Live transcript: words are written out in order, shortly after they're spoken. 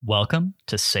Welcome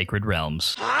to Sacred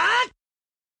Realms.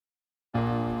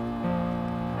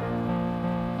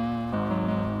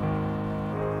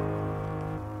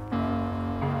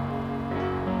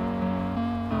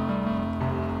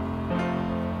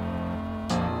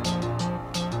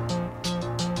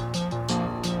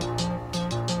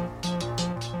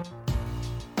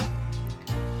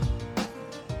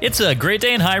 It's a great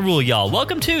day in Hyrule, y'all.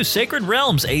 Welcome to Sacred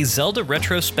Realms, a Zelda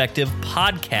retrospective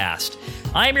podcast.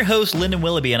 I am your host, Lyndon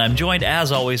Willoughby, and I'm joined,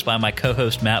 as always, by my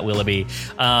co-host, Matt Willoughby.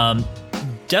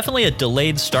 Definitely a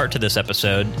delayed start to this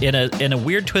episode. In a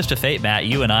weird twist of fate, Matt,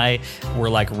 you and I were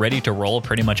like ready to roll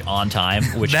pretty much on time.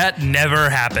 Which that never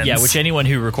happens. Yeah, which anyone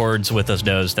who records with us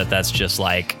knows that's just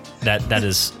like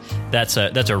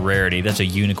that's a rarity. That's a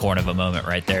unicorn of a moment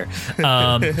right there.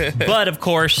 But of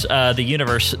course, the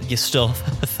universe still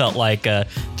felt like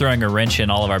throwing a wrench in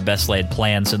all of our best laid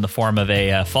plans in the form of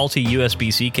a faulty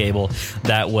USB-C cable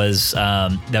that was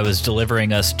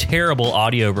delivering us terrible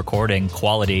audio recording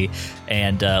quality.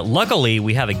 And luckily,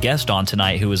 we have a guest on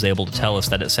tonight who was able to tell us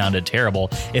that it sounded terrible.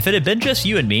 If it had been just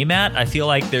you and me, Matt, I feel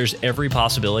like there's every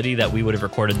possibility that we would have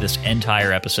recorded this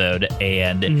entire episode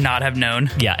and not have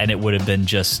known. Yeah, and it would have been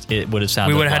it would have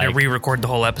sounded. We would have had to re-record the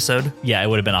whole episode. Yeah, it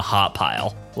would have been a hot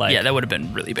pile. Yeah, that would have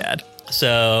been really bad.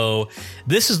 So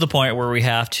this is the point where we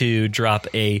have to drop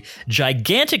a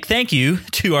gigantic thank you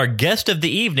to our guest of the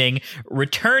evening,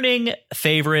 returning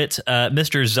favorite,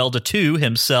 Mr. Zelda 2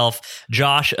 himself,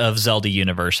 Josh of Zelda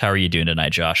Universe. How are you doing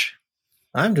tonight, Josh?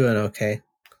 I'm doing okay.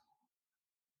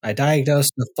 I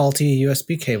diagnosed the faulty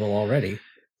USB cable already.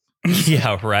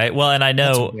 Yeah, right. Well, and I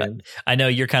know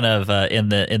you're kind of in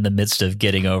the midst of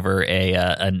getting over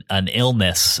an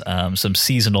illness, some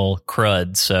seasonal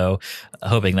crud. So,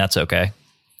 hoping that's okay.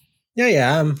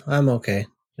 Yeah, I'm okay.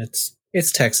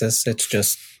 It's Texas. It's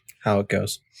just how it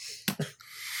goes.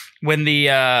 When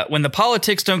the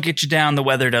politics don't get you down, the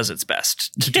weather does its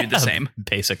best to do the same.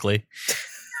 Basically,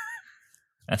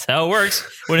 that's how it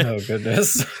works. Oh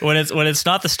goodness! When it's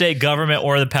not the state government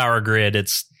or the power grid,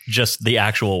 it's just the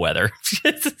actual weather.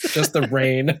 Just the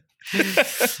rain.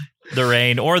 The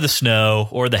rain or the snow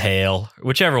or the hail,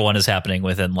 whichever one is happening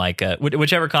within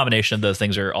whichever combination of those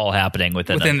things are all happening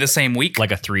within the same week,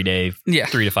 like a 3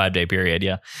 to 5 day period.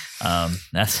 Yeah.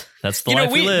 That's the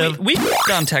life we live. We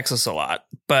on Texas a lot,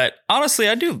 but honestly,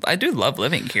 I do love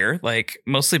living here. Like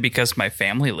mostly because my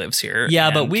family lives here.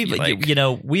 Yeah, but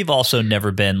we've also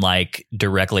never been like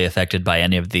directly affected by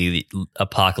any of the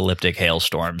apocalyptic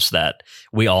hailstorms that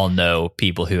we all know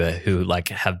people who like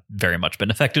have very much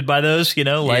been affected by those.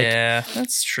 Yeah,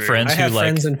 that's true. I have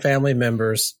friends and family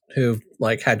members who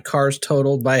like had cars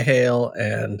totaled by hail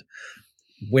and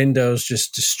windows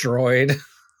just destroyed.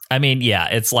 I mean, yeah,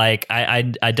 it's like I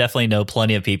definitely know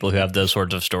plenty of people who have those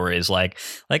sorts of stories. Like,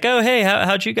 oh, hey,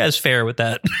 how'd you guys fare with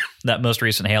that most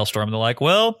recent hailstorm? And they're like,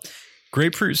 well,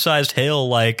 grapefruit-sized hail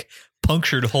like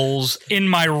punctured holes in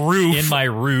my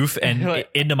roof and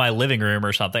into my living room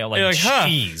or something. I'm like,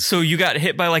 jeez. So you got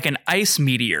hit by like an ice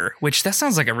meteor, which that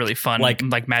sounds like a really fun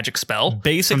like magic spell.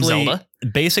 Basically, from Zelda.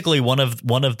 Basically one of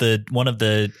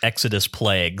the Exodus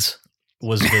plagues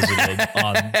was visited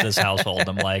on this household.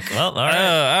 I'm like, well, all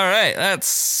right. That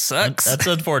sucks. That's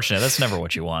unfortunate. That's never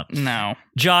what you want. No.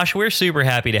 Josh, we're super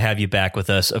happy to have you back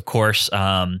with us. Of course,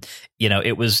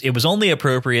 it was only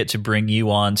appropriate to bring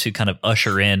you on to kind of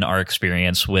usher in our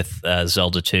experience with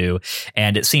Zelda 2,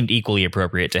 and it seemed equally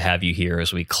appropriate to have you here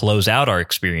as we close out our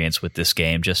experience with this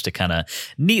game, just to kind of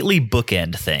neatly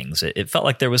bookend things. It felt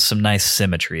like there was some nice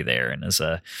symmetry there, and as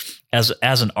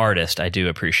an artist, I do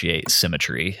appreciate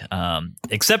symmetry,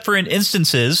 except for in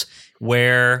instances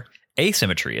where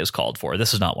asymmetry is called for.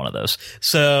 This is not one of those.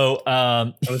 So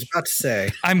I was about to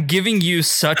say, I'm giving you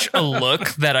such a look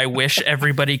that I wish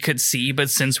everybody could see, but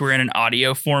since we're in an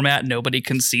audio format, nobody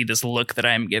can see this look that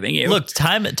I'm giving you. Look,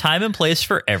 time and place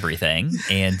for everything,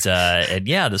 and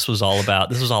yeah, this was all about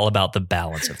the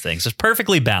balance of things. It's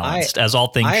perfectly balanced, as all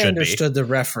things should be. I understood the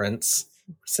reference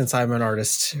since I'm an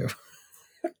artist too.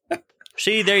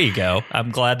 See, there you go.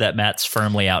 I'm glad that Matt's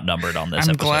firmly outnumbered on this.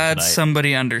 I'm glad tonight.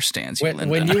 Somebody understands you,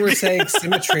 when you were saying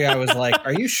symmetry, I was like,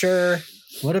 "Are you sure?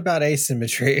 What about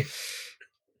asymmetry?"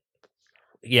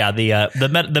 Yeah,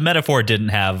 the metaphor didn't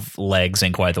have legs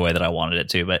in quite the way that I wanted it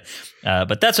to, but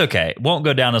that's okay. It won't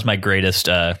go down as my greatest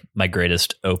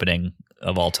opening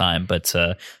of all time, but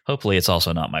hopefully it's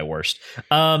also not my worst.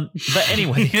 But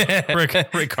anyway,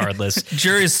 regardless,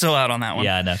 jury's still out on that one.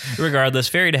 Yeah, no. Regardless,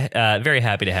 very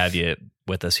happy to have you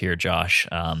with us here, Josh.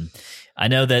 I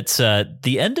know that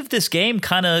the end of this game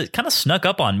kind of snuck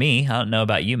up on me. I don't know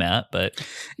about you, Matt, but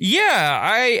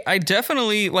Yeah, I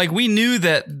definitely, like, we knew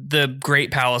that the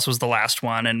Great Palace was the last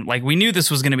one, and like we knew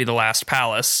this was going to be the last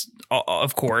palace,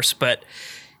 of course, but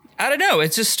I don't know,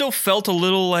 it just still felt a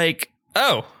little like,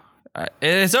 oh,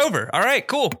 it's over. All right,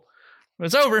 cool.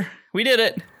 It's over. We did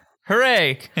it.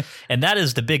 Hooray. and that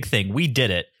is the big thing. We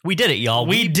did it. We did it, y'all.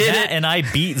 We did Matt it. and I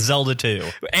beat Zelda 2.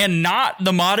 And not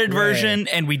the modded version,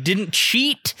 and we didn't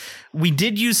cheat. We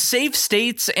did use save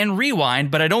states and rewind,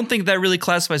 but I don't think that really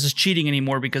classifies as cheating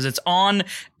anymore because it's on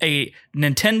a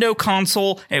Nintendo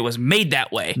console. And it was made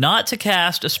that way. Not to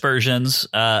cast aspersions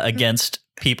against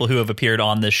people who have appeared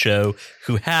on this show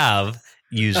who have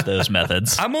used those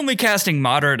methods. I'm only casting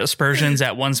moderate aspersions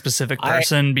at one specific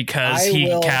person because he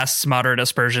casts moderate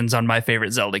aspersions on my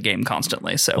favorite Zelda game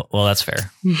constantly. So, well, that's fair.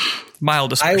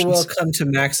 Mild aspersions. I will come to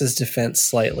Max's defense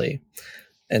slightly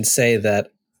and say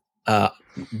that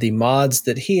the mods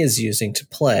that he is using to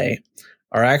play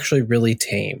are actually really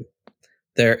tame.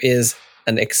 There is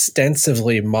an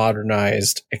extensively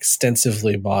modernized,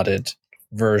 extensively modded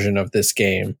version of this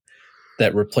game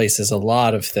that replaces a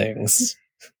lot of things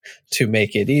to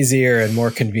make it easier and more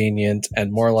convenient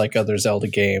and more like other Zelda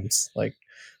games. Like,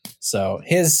 so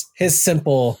his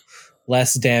simple,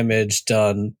 less damage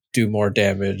done, do more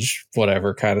damage,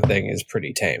 whatever kind of thing is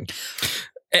pretty tame.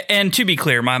 And to be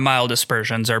clear, my mild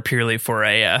aspersions are purely for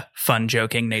a fun,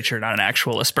 joking nature, not an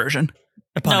actual aspersion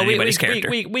upon anybody's character.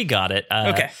 We got it.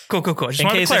 Okay, cool. Just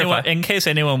wanted to clarify. In case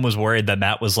anyone was worried that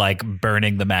Matt was like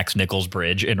burning the Max Nichols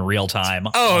bridge in real time.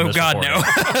 Oh God, no!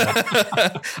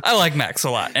 I like Max a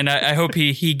lot, and I hope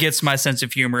he gets my sense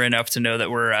of humor enough to know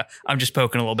that I'm just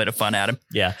poking a little bit of fun at him.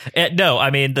 Yeah, no, I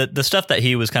mean the stuff that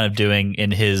he was kind of doing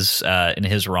in his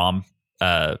ROM,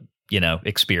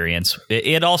 experience.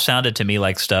 It all sounded to me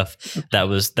like stuff that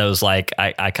was like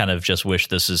I kind of just wish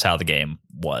this is how the game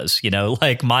was,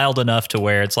 like mild enough to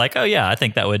where it's like, oh yeah, I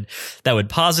think that would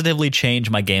positively change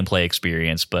my gameplay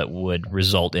experience, but would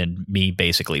result in me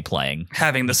basically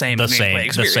having the same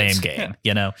game,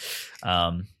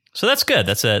 So that's good.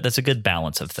 That's a good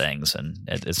balance of things, and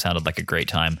it sounded like a great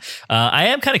time. I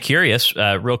am kind of curious,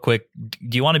 real quick.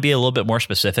 Do you want to be a little bit more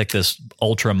specific? This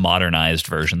ultra modernized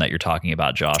version that you're talking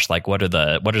about, Josh. Like, what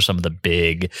are some of the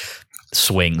big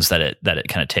swings that it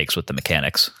kind of takes with the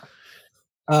mechanics?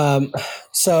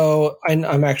 So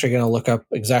I'm actually going to look up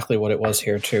exactly what it was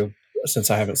here too,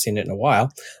 since I haven't seen it in a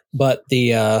while. But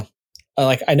the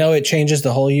I know it changes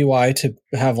the whole UI to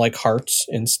have like hearts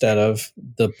instead of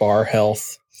the bar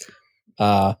health.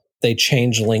 They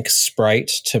changed Link's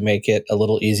sprite to make it a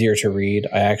little easier to read.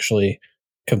 I actually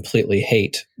completely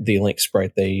hate the Link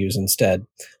sprite they use instead.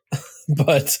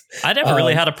 But I never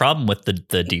really had a problem with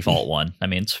the default one. I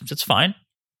mean, it's fine.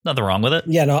 Nothing wrong with it.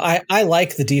 Yeah, no, I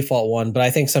like the default one, but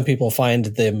I think some people find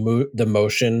the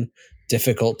motion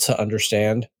difficult to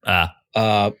understand.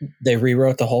 They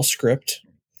rewrote the whole script.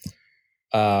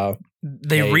 They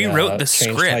rewrote the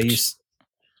script.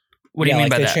 What do you mean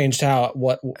by that? They changed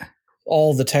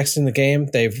all the text in the game.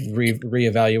 They've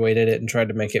reevaluated it and tried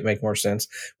to make it make more sense,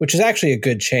 which is actually a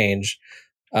good change.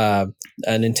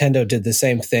 Nintendo did the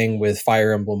same thing with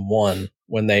Fire Emblem 1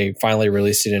 when they finally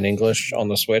released it in English on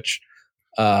the Switch.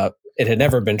 It had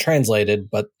never been translated,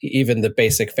 but even the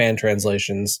basic fan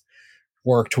translations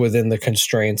worked within the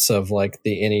constraints of like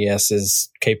the NES's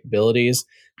capabilities,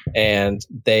 and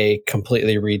they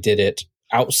completely redid it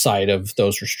outside of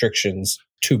those restrictions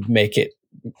to make it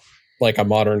like a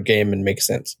modern game and make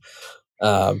sense.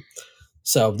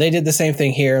 So they did the same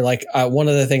thing here. Like one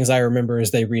of the things I remember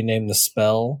is they renamed the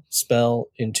spell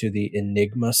into the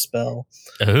Enigma spell.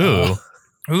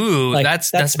 Ooh, like, that's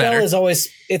spell better. Is always,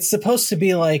 it's supposed to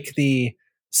be like the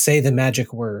say the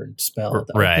magic word spell,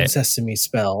 the Open Sesame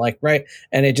spell, like right.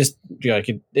 And it just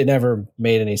it never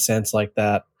made any sense like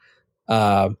that.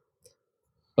 But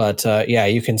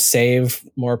you can save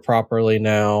more properly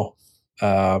now.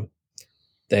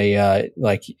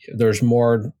 There's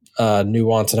more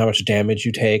nuance in how much damage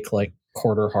you take. Like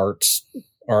quarter hearts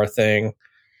are a thing.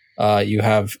 You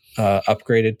have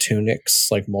upgraded tunics,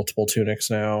 like multiple tunics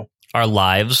now. Are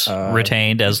lives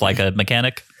retained as like a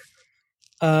mechanic?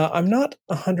 I'm not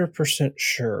 100%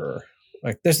 sure.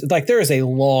 There is a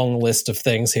long list of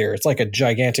things here. It's like a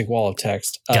gigantic wall of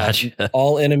text. Gotcha.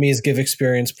 All enemies give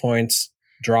experience points.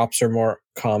 Drops are more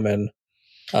common.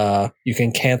 You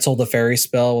can cancel the fairy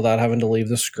spell without having to leave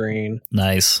the screen.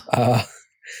 Nice. I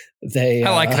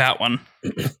like that one.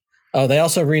 They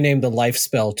also renamed the life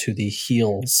spell to the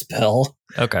heal spell.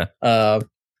 Okay.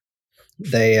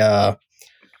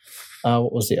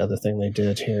 What was the other thing they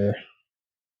did here?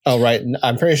 Oh, right.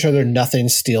 I'm pretty sure nothing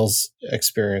steals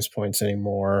experience points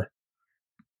anymore.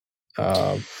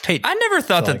 Hey, I never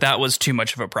thought that was too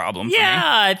much of a problem. Yeah,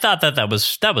 for me. I thought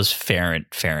that was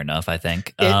fair enough. I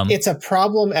think it's a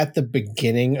problem at the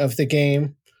beginning of the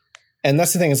game, and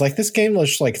that's the thing is like this game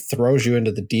just like throws you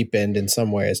into the deep end in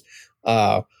some ways.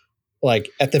 Like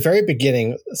at the very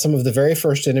beginning, some of the very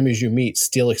first enemies you meet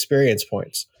steal experience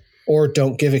points, or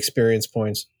don't give experience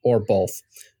points, or both.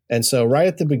 And so right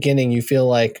at the beginning, you feel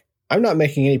like I'm not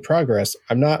making any progress.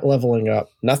 I'm not leveling up.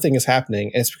 Nothing is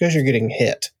happening. And it's because you're getting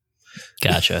hit.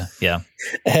 Gotcha. Yeah.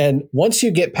 And once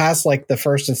you get past like the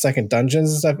first and second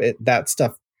dungeons and stuff, that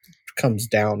stuff comes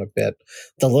down a bit.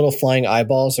 The little flying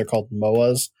eyeballs, they're called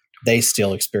MOAs. They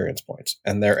steal experience points,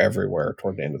 and they're everywhere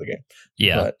toward the end of the game.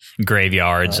 Yeah. But,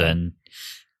 graveyards and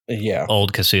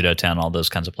old Kasuto Town, all those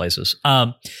kinds of places.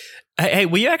 Hey,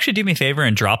 will you actually do me a favor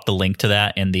and drop the link to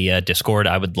that in the Discord?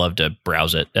 I would love to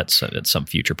browse it at some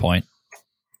future point.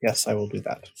 Yes, I will do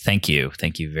that. Thank you.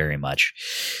 Thank you very much.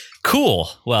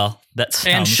 Cool. Well,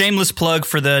 and shameless plug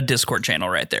for the Discord channel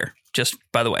right there. Just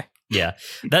by the way. Yeah,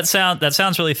 that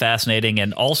sounds really fascinating,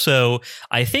 and also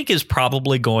I think is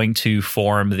probably going to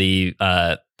form the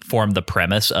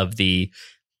premise of the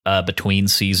between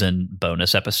season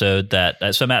bonus episode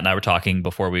that so Matt and I were talking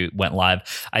before we went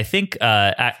live. I think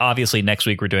obviously next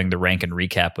week we're doing the rank and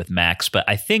recap with Max, but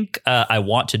I think I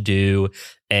want to do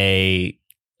a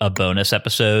bonus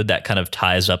episode that kind of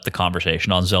ties up the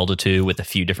conversation on Zelda 2 with a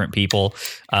few different people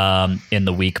in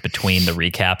the week between the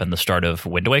recap and the start of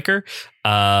Wind Waker.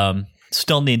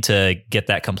 Still need to get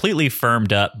that completely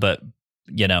firmed up, but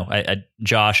you know,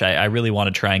 Josh, I really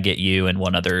want to try and get you and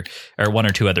one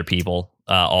or two other people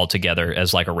all together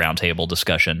as like a roundtable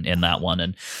discussion in that one,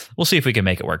 and we'll see if we can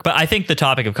make it work. But I think the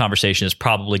topic of conversation is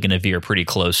probably going to veer pretty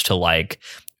close to like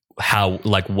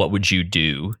what would you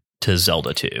do to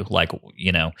Zelda 2, like,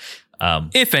 you know,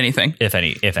 if anything,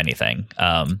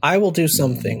 I will do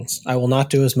some things. I will not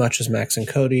do as much as Max and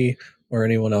Cody or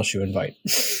anyone else you invite.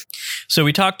 So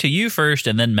we talked to you first,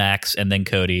 and then Max, and then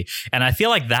Cody, and I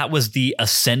feel like that was the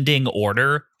ascending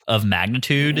order of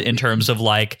magnitude in terms of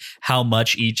like how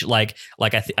much each like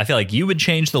I feel like you would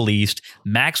change the least,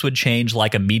 Max would change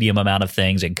like a medium amount of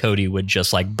things, and Cody would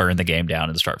just like burn the game down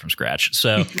and start from scratch.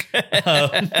 So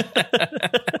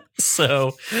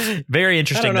so very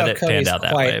interesting that it panned out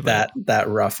that way. That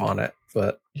rough on it,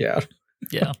 but yeah.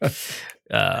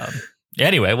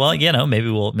 Anyway, well, you know,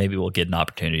 maybe we'll get an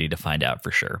opportunity to find out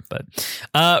for sure. But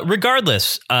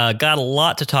regardless, got a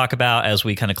lot to talk about as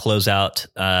we kind of close out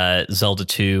Zelda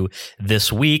 2 this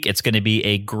week. It's going to be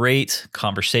a great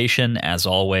conversation as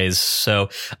always. So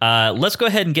let's go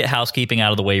ahead and get housekeeping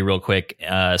out of the way real quick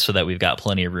so that we've got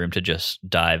plenty of room to just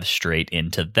dive straight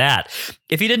into that.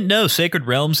 If you didn't know, Sacred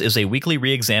Realms is a weekly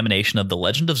re-examination of The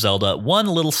Legend of Zelda, one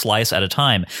little slice at a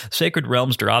time. Sacred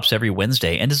Realms drops every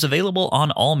Wednesday and is available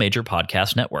on all major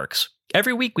podcast networks.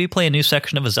 Every week we play a new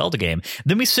section of a Zelda game,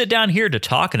 then we sit down here to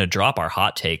talk and to drop our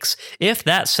hot takes. If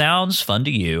that sounds fun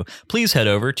to you, please head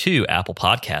over to Apple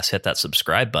Podcasts, hit that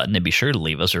subscribe button, and be sure to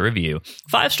leave us a review.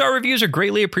 5-star reviews are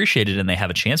greatly appreciated, and they have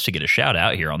a chance to get a shout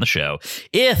out here on the show.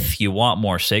 If you want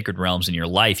more Sacred Realms in your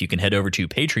life, you can head over to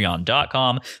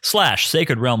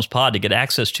patreon.com/Sacred Realms Pod to get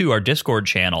access to our Discord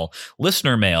channel,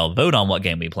 listener mail, vote on what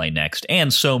game we play next,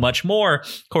 and so much more.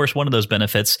 Of course, one of those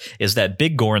benefits is that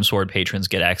Big Goron Sword patrons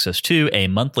get access to a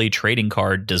monthly trading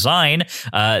card design.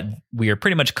 We are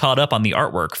pretty much caught up on the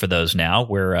artwork for those now,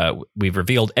 where we've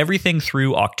revealed everything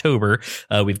through October.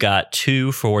 We've got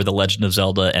 2 for The Legend of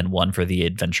Zelda and 1 for The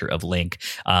Adventure of Link.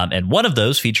 And one of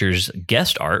those features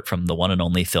guest art from the one and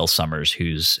only Phil Summers,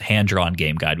 whose hand-drawn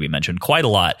game guide we mentioned quite a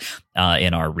lot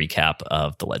in our recap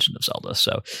of The Legend of Zelda.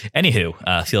 So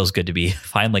anywho, feels good to be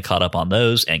finally caught up on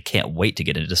those, and can't wait to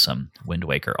get into some Wind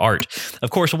Waker art. Of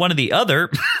course, one of the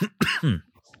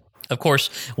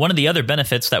other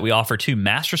benefits that we offer to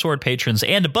Master Sword patrons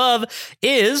and above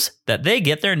is that they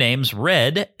get their names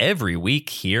read every week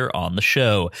here on the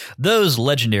show. Those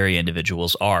legendary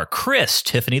individuals are Chris,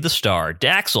 Tiffany the Star,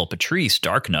 Daxel, Patrice,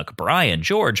 Darknook, Brian,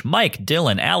 George, Mike,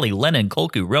 Dylan, Allie, Lennon,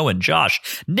 Kolku, Rowan,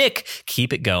 Josh, Nick,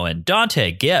 Keep It Going,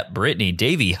 Dante, Gep, Brittany,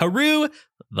 Davey, Haru,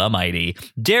 the Mighty,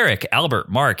 Derek, Albert,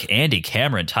 Mark, Andy,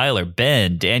 Cameron, Tyler,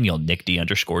 Ben, Daniel, Nick D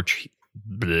 _TV,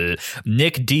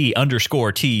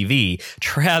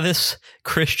 Travis,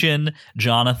 Christian,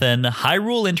 Jonathan,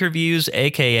 Hyrule Interviews,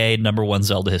 aka #1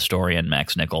 Zelda historian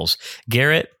Max Nichols,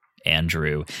 Garrett,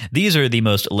 Andrew. These are the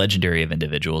most legendary of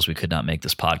individuals. We could not make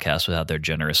this podcast without their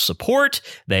generous support.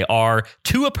 They are,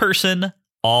 to a person,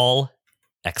 all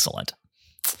excellent.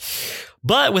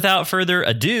 But without further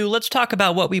ado, let's talk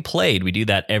about what we played. We do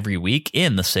that every week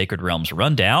in the Sacred Realms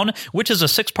Rundown, which is a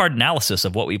 6-part analysis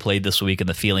of what we played this week and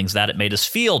the feelings that it made us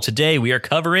feel. Today, we are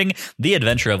covering The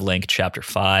Adventure of Link, Chapter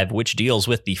 5, which deals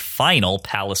with the final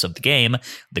palace of the game,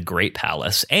 the Great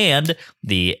Palace, and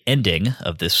the ending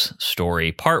of this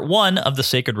story. Part 1 of the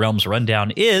Sacred Realms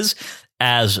Rundown is,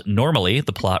 as normally,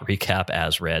 the plot recap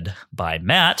as read by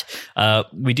Matt.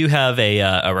 We do have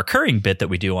a recurring bit that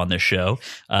we do on this show,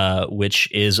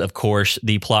 which is, of course,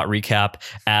 the plot recap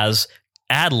as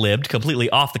ad-libbed completely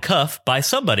off the cuff by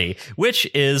somebody, which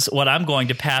is what I'm going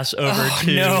to pass over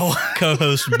to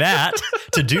co-host Matt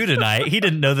to do tonight. He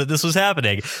didn't know that this was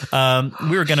happening.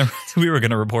 We were gonna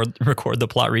record the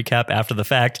plot recap after the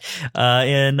fact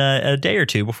in a day or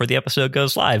two before the episode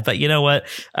goes live. But you know what?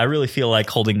 I really feel like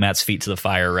holding Matt's feet to the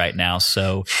fire right now.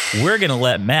 So we're gonna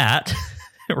let Matt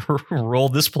roll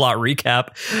this plot recap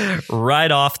right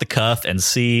off the cuff and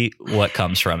see what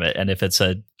comes from it. And if it's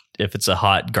a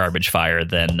hot garbage fire,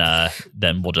 then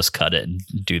we'll just cut it and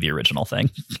do the original thing.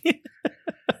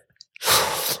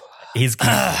 He's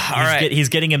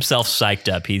getting himself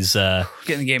psyched up. He's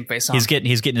getting the game face on. He's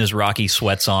getting his Rocky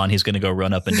sweats on. He's going to go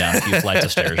run up and down a few flights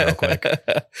of stairs real quick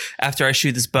after I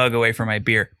shoot this bug away from my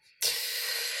beer.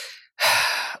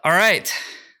 All right,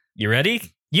 you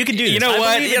ready? You can do this. You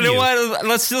know what?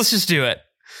 Let's just do it.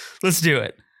 Let's do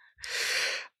it.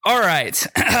 All right.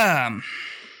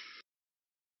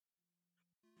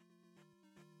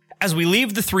 As we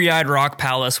leave the Three-Eyed Rock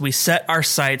Palace, we set our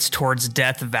sights towards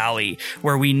Death Valley,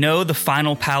 where we know the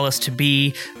final palace to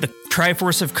be, the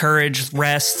Triforce of Courage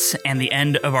rests, and the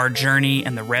end of our journey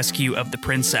and the rescue of the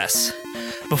princess.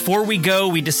 Before we go,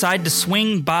 we decide to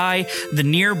swing by the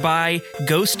nearby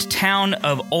ghost town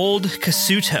of Old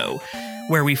Kasuto,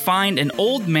 where we find an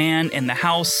old man in the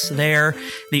house there,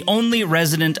 the only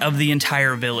resident of the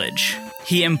entire village.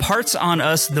 He imparts on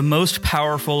us the most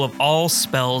powerful of all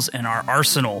spells in our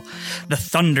arsenal, the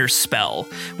Thunder Spell,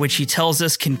 which he tells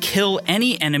us can kill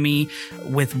any enemy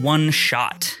with one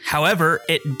shot. However,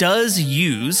 it does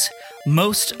use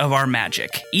most of our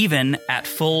magic, even at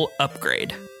full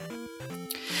upgrade.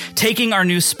 Taking our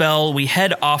new spell, we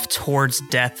head off towards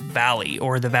Death Valley,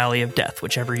 or the Valley of Death,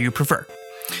 whichever you prefer.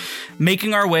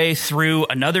 Making our way through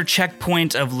another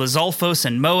checkpoint of Lizalfos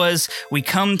and Moas, we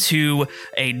come to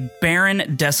a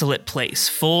barren, desolate place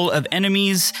full of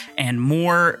enemies and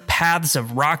more paths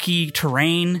of rocky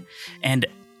terrain, and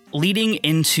leading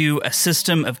into a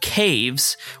system of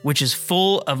caves, which is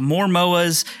full of more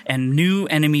Moas and new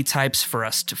enemy types for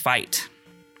us to fight.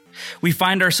 We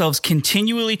find ourselves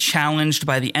continually challenged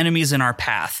by the enemies in our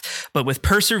path, but with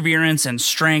perseverance and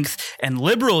strength and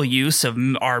liberal use of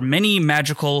our many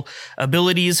magical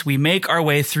abilities, we make our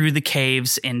way through the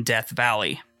caves in Death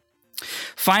Valley.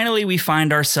 Finally, we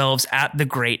find ourselves at the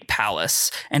Great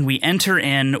Palace, and we enter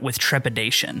in with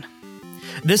trepidation.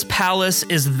 This palace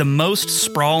is the most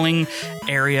sprawling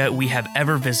area we have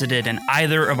ever visited in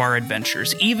either of our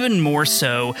adventures, even more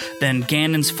so than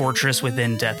Ganon's fortress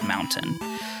within Death Mountain.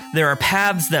 There are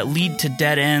paths that lead to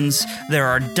dead ends. There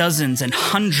are dozens and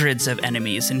hundreds of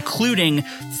enemies, including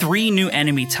 3 new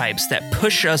enemy types that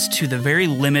push us to the very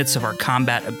limits of our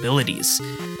combat abilities.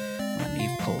 Let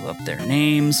me pull up their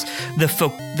names. The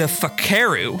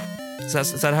Fakaru.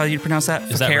 Is that how you pronounce that?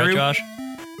 Is that right, Josh?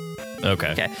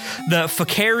 Okay. The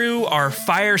Fakaru are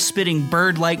fire-spitting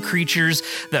bird-like creatures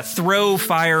that throw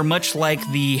fire much like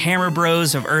the Hammer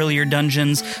Bros of earlier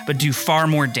dungeons, but do far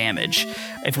more damage.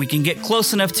 If we can get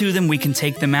close enough to them, we can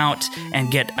take them out and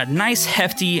get a nice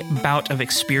hefty bout of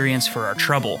experience for our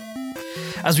trouble.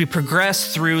 As we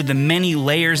progress through the many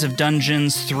layers of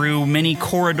dungeons, through many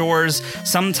corridors,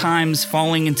 sometimes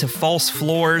falling into false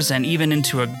floors and even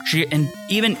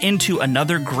into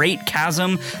another great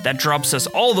chasm that drops us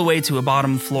all the way to a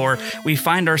bottom floor, we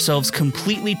find ourselves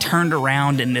completely turned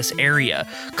around in this area,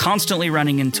 constantly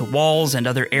running into walls and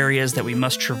other areas that we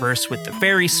must traverse with the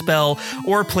fairy spell,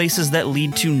 or places that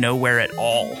lead to nowhere at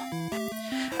all.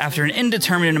 After an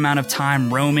indeterminate amount of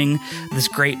time roaming this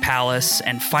great palace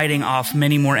and fighting off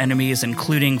many more enemies,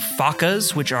 including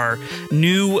Fakas, which are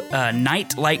new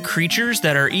knight-like creatures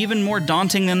that are even more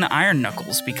daunting than the Iron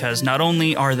Knuckles, because not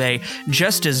only are they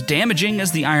just as damaging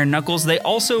as the Iron Knuckles, they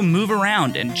also move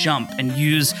around and jump and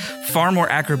use far more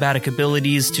acrobatic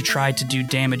abilities to try to do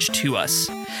damage to us.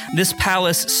 This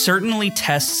palace certainly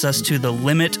tests us to the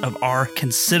limit of our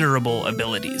considerable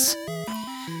abilities.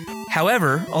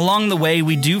 However, along the way,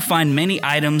 we do find many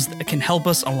items that can help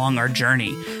us along our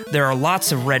journey. There are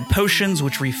lots of red potions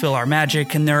which refill our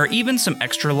magic, and there are even some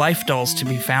extra life dolls to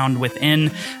be found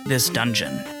within this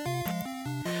dungeon.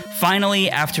 Finally,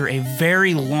 after a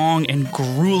very long and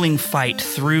grueling fight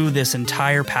through this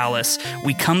entire palace,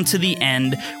 we come to the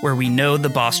end where we know the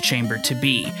boss chamber to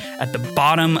be, at the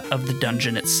bottom of the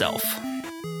dungeon itself.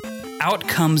 Out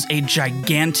comes a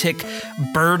gigantic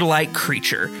bird-like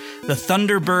creature. The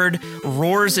Thunderbird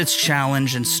roars its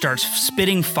challenge and starts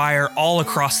spitting fire all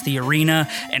across the arena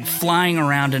and flying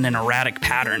around in an erratic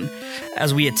pattern.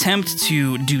 As we attempt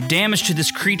to do damage to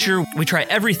this creature, we try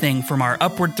everything from our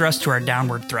upward thrust to our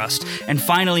downward thrust. And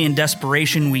finally, in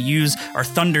desperation, we use our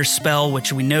Thunder spell,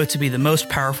 which we know to be the most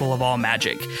powerful of all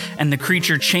magic. And the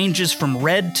creature changes from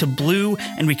red to blue,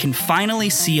 and we can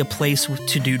finally see a place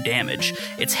to do damage.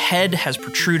 Its head has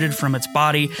protruded from its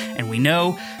body, and we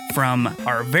know from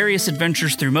our various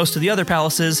adventures through most of the other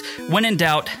palaces, when in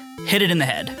doubt, hit it in the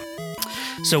head.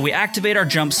 So we activate our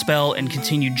jump spell and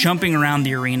continue jumping around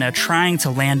the arena, trying to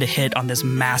land a hit on this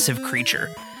massive creature.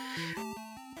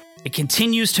 It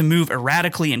continues to move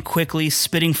erratically and quickly,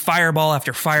 spitting fireball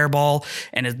after fireball,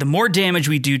 and the more damage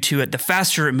we do to it, the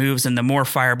faster it moves and the more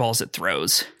fireballs it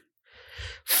throws.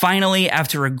 Finally,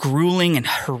 after a grueling and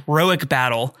heroic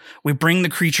battle, we bring the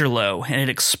creature low, and it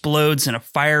explodes in a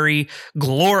fiery,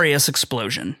 glorious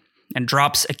explosion, and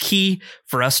drops a key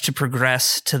for us to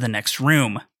progress to the next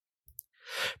room.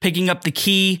 Picking up the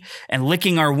key and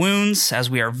licking our wounds, as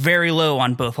we are very low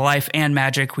on both life and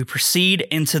magic, we proceed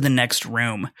into the next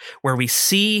room, where we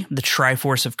see the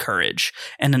Triforce of Courage,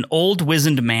 and an old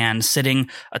wizened man sitting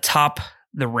atop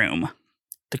the room.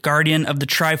 The guardian of the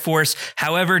Triforce,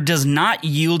 however, does not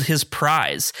yield his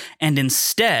prize, and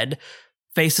instead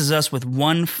faces us with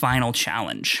one final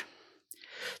challenge.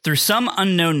 Through some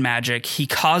unknown magic, he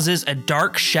causes a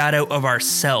dark shadow of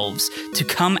ourselves to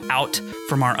come out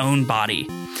from our own body.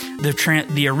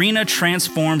 The arena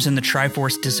transforms and the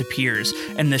Triforce disappears,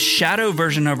 and the shadow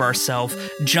version of ourself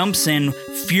jumps in,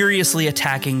 furiously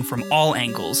attacking from all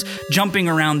angles, jumping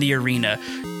around the arena,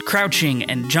 crouching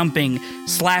and jumping,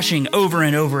 slashing over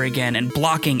and over again, and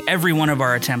blocking every one of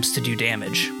our attempts to do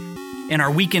damage. In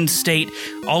our weakened state,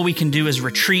 all we can do is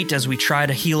retreat as we try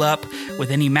to heal up with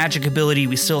any magic ability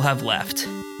we still have left.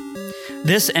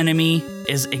 This enemy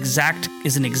is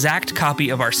an exact copy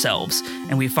of ourselves,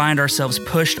 and we find ourselves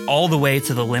pushed all the way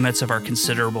to the limits of our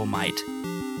considerable might.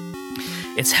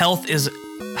 Its health is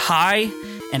high,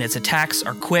 and its attacks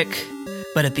are quick,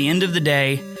 but at the end of the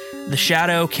day, the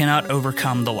shadow cannot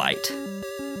overcome the light,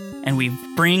 and we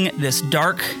bring this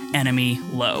dark enemy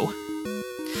low.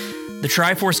 The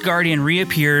Triforce Guardian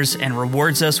reappears and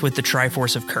rewards us with the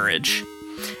Triforce of Courage.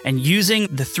 And using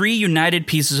the 3 united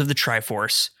pieces of the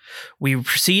Triforce, we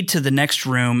proceed to the next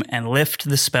room and lift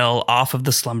the spell off of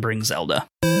the slumbering Zelda.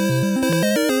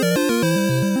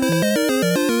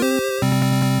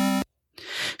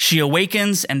 She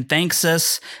awakens and thanks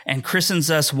us and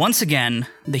christens us once again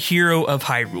the hero of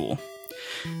Hyrule.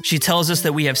 She tells us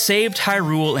that we have saved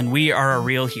Hyrule and we are a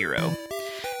real hero.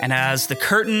 And as the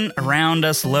curtain around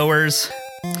us lowers,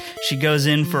 she goes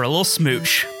in for a little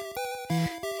smooch.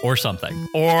 Or something.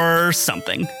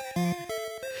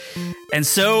 And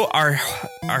so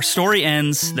our story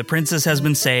ends, the princess has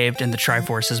been saved, and the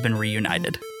Triforce has been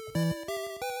reunited.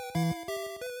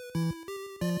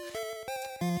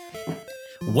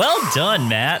 Well done,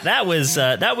 Matt. That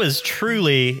was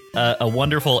truly a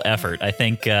wonderful effort. I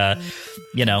think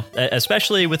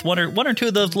especially with one or two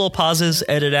of those little pauses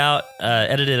edited out.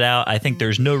 I think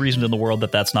there's no reason in the world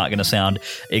that's not going to sound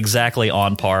exactly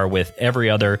on par with every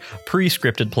other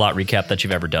pre-scripted plot recap that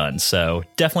you've ever done. So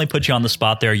definitely put you on the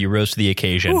spot there. You rose to the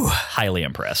occasion. Ooh. Highly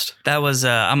impressed. That was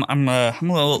I'm a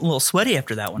little sweaty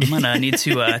after that one. I'm gonna need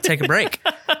to take a break.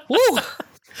 Woo.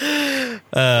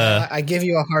 I give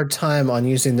you a hard time on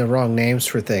using the wrong names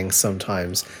for things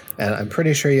sometimes, and I'm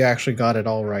pretty sure you actually got it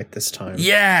all right this time.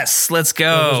 Yes, let's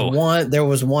go. There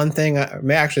was one thing.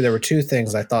 Actually, there were 2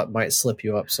 things I thought might slip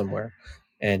you up somewhere,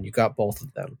 and you got both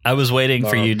of them. I was waiting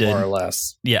for you to more or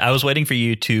less. Yeah, I was waiting for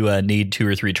you to need 2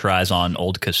 or 3 tries on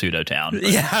Old Kasuto Town.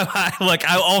 But. Yeah,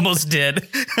 I almost did.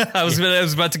 I was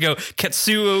about to go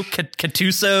Katuso.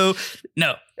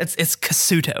 No. It's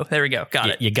Kasuto. There we go. Got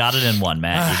it. You got it in one,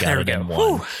 Matt. You got it in one.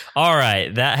 Whew. All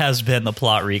right. That has been the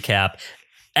plot recap.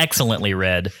 Excellently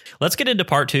read. Let's get into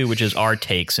part 2, which is our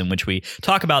takes, in which we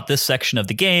talk about this section of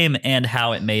the game and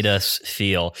how it made us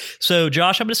feel. So,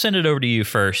 Josh, I'm going to send it over to you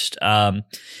first.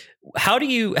 How do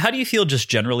you feel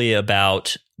just generally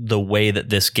about the way that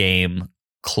this game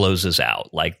closes out,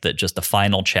 like just the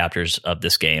final chapters of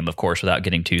this game, of course, without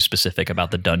getting too specific about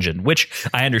the dungeon, which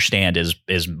I understand is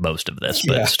most of this,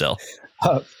 but still.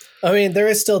 I mean, there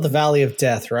is still the Valley of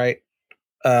Death, right?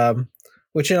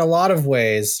 Which in a lot of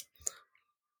ways,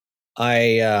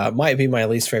 I might be my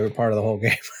least favorite part of the whole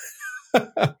game.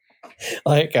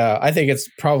 Like, I think it's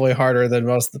probably harder than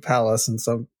most of the palace in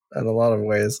a lot of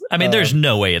ways. I mean, there's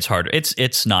no way it's harder.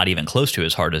 It's not even close to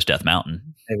as hard as Death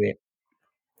Mountain.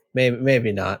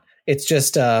 Maybe not. It's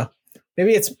just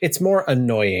maybe it's more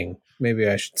annoying. Maybe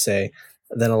I should say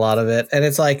than a lot of it. And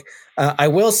it's like I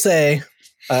will say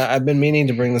I've been meaning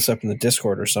to bring this up in the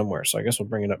Discord or somewhere, so I guess we'll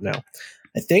bring it up now.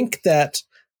 I think that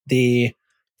the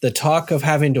talk of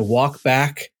having to walk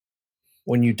back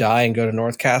when you die and go to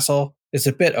North Castle is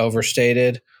a bit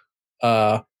overstated.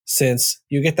 Since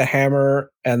you get the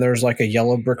hammer and there's like a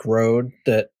yellow brick road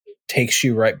that takes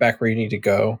you right back where you need to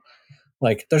go.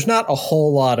 Like, there's not a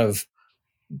whole lot of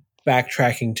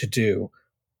backtracking to do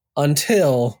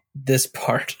until this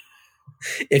part.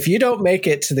 If you don't make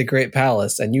it to the Great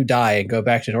Palace and you die and go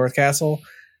back to North Castle,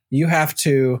 you have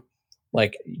to,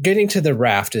 like, getting to the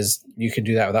raft is, you can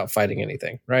do that without fighting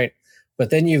anything, right? But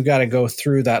then you've got to go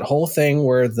through that whole thing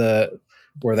where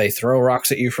they throw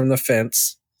rocks at you from the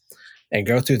fence and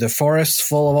go through the forest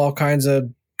full of all kinds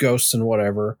of ghosts and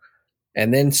whatever,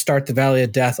 and then start the Valley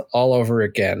of Death all over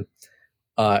again.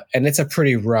 And it's a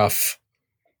pretty rough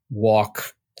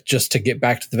walk just to get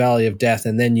back to the Valley of Death,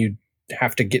 and then you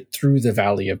have to get through the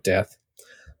Valley of Death.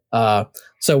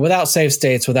 So without save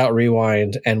states, without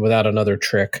rewind, and without another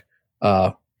trick,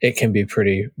 it can be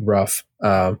pretty rough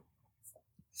to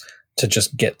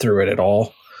just get through it at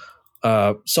all.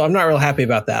 So I'm not real happy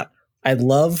about that. I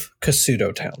love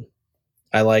Kasuto Town.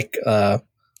 I like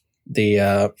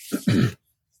the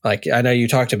like, I know you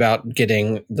talked about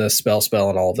getting the spell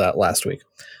and all of that last week,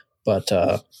 but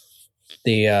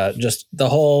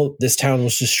this town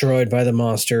was destroyed by the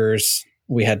monsters.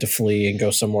 We had to flee and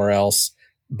go somewhere else,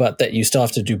 but that you still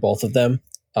have to do both of them.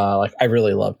 Like, I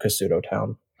really love Kasuto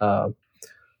Town.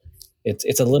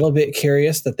 It's a little bit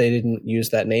curious that they didn't use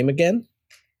that name again.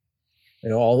 You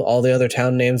know, all the other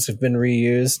town names have been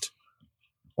reused.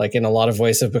 Like, in a lot of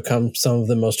ways have become some of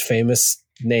the most famous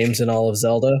names in all of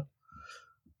Zelda.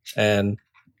 And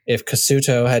if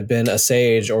Kasuto had been a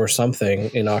sage or something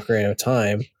in Ocarina of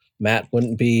Time, Matt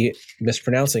wouldn't be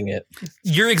mispronouncing it.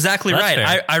 You're exactly That's right.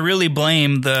 fair. I really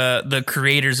blame the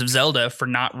creators of Zelda for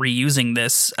not reusing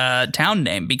this town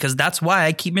name, because that's why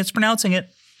I keep mispronouncing it.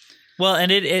 Well,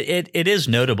 and it is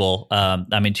notable.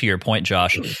 I mean, to your point,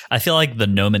 Josh, I feel like the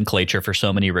nomenclature for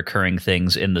so many recurring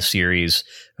things in the series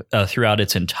throughout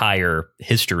its entire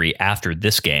history after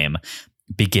this game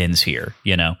begins here.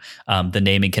 You know, the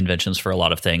naming conventions for a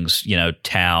lot of things, you know,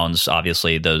 towns,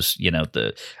 obviously those, you know,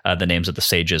 the names of the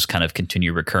sages kind of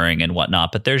continue recurring and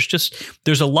whatnot. But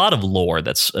there's a lot of lore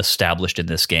that's established in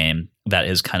this game that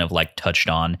is kind of like touched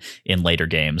on in later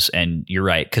games. And you're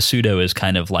right, Kasuto is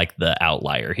kind of like the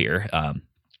outlier here. I'm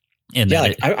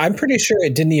pretty sure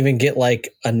it didn't even get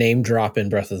like a name drop in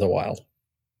Breath of the Wild.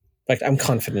 Like, I'm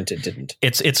confident it didn't.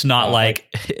 It's not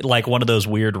like one of those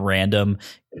weird random,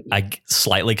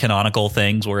 slightly canonical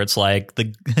things where it's like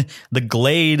the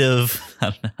glade of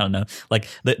I don't know, like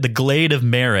the glade of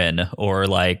Marin or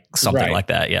like something like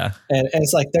that. Yeah, and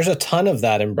it's like there's a ton of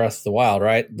that in Breath of the Wild,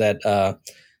 right? That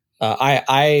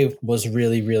I was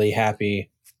really, really happy.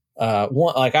 I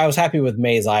was happy with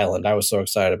Maze Island. I was so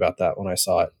excited about that when I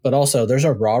saw it. But also, there's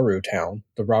a Rauru town,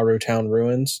 the Rauru Town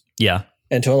ruins. Yeah.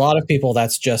 And to a lot of people,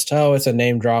 that's just, it's a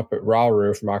name drop at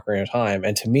Rauru from Ocarina of Time.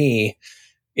 And to me,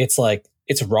 it's like,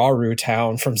 it's Rauru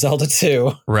Town from Zelda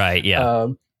 2. Right, yeah.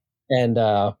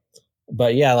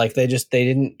 But yeah, like they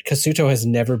didn't, Kasuto has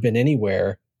never been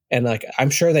anywhere. And like, I'm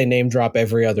sure they name drop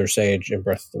every other sage in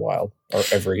Breath of the Wild, or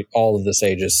all of the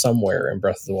sages somewhere in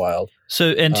Breath of the Wild.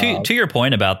 So, and to your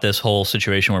point about this whole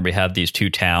situation where we have these two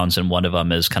towns and one of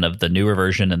them is kind of the newer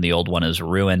version and the old one is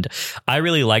ruined, I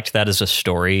really liked that as a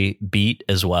story beat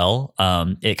as well.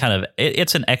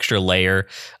 It's an extra layer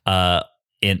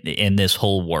in this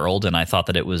whole world, and I thought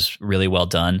that it was really well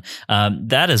done.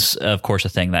 That is, of course, a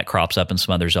thing that crops up in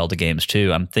some other Zelda games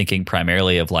too. I'm thinking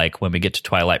primarily of like when we get to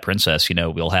Twilight Princess, you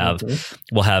know, we'll have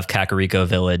Kakariko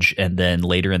Village, and then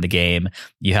later in the game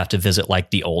you have to visit like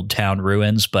the old town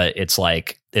ruins, but it's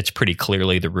like it's pretty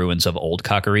clearly the ruins of old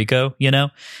Kakariko, you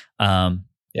know.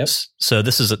 Yep. So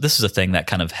this is a thing that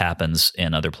kind of happens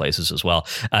in other places as well,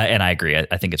 and I agree.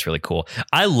 I think it's really cool.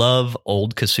 I love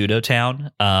old Kasuto Town.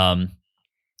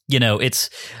 You know, it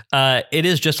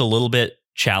is just a little bit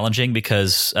challenging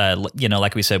because, you know,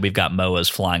 like we said, we've got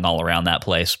MOAs flying all around that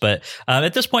place. But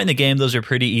at this point in the game, those are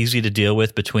pretty easy to deal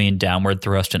with between downward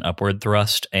thrust and upward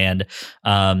thrust. And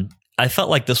I felt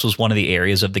like this was one of the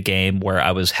areas of the game where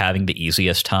I was having the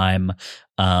easiest time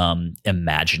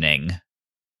imagining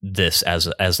this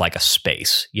as like a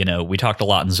space. You know, we talked a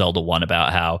lot in Zelda 1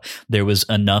 about how there was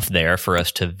enough there for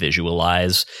us to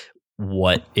visualize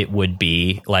what it would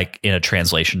be like in a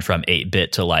translation from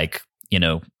 8-bit to like, you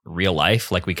know, real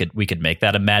life. Like we could make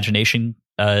that imagination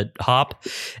hop.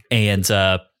 And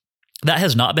that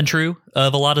has not been true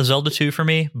of a lot of Zelda 2 for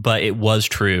me, but it was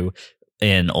true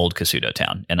in Old Kasuto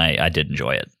Town, and I did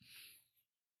enjoy it.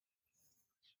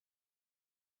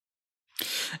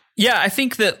 Yeah, I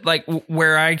think that like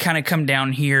where I kind of come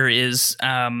down here is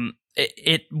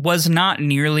it was not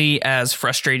nearly as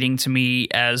frustrating to me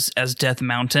as Death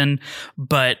Mountain,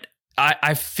 but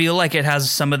I feel like it has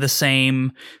some of the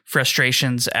same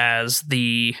frustrations as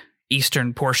the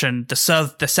eastern portion, the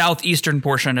southeastern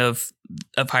portion of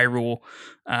Hyrule.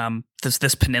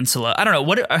 This peninsula. I don't know.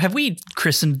 What have we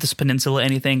christened this peninsula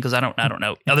anything? Because I don't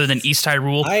know. Other than East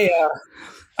Hyrule.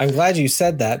 I'm glad you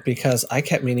said that because I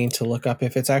kept meaning to look up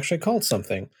if it's actually called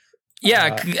something.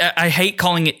 Yeah, I hate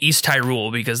calling it East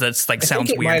Hyrule because that's like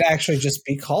sounds weird. It might actually just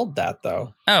be called that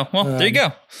though. Oh, well, there you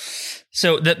go.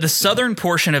 So the southern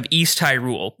portion of East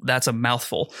Hyrule, that's a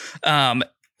mouthful.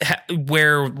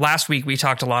 Where last week we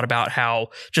talked a lot about how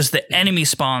just the enemy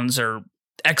spawns are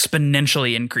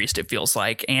exponentially increased, it feels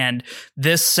like. And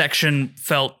this section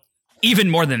felt even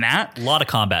more than that. A lot of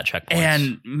combat checkpoints.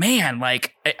 And man,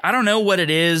 like, I don't know what it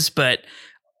is, but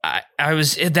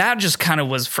that just kind of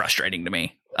was frustrating to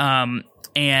me.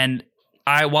 And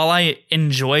while I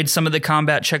enjoyed some of the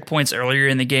combat checkpoints earlier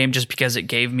in the game, just because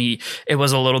it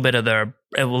was a little bit of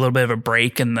a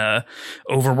break in the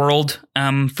overworld.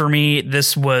 For me,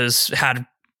 this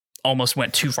almost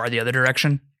went too far the other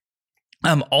direction.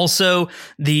 Also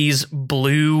these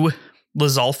blue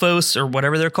Lizalfos or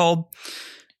whatever they're called,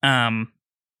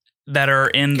 that are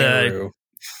in the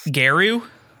Geru.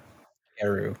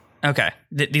 Okay.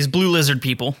 These blue lizard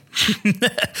people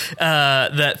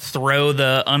that throw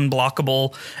the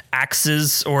unblockable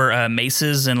axes or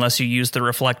maces unless you use the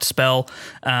reflect spell.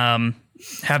 Why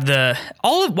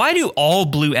do all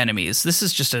blue enemies, this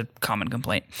is just a common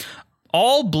complaint,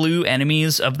 all blue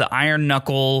enemies of the Iron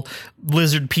Knuckle,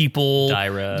 lizard people,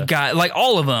 Dyra, like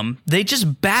all of them, they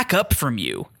just back up from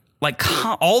you. Like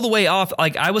all the way off.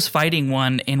 Like I was fighting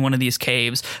one in one of these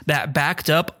caves that backed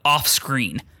up off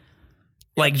screen.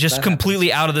 Like just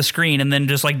completely out of the screen and then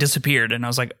just like disappeared. And I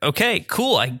was like, okay,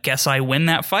 cool. I guess I win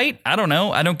that fight. I don't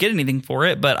know. I don't get anything for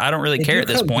it, but I don't really care at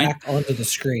this point. Back onto the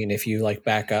screen. If you like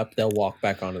back up, they'll walk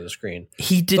back onto the screen.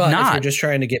 He did not. If you're just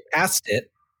trying to get past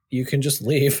it, you can just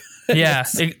leave. Yeah,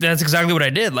 that's exactly what I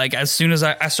did. Like as soon as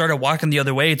I started walking the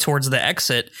other way towards the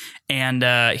exit, and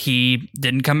he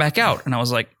didn't come back out, and I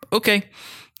was like, okay,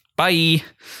 bye.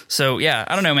 So yeah,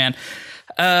 I don't know, man.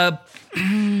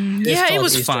 Yeah, it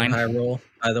was Eastern fine. Hyrule,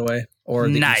 by the way, or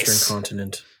the Eastern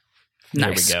Continent.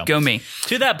 Nice. There we go. Go me.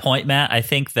 To that point, Matt, I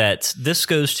think that this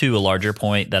goes to a larger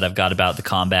point that I've got about the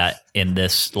combat in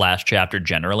this last chapter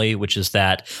generally, which is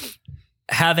that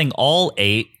having all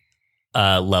 8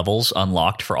 levels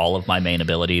unlocked for all of my main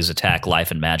abilities, attack,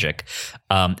 life, and magic,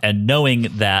 and knowing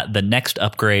that the next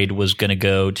upgrade was going to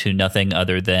go to nothing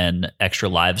other than extra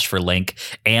lives for Link,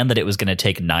 and that it was going to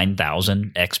take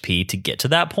 9,000 XP to get to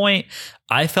that point,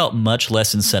 I felt much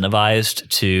less incentivized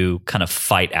to kind of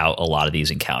fight out a lot of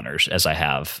these encounters as I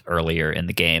have earlier in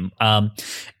the game. And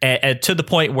to the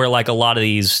point where like a lot of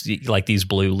these, like these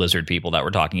blue lizard people that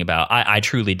we're talking about, I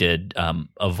truly did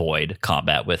avoid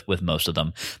combat with most of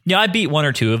them. Yeah, I beat 1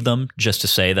 or 2 of them just to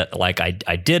say that like I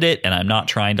did it, and I'm not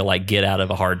trying to like get out of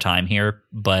a hard time here.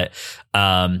 But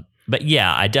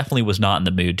yeah, I definitely was not in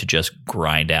the mood to just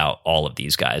grind out all of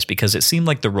these guys, because it seemed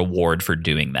like the reward for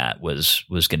doing that was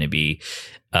going to be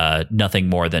nothing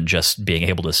more than just being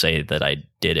able to say that I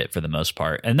did it for the most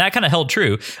part. And that kind of held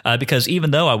true because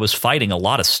even though I was fighting a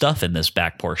lot of stuff in this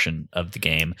back portion of the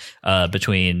game,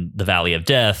 between the Valley of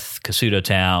Death, Kasuto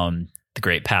Town, the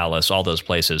Great Palace, all those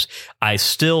places, I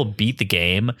still beat the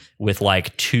game with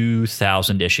like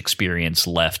 2,000-ish experience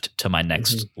left to my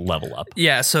next level up.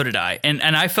 Yeah, so did I. And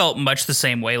I felt much the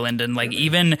same way, Lyndon. Like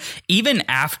even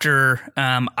after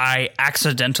I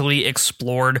accidentally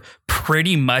explored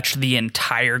pretty much the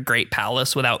entire Great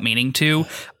Palace without meaning to,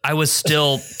 I was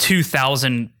still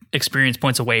 2,000 experience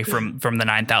points away from the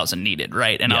 9,000 needed,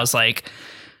 right? And I was like,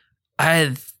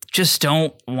 I just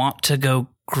don't want to go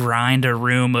grind a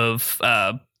room of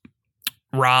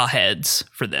raw heads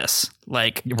for this.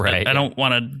 Like, right. I don't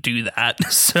want to do that.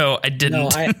 So I didn't. No,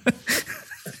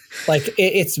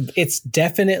 it's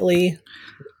definitely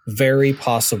very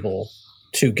possible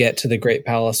to get to the Great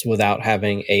Palace without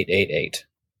having 888.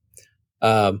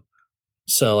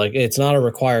 So like it's not a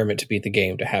requirement to beat the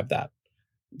game to have that.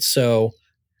 So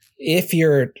if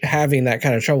you're having that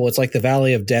kind of trouble, it's like the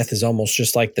Valley of Death is almost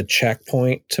just like the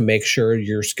checkpoint to make sure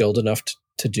you're skilled enough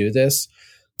to do this.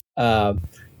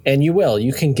 And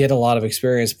you can get a lot of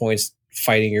experience points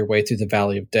fighting your way through the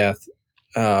Valley of Death.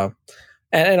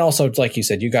 And also, like you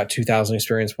said, you got 2,000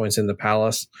 experience points in the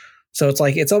palace. So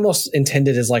it's almost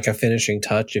intended as like a finishing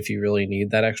touch if you really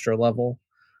need that extra level.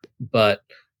 But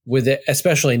with it,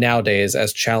 especially nowadays,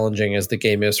 as challenging as the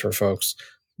game is for folks,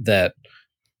 that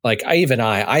like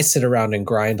I sit around and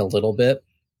grind a little bit.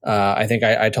 I think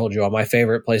I told you all my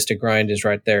favorite place to grind is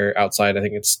right there outside. I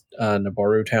think it's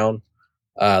Naboru Town.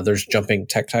 There's jumping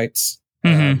Tektites.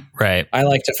 Right. I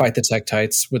like to fight the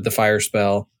Tektites with the fire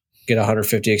spell, get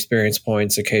 150 experience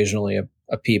points, occasionally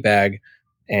a pea bag,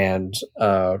 and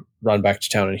run back to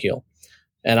town and heal.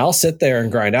 And I'll sit there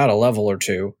and grind out a level or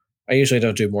two. I usually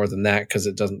don't do more than that because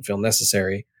it doesn't feel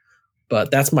necessary.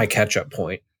 But that's my catch-up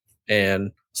point.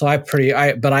 And so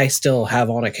but I still have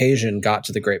on occasion got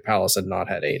to the Great Palace and not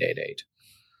had 888.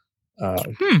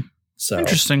 So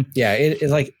interesting. Yeah,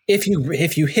 it's like if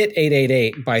you hit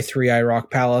 888 by 3i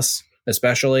Rock Palace,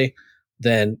 especially,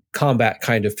 then combat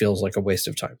kind of feels like a waste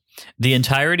of time. The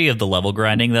entirety of the level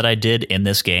grinding that I did in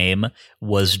this game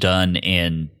was done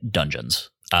in dungeons.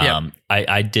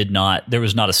 I did not. There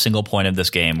was not a single point of this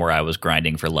game where I was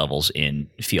grinding for levels in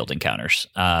field encounters.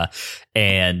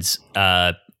 And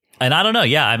I don't know.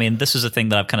 Yeah, I mean, this is a thing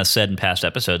that I've kind of said in past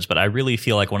episodes, but I really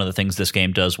feel like one of the things this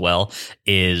game does well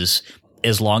is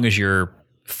as long as you're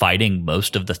fighting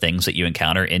most of the things that you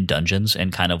encounter in dungeons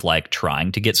and kind of like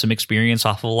trying to get some experience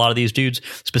off of a lot of these dudes,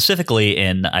 specifically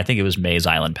in, I think it was Maze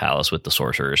Island Palace with the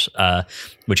sorcerers,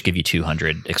 which give you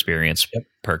 200 experience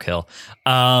per kill.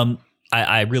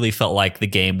 I really felt like the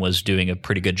game was doing a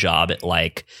pretty good job at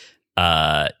like,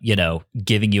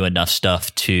 giving you enough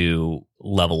stuff to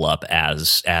level up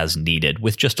as needed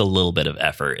with just a little bit of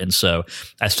effort. And so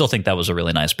I still think that was a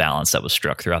really nice balance that was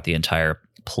struck throughout the entire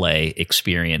play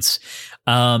experience.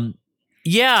 I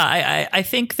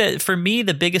think that for me,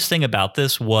 the biggest thing about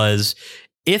this was,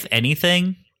 if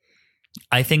anything,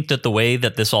 I think that the way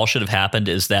that this all should have happened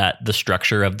is that the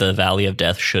structure of the Valley of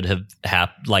Death should have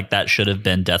that should have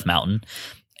been Death Mountain.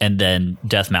 And then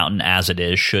Death Mountain as it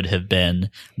is should have been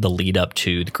the lead up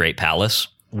to the Great Palace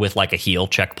with like a heal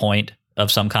checkpoint of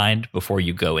some kind before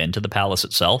you go into the palace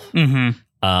itself.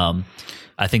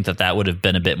 I think that would have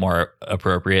been a bit more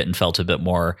appropriate and felt a bit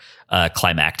more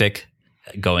climactic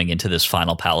going into this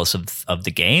final palace of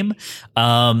the game.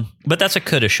 But that's a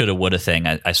coulda, shoulda, woulda thing,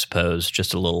 I suppose.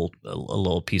 Just a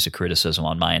little piece of criticism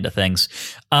on my end of things.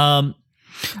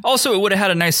 Also, it would have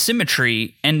had a nice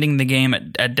symmetry ending the game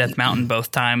at Death Mountain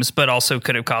both times, but also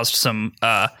could have caused some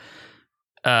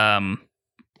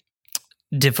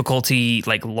difficulty,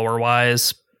 like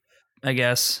lore-wise, I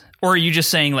guess. Or are you just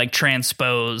saying like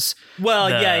transpose? Well,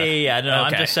 yeah. No,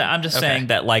 okay. I'm just saying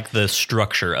that like the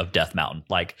structure of Death Mountain,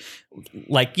 like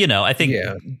I think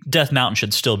Death Mountain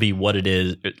should still be what it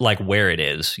is, like where it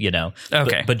is,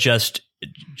 Okay, but just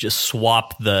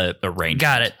swap the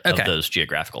arrangement of those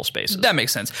geographical spaces. That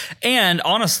makes sense. And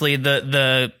honestly,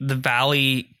 the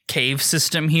valley cave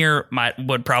system here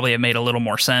would probably have made a little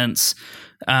more sense,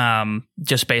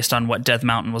 just based on what Death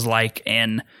Mountain was like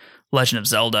in Legend of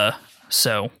Zelda.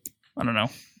 So I don't know.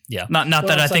 Yeah. Not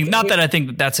that I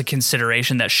think that's a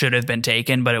consideration that should have been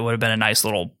taken, but it would have been a nice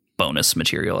little bonus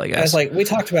material, I guess. It's like we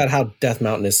talked about how Death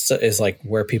Mountain is like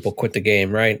where people quit the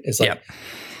game, right? It's like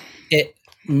it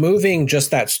moving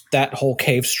just that whole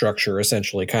cave structure,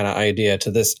 essentially kind of idea,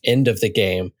 to this end of the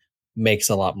game makes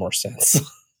a lot more sense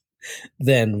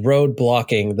than road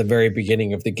blocking the very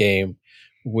beginning of the game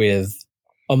with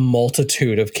a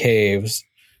multitude of caves,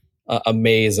 a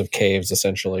maze of caves,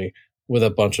 essentially, with a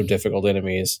bunch of difficult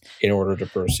enemies in order to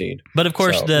proceed. But of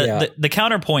course, the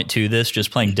counterpoint to this,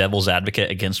 just playing devil's advocate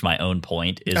against my own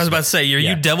point, is... I was about to say,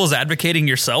 you devil's advocating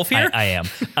yourself here? I am.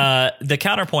 The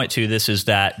counterpoint to this is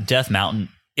that Death Mountain,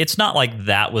 it's not like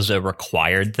that was a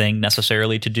required thing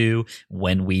necessarily to do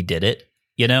when we did it,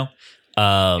 It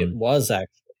was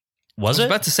actually. I was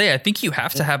about to say, I think you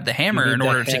have to have the hammer in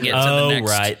order to get to the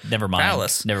next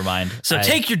palace. Never mind. So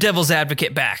take your devil's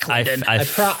advocate back, Lyndon.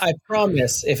 I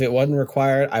promise, if it wasn't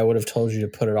required, I would have told you to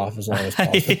put it off as long as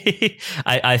possible.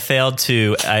 I failed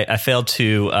to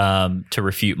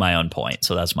refute my own point,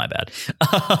 so that's my bad.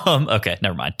 Okay,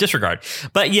 never mind. Disregard.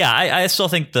 But yeah, I still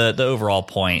think the overall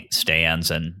point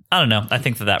stands, and I don't know. I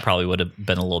think that probably would have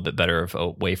been a little bit better of a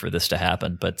way for this to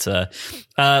happen. But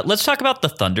let's talk about the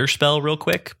Thunder Spell real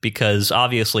quick, because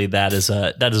obviously that is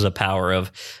a power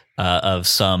of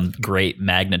some great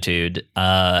magnitude,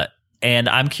 and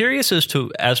I'm curious as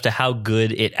to how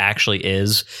good it actually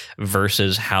is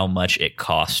versus how much it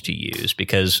costs to use.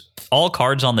 Because all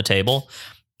cards on the table,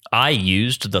 I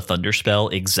used the Thunder Spell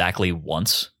exactly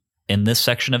once in this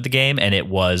section of the game, and it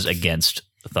was against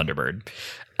Thunderbird.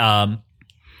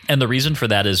 And the reason for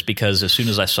that is because as soon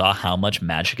as I saw how much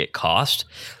magic it cost,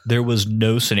 there was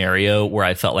no scenario where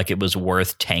I felt like it was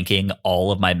worth tanking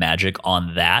all of my magic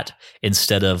on that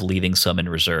instead of leaving some in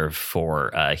reserve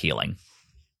for healing.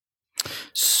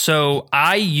 So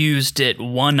I used it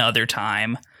one other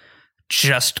time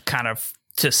just kind of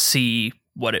to see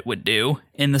what it would do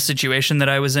in the situation that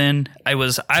I was in. It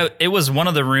was one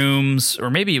of the rooms, or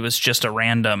maybe it was just a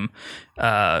random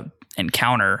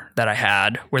encounter that I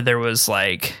had where there was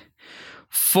like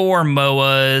 4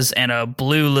 Moas and a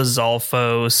blue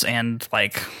Lizalfos and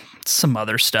like some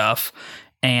other stuff.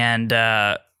 And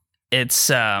I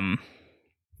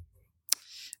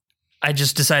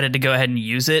just decided to go ahead and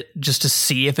use it just to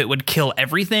see if it would kill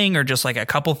everything or just like a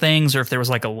couple things or if there was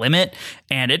like a limit,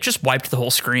 and it just wiped the whole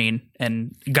screen,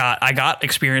 and I got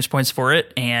experience points for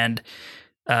it. And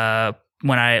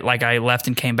when I left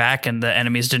and came back and the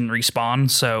enemies didn't respawn.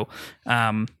 So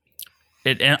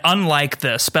unlike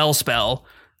the spell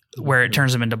where it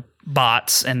turns them into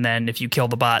bots, and then if you kill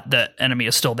the bot, the enemy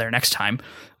is still there next time.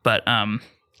 But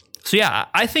so yeah,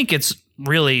 I think it's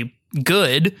really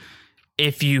good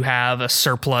if you have a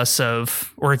surplus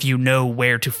of, or if you know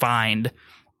where to find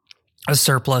a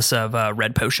surplus of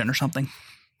red potion or something.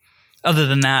 Other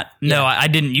than that, no, I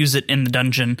didn't use it in the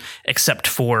dungeon except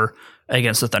for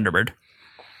against the Thunderbird.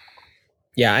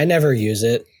 Yeah, I never use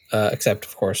it except,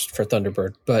 of course, for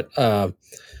Thunderbird. But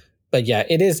yeah,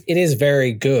 it is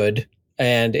very good.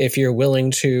 And if you're willing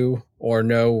to or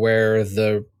know where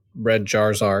the red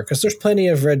jars are, because there's plenty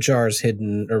of red jars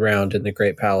hidden around in the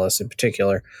Great Palace in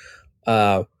particular,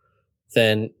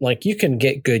 then like you can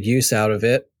get good use out of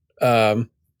it.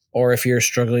 Or if you're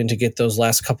struggling to get those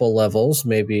last couple levels,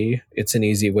 maybe it's an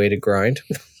easy way to grind.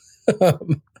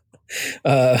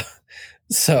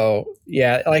 So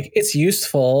yeah, like it's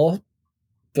useful,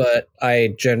 but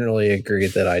I generally agree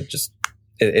that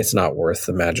it's not worth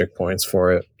the magic points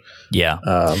for it. Yeah.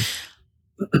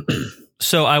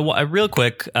 So I real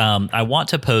quick, I want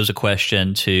to pose a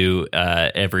question to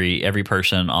every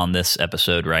person on this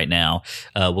episode right now.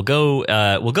 We'll go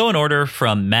in order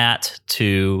from Matt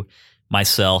to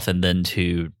myself and then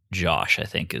to Josh, I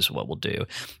think is what we'll do.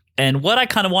 And what I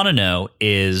kind of want to know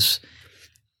is,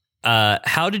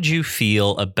 how did you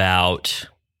feel about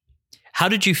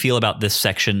this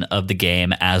section of the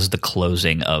game as the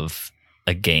closing of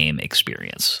a game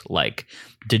experience? Like,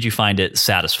 did you find it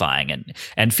satisfying?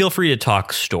 And feel free to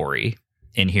talk story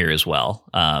in here as well.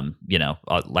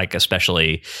 Like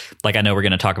especially like I know we're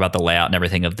going to talk about the layout and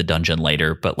everything of the dungeon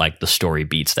later, but like the story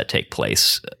beats that take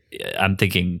place. I'm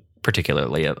thinking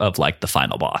particularly of like the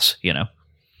final boss, you know?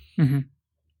 Mm-hmm.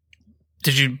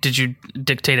 Did you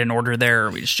dictate an order there, or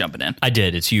are we just jumping in? I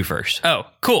did. It's you first. Oh,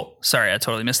 cool. Sorry, I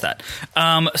totally missed that.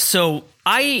 So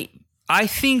I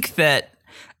think that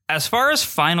as far as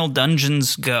final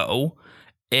dungeons go,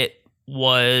 it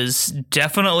was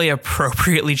definitely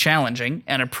appropriately challenging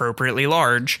and appropriately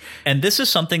large. And this is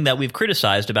something that we've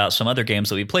criticized about some other games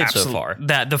that we played so far.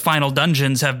 That the final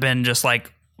dungeons have been just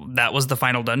like, that was the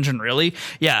final dungeon, really?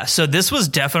 Yeah, so this was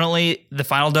definitely, the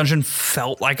final dungeon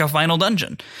felt like a final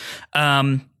dungeon.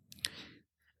 The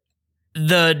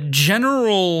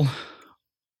general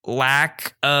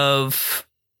lack of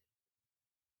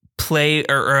play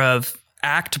or of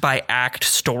act by act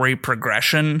story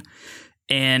progression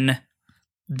in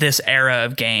this era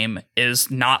of game is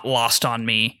not lost on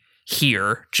me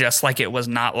here, just like it was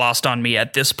not lost on me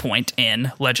at this point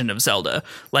in Legend of Zelda.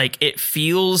 Like, it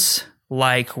feels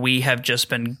like we have just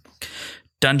been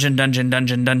dungeon,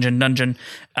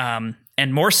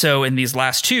 and more so in these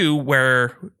last two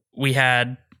where we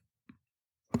had,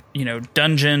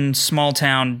 dungeon, small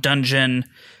town, dungeon,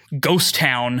 ghost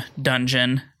town,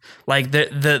 dungeon. Like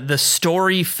the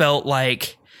story felt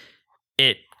like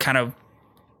it kind of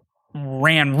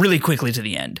ran really quickly to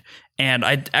the end. And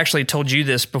I actually told you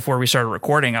this before we started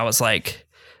recording. I was like,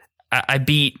 I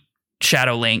beat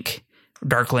Shadow Link,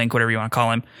 Dark Link, whatever you want to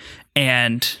call him,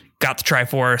 and got the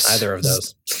Triforce. Either of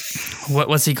those.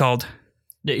 What's he called?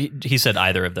 He said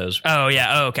either of those. Oh,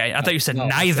 yeah. Oh, okay. I thought you said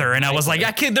neither, and I was like,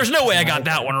 there's no way I got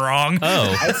that one wrong.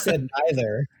 Oh. I said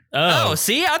neither. Oh,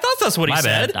 see? I thought that's what he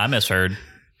said. Bad. I misheard.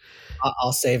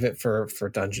 I'll save it for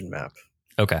Dungeon Map.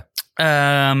 Okay.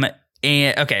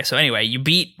 Okay, so anyway, you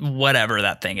beat whatever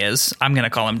that thing is. I'm going to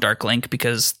call him Dark Link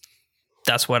because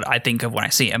that's what I think of when I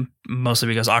see him, mostly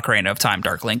because Ocarina of Time,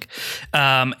 Dark Link.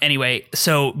 Anyway,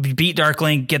 so you beat Dark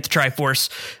Link, get the Triforce.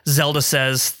 Zelda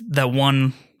says the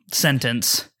one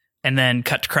sentence and then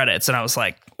cut to credits. And I was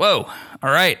like, whoa,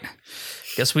 all right.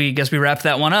 Guess we wrapped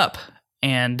that one up.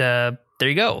 And there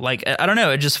you go. Like, I don't know.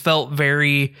 It just felt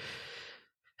very...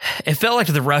 it felt like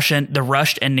the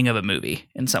rushed ending of a movie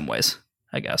in some ways,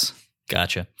 I guess.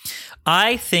 Gotcha.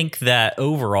 I think that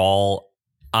overall,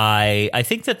 I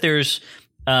think that there's,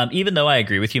 even though I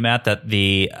agree with you, Matt, that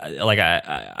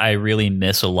I really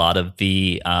miss a lot of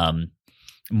the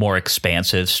more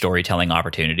expansive storytelling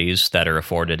opportunities that are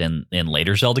afforded in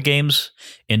later Zelda games,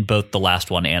 in both the last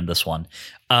one and this one.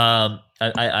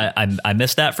 I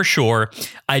miss that for sure.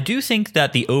 I do think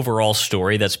that the overall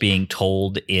story that's being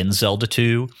told in Zelda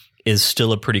 2 is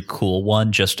still a pretty cool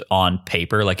one, just on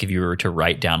paper. Like if you were to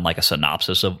write down like a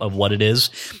synopsis of what it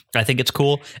is, I think it's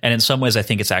cool. And in some ways, I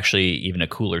think it's actually even a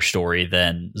cooler story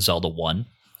than Zelda 1.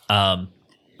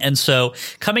 And so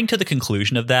coming to the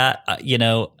conclusion of that,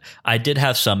 I did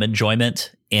have some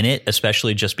enjoyment in it,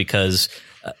 especially just because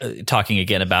talking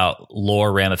again about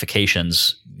lore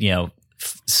ramifications,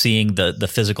 seeing the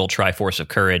physical Triforce of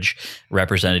Courage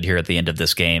represented here at the end of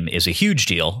this game is a huge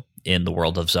deal in the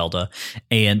world of Zelda.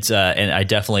 And I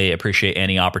definitely appreciate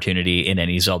any opportunity in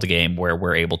any Zelda game where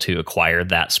we're able to acquire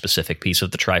that specific piece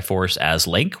of the Triforce as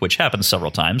Link, which happens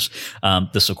several times.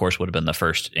 This, of course, would have been the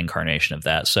first incarnation of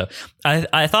that. So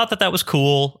I thought that was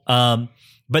cool.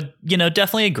 But,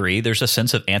 definitely agree. There's a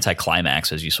sense of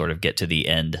anticlimax as you sort of get to the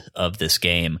end of this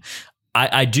game.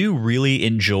 I do really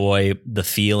enjoy the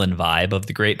feel and vibe of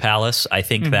the Great Palace. I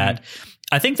think that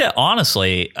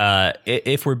honestly,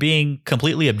 if we're being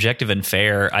completely objective and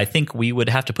fair, I think we would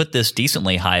have to put this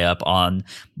decently high up on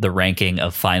the ranking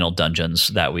of final dungeons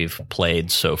that we've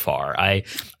played so far. I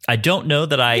don't know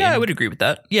that I would agree with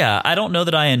that. Yeah, I don't know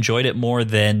that I enjoyed it more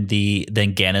than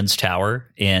Ganon's Tower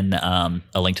in A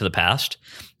Link to the Past.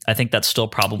 I think that's still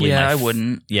probably I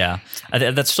wouldn't. Yeah,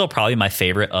 that's still probably my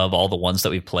favorite of all the ones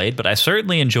that we've played. But I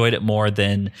certainly enjoyed it more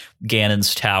than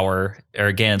Ganon's Tower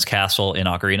or Ganon's Castle in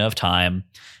Ocarina of Time.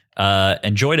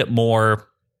 Enjoyed it more.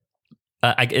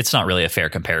 It's not really a fair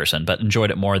comparison, but enjoyed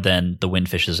it more than the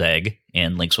Windfish's Egg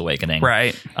in Link's Awakening.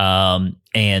 Right.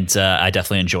 And I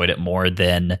definitely enjoyed it more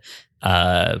than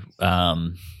what's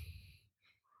the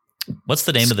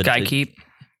name of the Skykeep?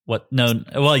 What? No.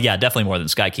 Well, yeah, definitely more than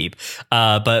Skykeep.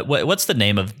 But what's the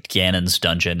name of Ganon's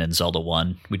dungeon in Zelda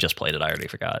 1? We just played it. I already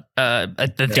forgot.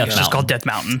 It's just called Death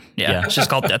Mountain. Yeah, it's just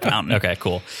called Death Mountain. Okay,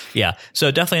 cool. Yeah, so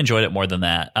definitely enjoyed it more than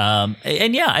that.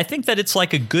 And yeah, I think that it's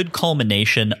like a good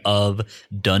culmination of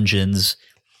dungeons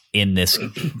in this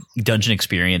dungeon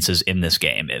experiences in this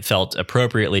game. It felt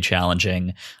appropriately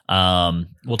challenging.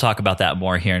 We'll talk about that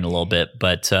more here in a little bit,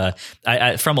 but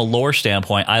I from a lore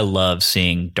standpoint, I love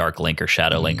seeing Dark Link or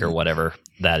Shadow Link or whatever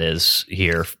that is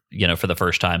here, for the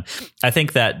first time. I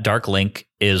think that Dark Link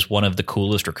is one of the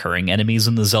coolest recurring enemies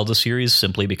in the Zelda series,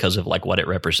 simply because of like what it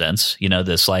represents,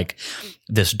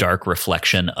 this dark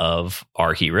reflection of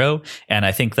our hero. And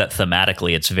I think that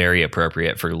thematically it's very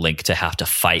appropriate for Link to have to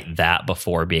fight that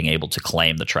before being able to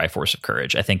claim the Triforce of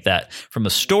Courage. I think that from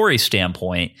a story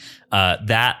standpoint,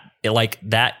 that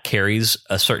carries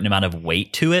a certain amount of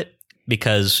weight to it,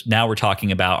 because now we're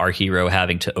talking about our hero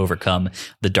having to overcome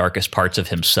the darkest parts of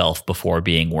himself before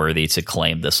being worthy to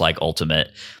claim this like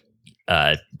ultimate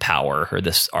power or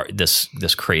this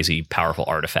crazy powerful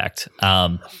artifact.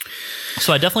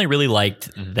 So I definitely really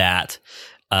liked that.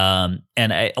 And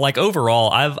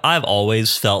overall, I've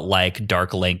always felt like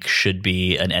Dark Link should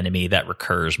be an enemy that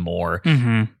recurs more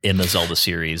in the Zelda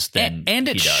series than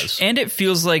he does. And it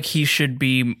feels like he should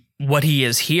be what he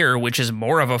is here, which is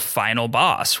more of a final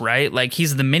boss, right? Like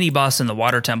he's the mini boss in the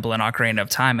Water Temple in Ocarina of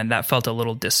Time, and that felt a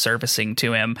little disservicing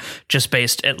to him, just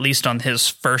based at least on his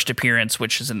first appearance,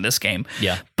 which is in this game.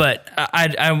 Yeah. But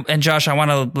and Josh, I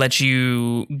want to let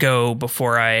you go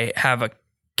before I have a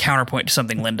counterpoint to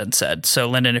something Lyndon said. So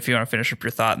Lyndon, if you want to finish up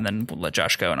your thought, and then we'll let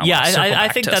Josh go. And I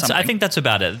think that's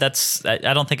about it.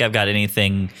 I don't think I've got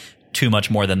anything too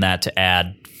much more than that to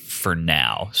add for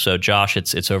now. So Josh,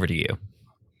 it's over to you.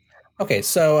 Okay,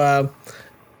 so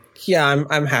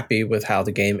I'm happy with how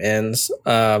the game ends.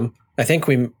 I think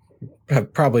we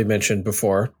have probably mentioned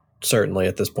before, certainly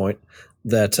at this point,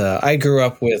 that I grew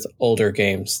up with older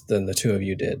games than the two of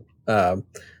you did. So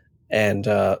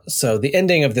the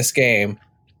ending of this game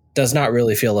does not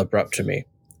really feel abrupt to me.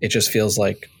 It just feels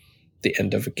like the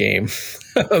end of a game.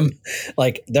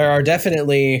 Like there are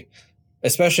definitely,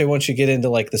 especially once you get into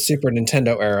like the Super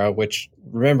Nintendo era, which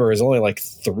remember is only like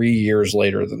 3 years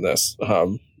later than this,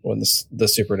 when the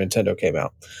Super Nintendo came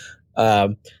out,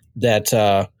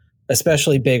 that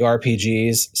especially big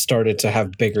RPGs started to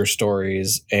have bigger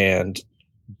stories and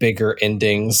bigger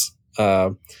endings,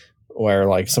 where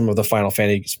like some of the Final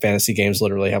Fantasy games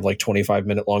literally have like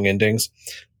 25-minute long endings.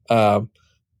 But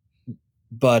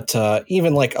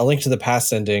even like A Link to the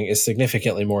Past ending is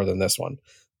significantly more than this one.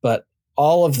 But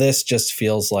all of this just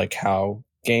feels like how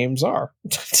games are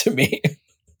to me.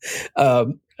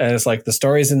 And it's like the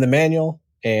story's in the manual,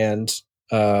 and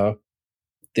the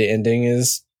ending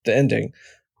is the ending.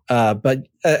 But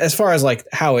as far as like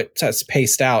how it's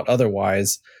paced out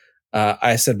otherwise,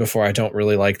 I said before, I don't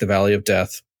really like the Valley of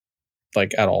Death,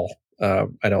 like at all.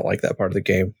 I don't like that part of the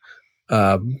game.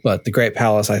 But the Great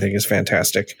Palace, I think, is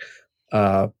fantastic.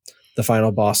 The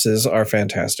final bosses are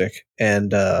fantastic,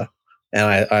 and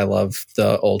I love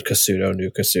the old Kasuto, new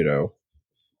Kasuto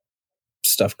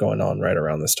stuff going on right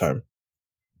around this time.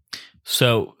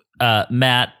 So,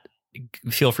 Matt,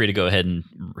 feel free to go ahead and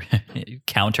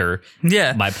counter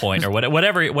my point, or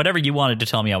whatever you wanted to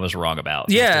tell me I was wrong about.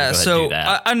 Yeah, so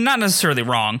I'm not necessarily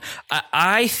wrong.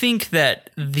 I think that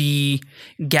the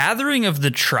gathering of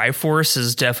the Triforce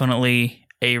is definitely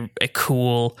a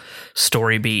cool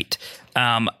story beat.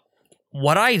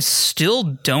 What I still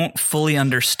don't fully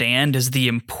understand is the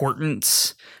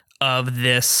importance of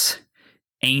this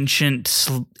ancient,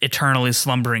 eternally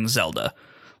slumbering Zelda.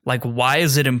 Like, why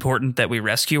is it important that we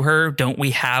rescue her? Don't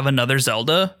we have another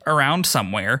Zelda around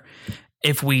somewhere?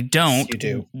 If we don't, you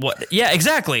do. What? Yeah,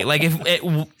 exactly. Like,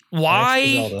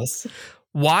 why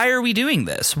are we doing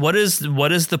this? What is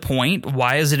the point?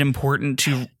 Why is it important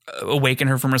to awaken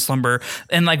her from her slumber?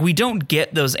 And like, we don't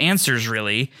get those answers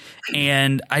really.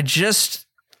 And I just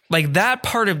like that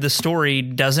part of the story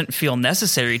doesn't feel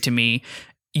necessary to me.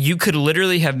 You could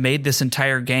literally have made this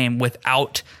entire game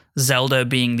without Zelda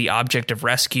being the object of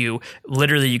rescue.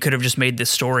 Literally, you could have just made this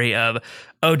story of,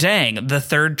 oh dang, the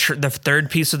third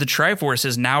piece of the Triforce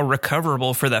is now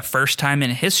recoverable for the first time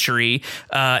in history.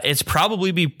 It's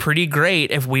probably be pretty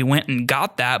great if we went and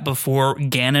got that before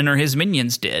Ganon or his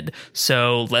minions did.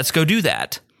 So let's go do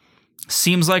that.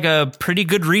 Seems like a pretty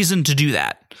good reason to do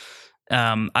that.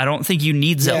 I don't think you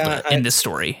need Zelda in this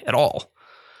story at all.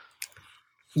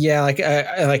 Yeah, like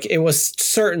it was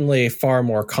certainly far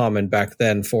more common back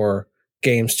then for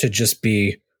games to just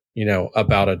be,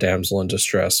 about a damsel in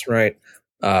distress, right?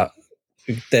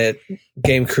 That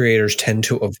game creators tend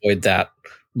to avoid that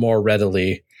more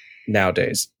readily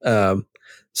nowadays. So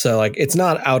like it's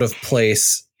not out of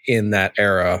place in that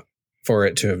era for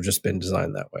it to have just been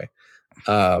designed that way.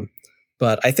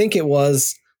 But I think it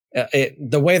was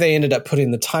the way they ended up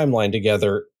putting the timeline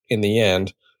together in the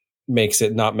end makes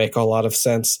it not make a lot of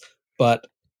sense, but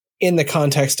in the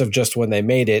context of just when they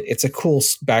made it, it's a cool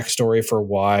backstory for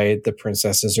why the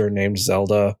princesses are named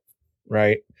Zelda,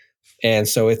 right? And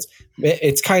so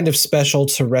it's kind of special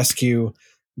to rescue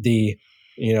the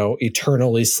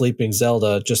eternally sleeping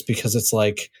Zelda, just because it's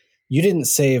like you didn't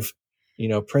save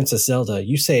Princess Zelda,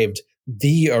 you saved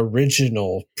the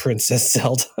original Princess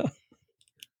Zelda.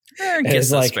 I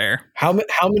guess that's like, fair. How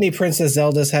many Princess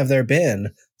Zeldas have there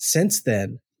been since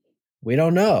then? We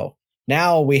don't know.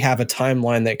 Now we have a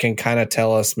timeline that can kind of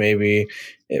tell us maybe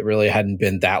it really hadn't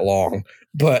been that long.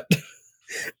 But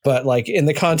like in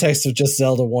the context of just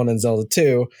Zelda 1 and Zelda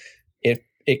 2,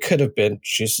 it could have been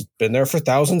she's been there for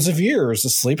thousands of years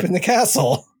asleep in the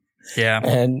castle. Yeah.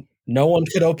 And no one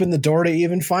could open the door to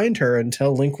even find her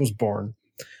until Link was born.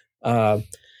 And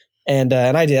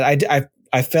I did.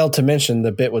 I failed to mention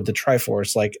the bit with the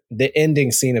Triforce. Like the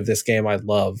ending scene of this game I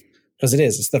love. Because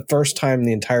it's the first time in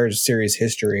the entire series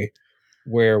history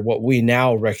where what we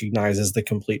now recognize as the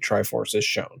complete Triforce is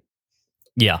shown.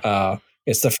 Yeah.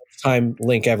 It's the first time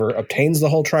Link ever obtains the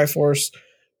whole Triforce.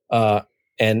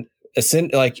 And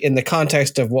like in the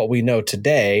context of what we know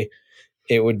today,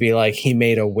 it would be like he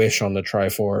made a wish on the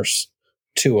Triforce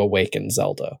to awaken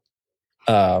Zelda.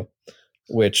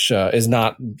 Which is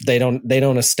not, they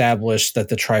don't establish that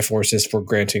the Triforce is for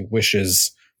granting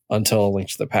wishes until A Link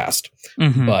to the Past.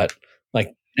 Mm-hmm. But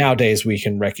like nowadays we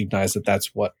can recognize that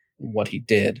that's what he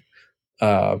did.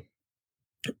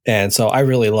 And so I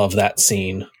really love that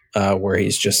scene where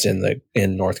he's just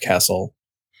in North Castle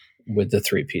with the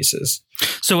three pieces.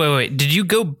 So wait, did you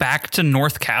go back to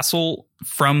North Castle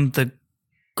from the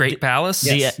Great Palace?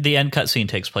 Yes. The end cutscene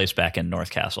takes place back in North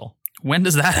Castle. When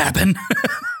does that happen?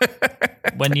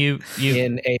 When you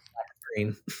in a black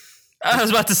screen. I was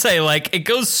about to say, like, it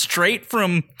goes straight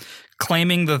from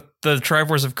claiming the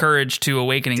Triforce of Courage to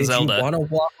awakening Zelda. Did you want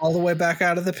to walk all the way back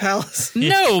out of the palace?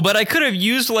 No, but I could have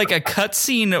used like a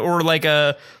cutscene or like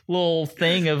a little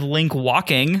thing of Link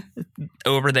walking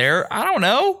over there. I don't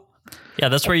know. Yeah,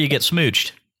 that's where you get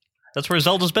smooched. That's where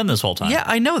Zelda's been this whole time. Yeah,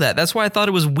 I know that. That's why I thought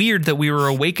it was weird that we were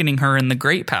awakening her in the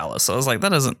Great Palace. I was like, that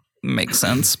doesn't make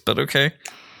sense, but okay.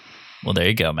 Well, there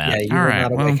you go, Matt. Yeah, you were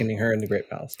not awakening her in the Great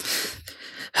Palace.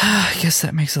 I guess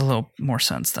that makes a little more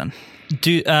sense then.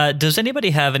 Does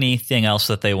anybody have anything else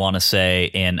that they want to say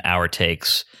in our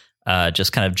takes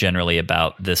just kind of generally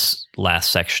about this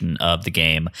last section of the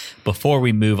game before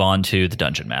we move on to the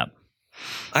dungeon map?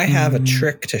 I have a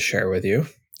trick to share with you.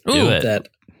 Do it. That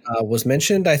was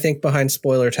mentioned, I think, behind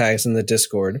spoiler tags in the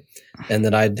Discord, and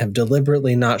that I have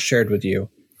deliberately not shared with you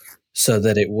so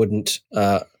that it wouldn't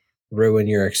ruin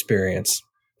your experience.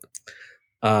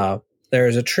 There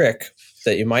is a trick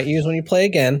that you might use when you play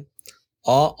again.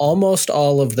 Almost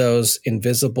all of those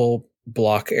invisible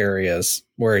block areas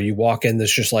where you walk in,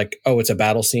 there's just like, oh, it's a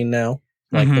battle scene now,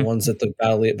 like the ones that the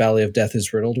Valley of Death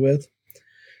is riddled with.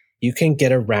 You can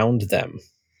get around them.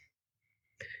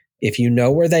 If you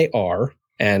know where they are,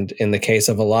 and in the case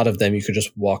of a lot of them, you could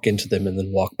just walk into them and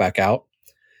then walk back out.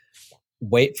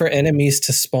 Wait for enemies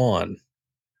to spawn.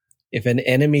 If an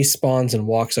enemy spawns and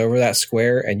walks over that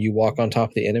square and you walk on top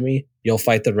of the enemy, you'll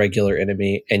fight the regular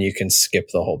enemy and you can skip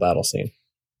the whole battle scene.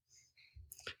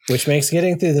 Which makes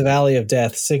getting through the Valley of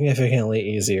Death significantly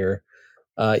easier.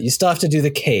 You still have to do the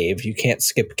cave. You can't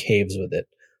skip caves with it.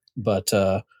 But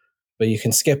you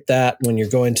can skip that. When you're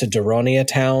going to Daronia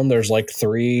Town, there's like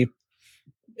 3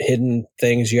 hidden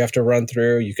things you have to run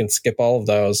through. You can skip all of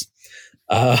those.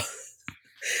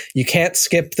 You can't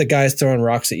skip the guys throwing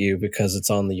rocks at you because it's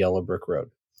on the Yellow Brick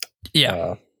Road.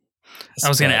 Yeah. I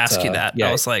was going to ask you that. Yeah,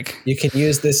 I was like, you can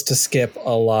use this to skip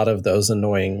a lot of those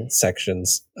annoying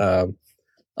sections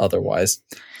otherwise.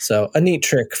 So a neat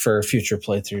trick for future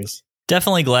playthroughs.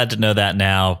 Definitely glad to know that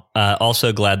now.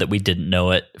 Also glad that we didn't know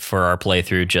it for our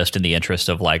playthrough, just in the interest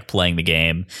of like playing the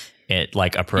game it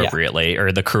like appropriately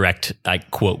or the correct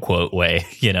like quote way,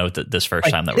 this first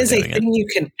time that we're doing it. It is a thing you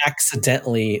can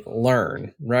accidentally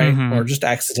learn, right? Or just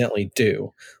accidentally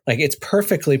do. Like it's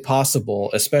perfectly possible,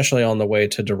 especially on the way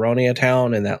to Daronia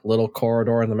Town in that little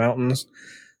corridor in the mountains,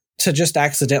 to just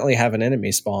accidentally have an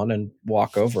enemy spawn and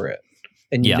walk over it.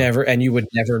 And you would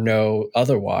never know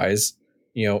otherwise.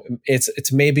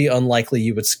 It's maybe unlikely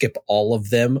you would skip all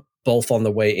of them both on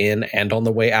the way in and on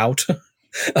the way out.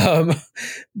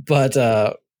 But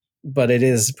it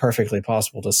is perfectly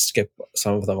possible to skip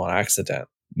some of them on accident.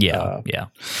 Yeah.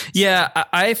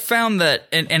 I found that,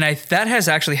 and that has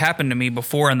actually happened to me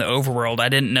before in the overworld. I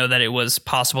didn't know that it was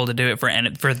possible to do it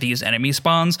for these enemy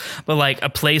spawns, but like a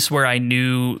place where I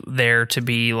knew there to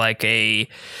be like a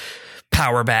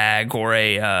power bag or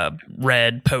a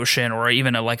red potion or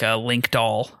even a link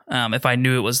doll. If I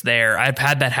knew it was there, I've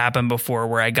had that happen before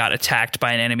where I got attacked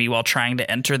by an enemy while trying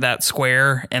to enter that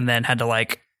square and then had to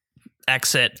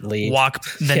exit, leave, walk,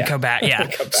 then come back. Yeah.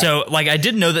 Come back. So I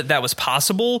didn't know that was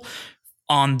possible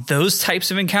on those types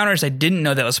of encounters. I didn't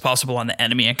know that was possible on the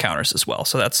enemy encounters as well.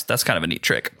 So that's kind of a neat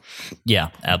trick. Yeah,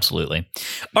 absolutely.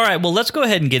 All right, well, let's go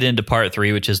ahead and get into part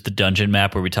 3, which is the dungeon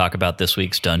map, where we talk about this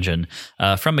week's dungeon,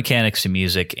 from mechanics to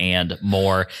music and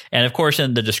more. And of course,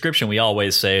 in the description, we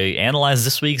always say, analyze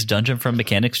this week's dungeon from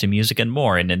mechanics to music and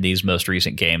more. And in these most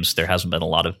recent games, there hasn't been a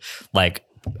lot of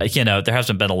there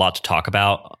hasn't been a lot to talk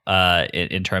about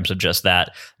in terms of just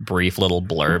that brief little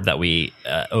blurb that we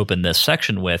open this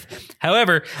section with.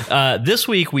 However, this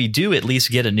week we do at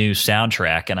least get a new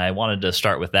soundtrack, and I wanted to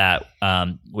start with that,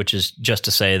 which is just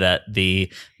to say that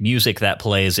the music that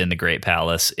plays in the Great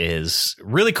Palace is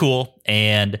really cool.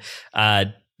 And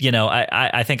I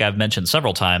think I've mentioned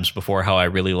several times before how I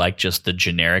really like just the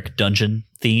generic dungeon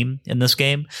theme in this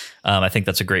game. I think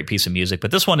that's a great piece of music, but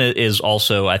this one is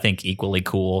also, I think, equally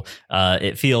cool.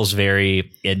 It feels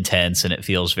very intense and it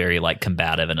feels very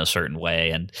combative in a certain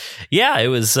way. And yeah, it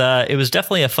was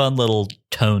definitely a fun little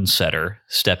tone setter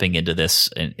stepping into this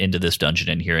dungeon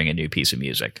and hearing a new piece of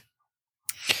music.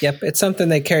 Yep, it's something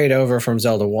they carried over from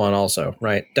Zelda 1 also,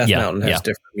 right? Death Mountain has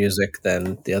different music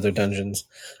than the other dungeons.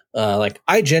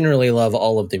 I generally love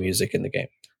all of the music in the game,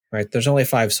 right? There's only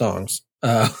 5 songs,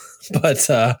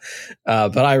 but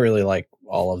I really like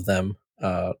all of them.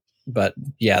 But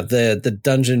yeah, the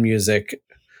dungeon music,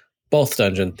 both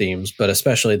dungeon themes, but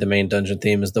especially the main dungeon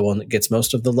theme is the one that gets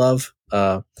most of the love,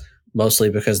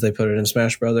 mostly because they put it in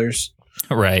Smash Brothers.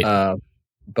 Right.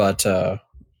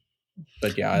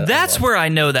 But yeah, that's where I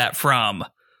know that from.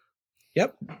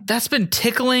 Yep. That's been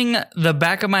tickling the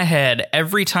back of my head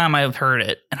every time I've heard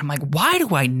it. And I'm like, why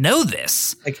do I know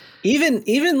this?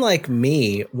 Even like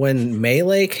me, when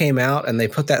Melee came out and they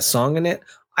put that song in it,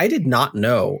 I did not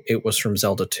know it was from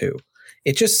Zelda 2.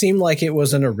 It just seemed like it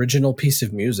was an original piece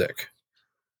of music.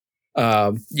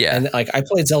 Yeah. And I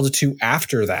played Zelda 2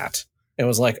 after that and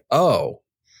was like, oh,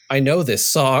 I know this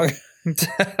song.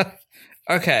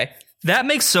 Okay. That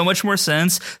makes so much more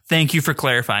sense. Thank you for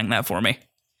clarifying that for me.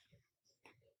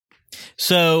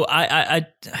 So I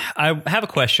have a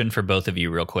question for both of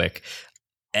you real quick.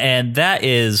 And that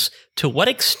is, to what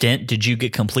extent did you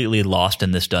get completely lost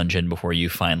in this dungeon before you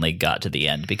finally got to the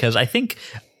end? Because I think,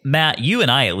 Matt, you and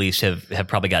I at least have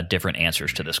probably got different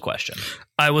answers to this question.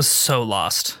 I was so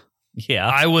lost. Yeah.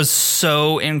 I was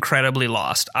so incredibly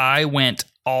lost. I went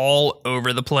all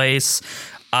over the place.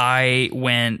 I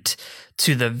went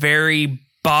to the very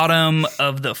bottom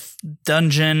of the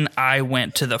dungeon. I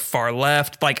went to the far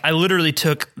left. Like, I literally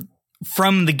took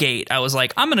from the gate. I was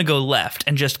like, I'm going to go left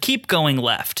and just keep going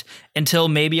left until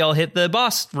maybe I'll hit the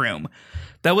boss room.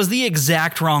 That was the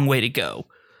exact wrong way to go.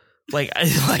 Like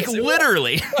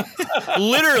literally,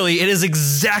 literally, it is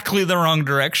exactly the wrong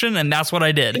direction. And that's what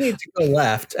I did. You need to go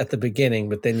left at the beginning,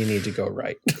 but then you need to go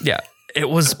right. Yeah, it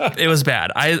was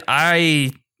bad.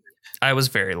 I was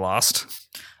very lost.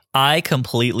 I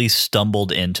completely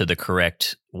stumbled into the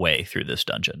correct way through this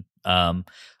dungeon.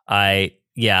 I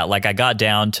got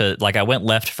down to, like, I went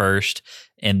left first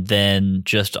and then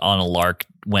just on a lark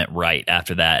went right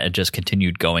after that and just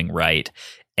continued going right.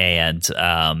 And,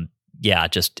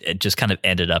 it just kind of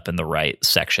ended up in the right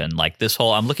section. Like this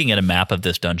whole, I'm looking at a map of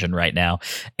this dungeon right now.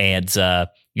 And,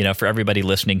 for everybody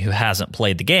listening who hasn't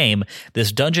played the game,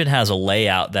 this dungeon has a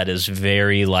layout that is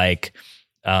very like,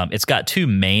 it's got two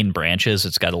main branches.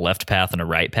 It's got a left path and a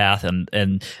right path.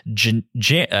 And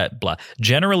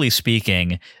generally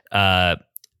speaking,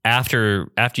 after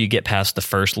you get past the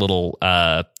first little,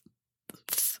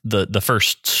 the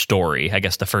first story, I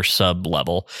guess the first sub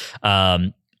level,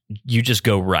 you just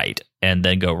go right and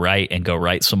then go right and go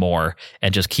right some more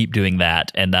and just keep doing that.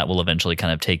 And that will eventually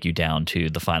kind of take you down to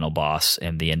the final boss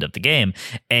and the end of the game.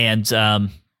 And,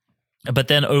 but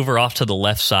then over off to the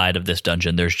left side of this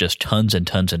dungeon, there's just tons and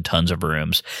tons and tons of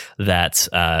rooms that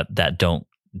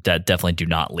definitely do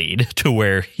not lead to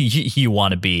where you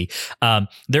want to be.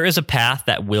 There is a path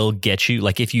that will get you,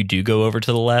 like if you do go over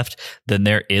to the left, then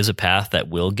there is a path that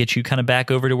will get you kind of back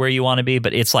over to where you want to be,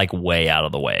 but it's like way out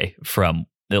of the way from,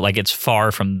 like, it's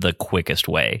far from the quickest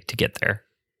way to get there.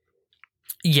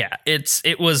 Yeah,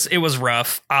 it was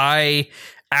rough.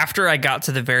 After I got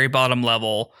to the very bottom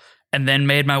level and then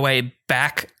made my way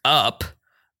back up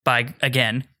by,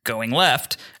 again, going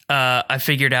left, I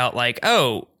figured out, like,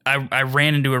 I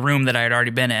ran into a room that I had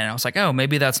already been in. I was like,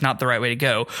 maybe that's not the right way to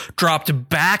go. Dropped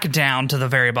back down to the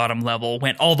very bottom level,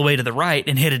 went all the way to the right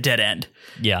and hit a dead end.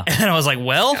 Yeah. And I was like,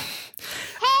 well.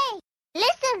 Hey,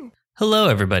 listen. Hello,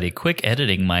 everybody. Quick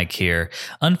editing mic here.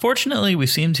 Unfortunately, we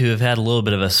seem to have had a little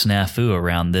bit of a snafu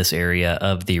around this area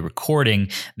of the recording.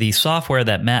 The software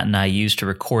that Matt and I used to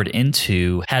record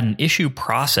into had an issue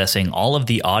processing all of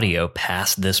the audio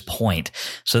past this point.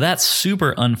 So that's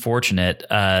super unfortunate.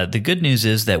 The good news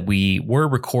is that we were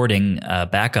recording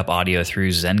backup audio through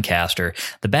Zencastr.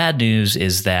 The bad news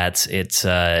is that it's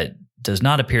does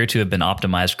not appear to have been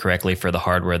optimized correctly for the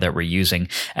hardware that we're using.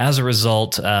 As a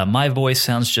result, my voice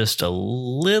sounds just a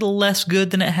little less good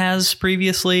than it has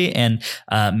previously, and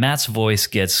Matt's voice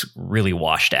gets really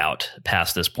washed out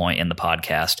past this point in the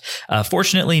podcast.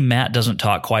 Fortunately, Matt doesn't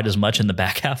talk quite as much in the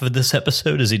back half of this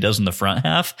episode as he does in the front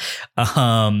half.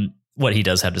 What he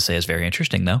does have to say is very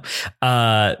interesting, though.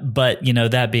 But,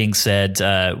 that being said,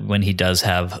 when he does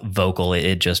have vocal,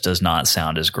 it just does not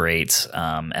sound as great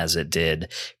as it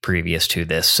did previous to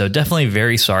this. So definitely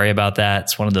very sorry about that.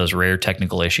 It's one of those rare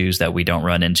technical issues that we don't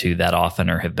run into that often,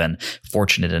 or have been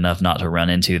fortunate enough not to run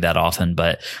into that often.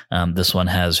 But this one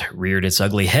has reared its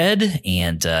ugly head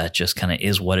and just kind of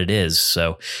is what it is.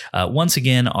 So once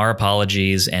again, our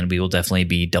apologies, and we will definitely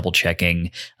be double checking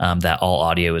that all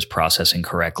audio is processing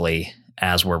correctly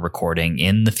as we're recording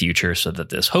in the future, so that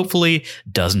this hopefully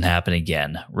doesn't happen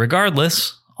again.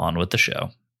 Regardless, on with the show.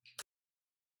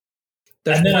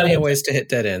 There's plenty of ways to hit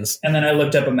dead ends. And then I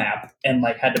looked up a map and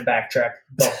had to backtrack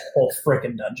the whole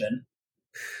freaking dungeon.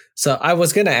 So I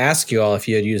was going to ask you all if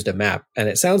you had used a map, and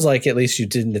it sounds like at least you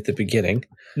didn't at the beginning.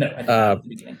 No, I didn't at the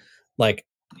beginning.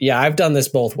 I've done this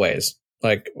both ways.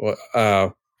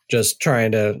 Just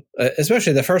trying to,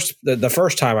 especially the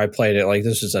first time I played it,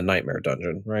 this is a nightmare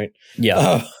dungeon, right?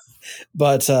 Yeah.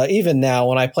 But even now,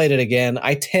 when I played it again,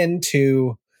 I tend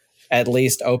to at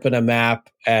least open a map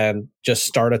and just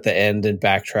start at the end and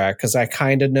backtrack, because I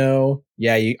kind of know.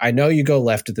 I know you go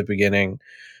left at the beginning,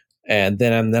 and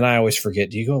then I always forget.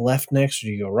 Do you go left next or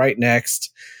do you go right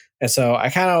next? And so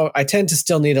I tend to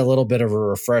still need a little bit of a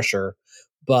refresher,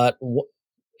 but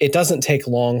it doesn't take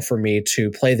long for me to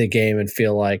play the game and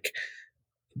feel like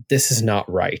this is not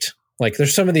right.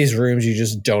 There's some of these rooms you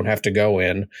just don't have to go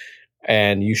in,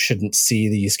 and you shouldn't see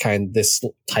this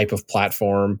type of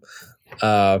platform.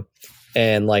 And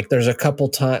there's a couple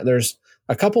times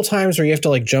where you have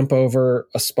to jump over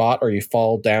a spot or you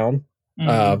fall down,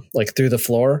 through the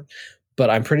floor. but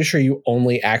I'm pretty sure you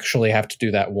only actually have to do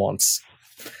that once.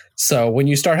 So when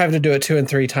you start having to do it 2 and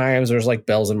 3 times, there's like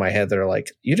bells in my head that are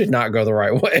like, you did not go the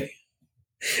right way.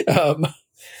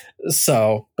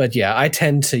 But yeah, I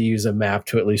tend to use a map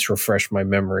to at least refresh my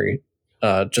memory,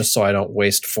 just so I don't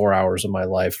waste 4 hours of my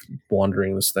life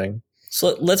wandering this thing.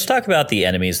 So let's talk about the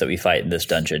enemies that we fight in this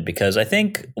dungeon, because I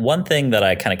think one thing that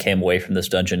I kind of came away from this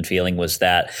dungeon feeling was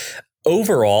that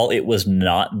overall it was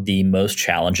not the most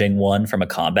challenging one from a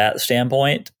combat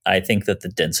standpoint. I think that the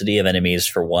density of enemies,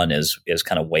 for one, is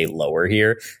kind of way lower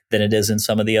here than it is in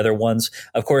some of the other ones.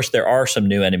 Of course, there are some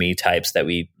new enemy types that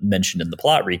we mentioned in the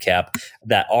plot recap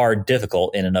that are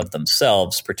difficult in and of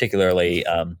themselves, particularly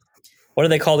what are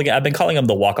they called again? I've been calling them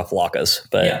the Waka Flockas,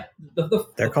 but Yeah,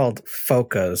 They're called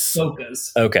Focas.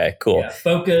 Focus. okay, cool. Yeah,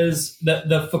 Focus.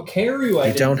 The Focaru.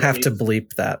 You don't have to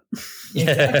bleep that.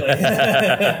 Exactly.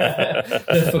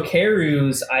 The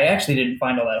Focarus, I actually didn't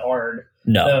find all that hard.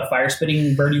 No, The fire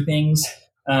spitting birdie things,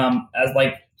 as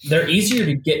like they're easier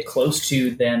to get close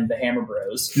to than the Hammer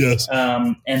Bros. yes,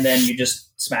 And then you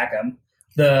just smack them.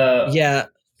 The Yeah,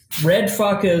 red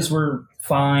Facas were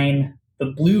fine. The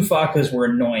blue Facas were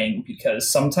annoying because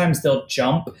sometimes they'll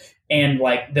jump and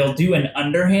like they'll do an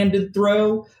underhanded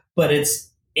throw, but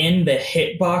it's in the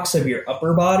hitbox of your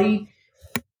upper body,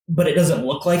 but it doesn't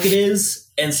look like it is.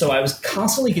 And so I was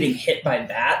constantly getting hit by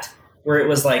that, where it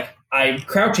was like I'm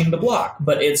crouching to block,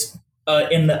 but it's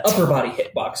in the upper body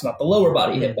hitbox, not the lower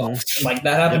body hitbox. And like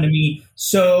that happened to me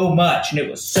so much, and it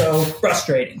was so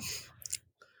frustrating.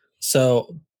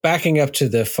 so backing up to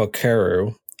the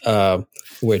Focaru,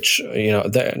 which,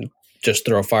 just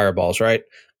throw fireballs, right?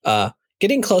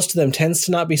 Getting close to them tends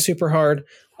to not be super hard.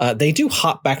 They do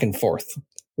hop back and forth,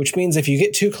 which means if you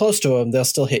get too close to them, they'll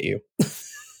still hit you.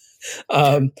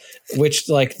 Which,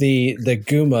 like the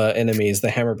Guma enemies, the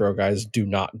Hammer Bro guys, do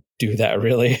not do that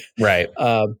really. right.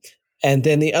 And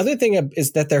then the other thing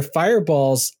is that their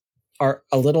fireballs are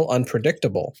a little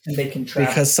unpredictable And they can trap.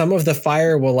 because some of the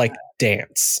fire will like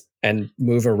dance and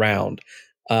move around,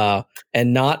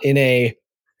 and not in a,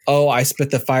 oh, I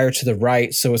spit the fire to the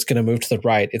right, so it's going to move to the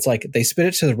right. It's like they spit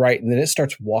it to the right, and then it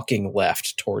starts walking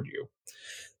left toward you.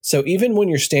 So even when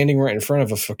you're standing right in front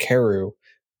of a Focaru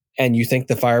and you think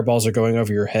the fireballs are going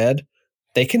over your head,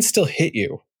 they can still hit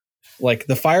you. Like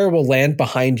the fire will land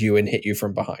behind you and hit you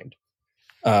from behind.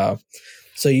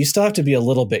 So you still have to be a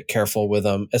little bit careful with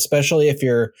them, especially if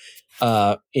you're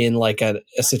in like a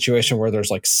situation where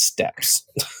there's like steps.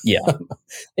 Yeah.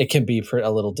 It can be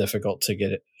a little difficult to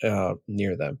get it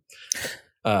near them.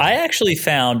 I actually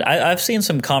found I've seen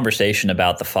some conversation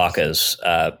about the Facas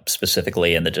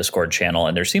specifically in the Discord channel,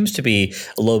 and there seems to be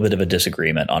a little bit of a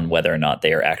disagreement on whether or not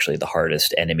they are actually the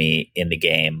hardest enemy in the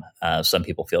game. Some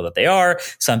people feel that they are.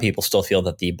 Some people still feel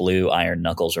that the blue Iron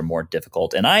Knuckles are more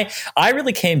difficult. And I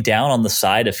really came down on the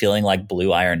side of feeling like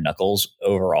blue Iron Knuckles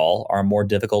overall are more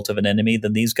difficult of an enemy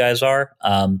than these guys are.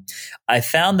 I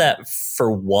found that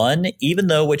for one, even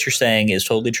though what you're saying is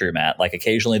totally true, Matt, like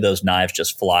occasionally those knives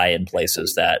just fly in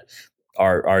places that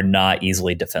are not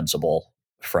easily defensible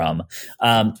from.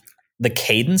 The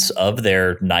cadence of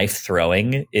their knife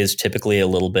throwing is typically a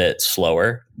little bit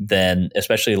slower than,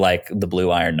 especially like the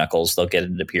blue Iron Knuckles. They'll get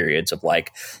into periods of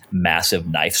like massive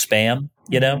knife spam,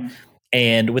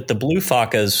 And with the blue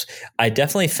Facas, I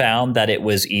definitely found that it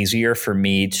was easier for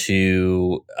me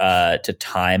to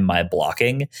time my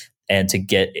blocking and to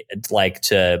get like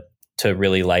to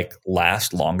really like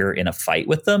last longer in a fight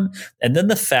with them. And then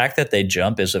the fact that they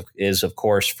jump is of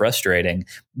course frustrating,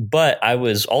 but I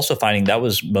was also finding that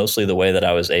was mostly the way that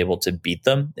I was able to beat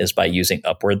them is by using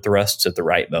upward thrusts at the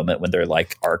right moment when they're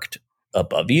like arced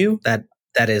above you. That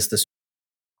is the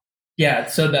Yeah,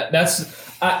 so that's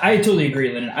I totally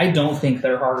agree, Lennon. I don't think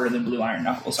they're harder than Blue Iron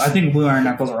Knuckles. I think Blue Iron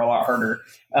Knuckles are a lot harder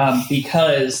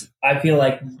because I feel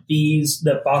like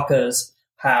the Facas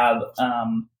have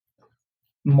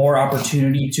more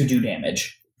opportunity to do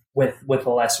damage with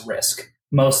less risk,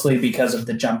 mostly because of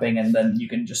the jumping, and then you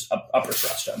can just upper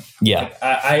thrust them. Yeah, Like,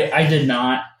 I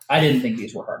didn't think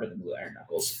these were harder than Blue Iron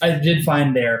Knuckles. I did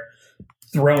find their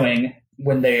throwing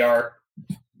when they are,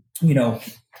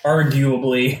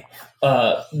 arguably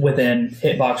within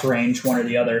hitbox range, one or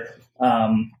the other,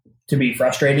 to be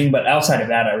frustrating. But outside of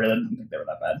that, I really didn't think they were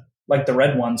that bad. Like the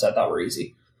red ones, I thought were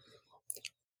easy.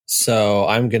 So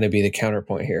I'm going to be the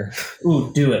counterpoint here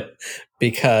Ooh, do it.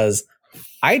 because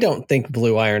I don't think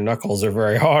blue Iron Knuckles are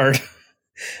very hard.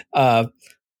 The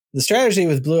strategy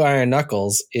with blue Iron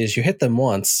Knuckles is you hit them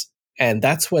once, and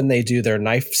that's when they do their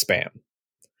knife spam.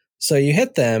 So you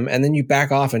hit them, and then you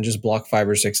back off and just block 5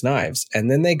 or 6 knives, and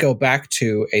then they go back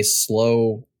to a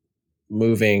slow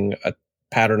moving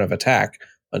pattern of attack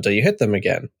until you hit them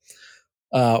again.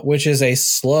 which is a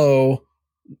slow,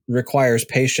 requires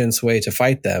patience way to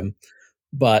fight them,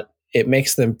 but it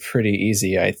makes them pretty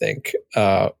easy, I think.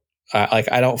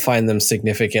 I don't find them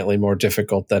significantly more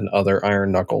difficult than other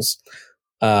Iron Knuckles.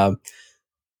 The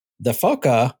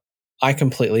Foka, I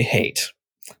completely hate.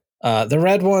 The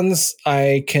red ones,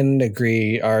 I can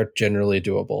agree, are generally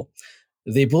doable.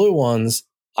 The blue ones,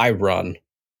 I run.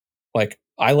 Like,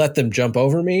 I let them jump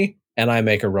over me, and I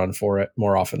make a run for it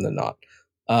more often than not.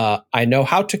 I know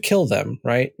how to kill them,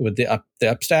 right? With the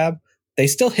upstab, they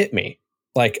still hit me.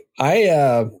 Like,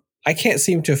 I can't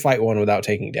seem to fight one without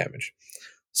taking damage.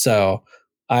 So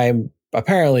I'm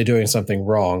apparently doing something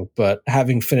wrong, but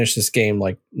having finished this game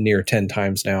like near 10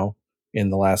 times now in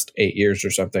the last 8 years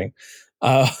or something,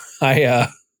 I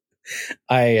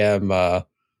am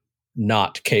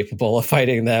not capable of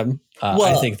fighting them.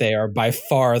 I think they are by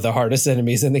far the hardest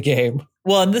enemies in the game.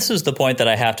 Well, and this is the point that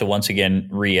I have to once again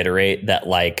reiterate that,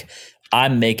 like,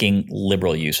 I'm making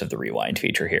liberal use of the rewind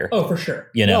feature here. Oh, for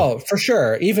sure. You know, Oh, for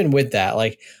sure. Even with that,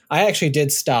 like, I actually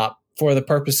did stop for the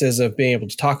purposes of being able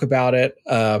to talk about it.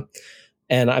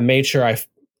 And I made sure I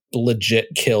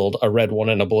legit killed a red one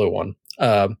and a blue one.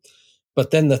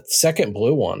 But then the second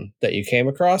blue one that you came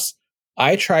across,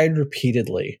 I tried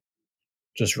repeatedly,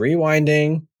 just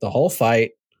rewinding the whole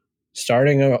fight,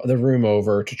 starting the room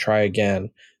over to try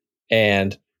again,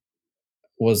 and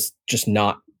was just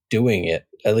not doing it,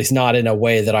 at least not in a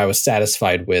way that I was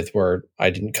satisfied with, where I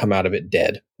didn't come out of it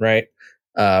dead, right?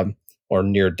 Or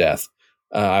near death.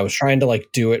 I was trying to like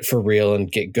do it for real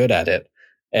and get good at it,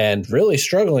 and really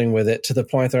struggling with it to the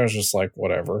point that I was just like,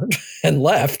 whatever, and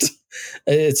left.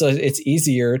 It's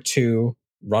easier to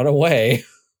run away.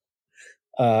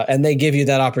 And they give you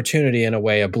that opportunity in a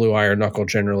way a blue Iron Knuckle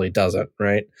generally doesn't,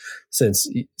 right? Since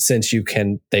you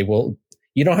can,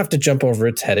 you don't have to jump over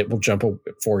its head. It will jump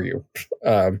for you.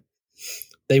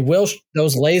 They will,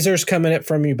 those lasers coming at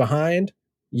from you behind,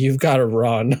 you've got to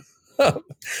run.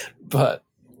 But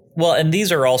well, and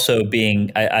these are also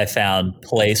being, I found,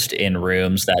 placed in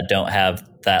rooms that don't have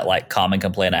that like common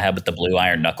complaint I had with the blue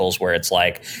Iron Knuckles, where it's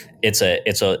like it's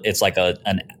like a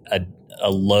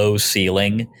low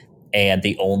ceiling, and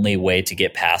the only way to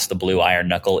get past the blue Iron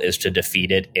Knuckle is to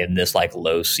defeat it in this like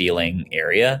low ceiling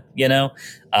area. You know,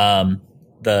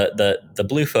 the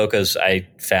blue Fokas, I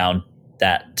found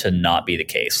that to not be the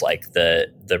case. Like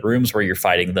the rooms where you're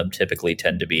fighting them typically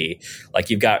tend to be like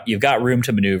you've got room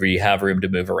to maneuver, you have room to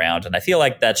move around, and I feel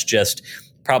like that's just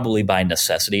probably by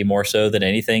necessity more so than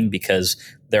anything, because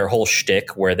their whole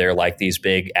shtick where they're like these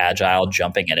big agile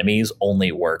jumping enemies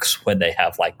only works when they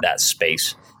have like that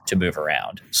space to move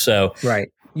around. So right,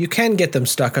 you can get them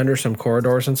stuck under some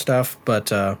corridors and stuff,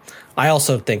 but I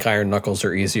also think Iron Knuckles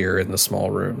are easier in the small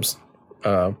rooms.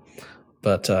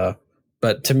 But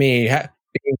to me,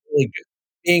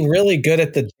 being really good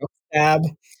at the jump stab,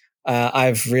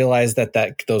 I've realized that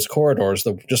those corridors,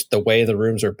 just the way the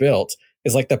rooms are built,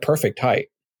 is like the perfect height.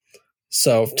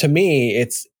 So to me,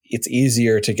 it's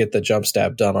easier to get the jump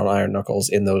stab done on Iron Knuckles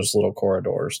in those little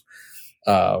corridors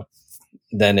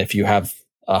than if you have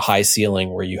a high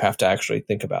ceiling where you have to actually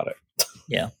think about it.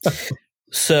 Yeah.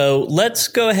 So let's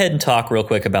go ahead and talk real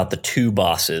quick about the two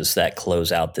bosses that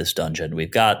close out this dungeon.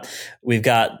 We've got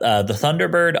the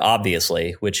Thunderbird,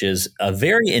 obviously, which is a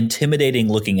very intimidating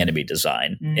looking enemy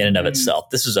design in and of itself.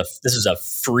 This is a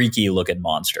freaky looking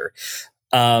monster.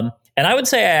 And I would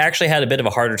say I actually had a bit of a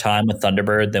harder time with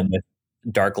Thunderbird than with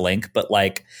Dark Link, but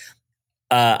like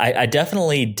I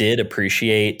definitely did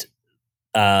appreciate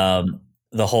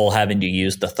the whole having to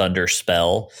use the Thunder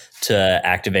spell to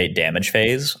activate damage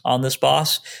phase on this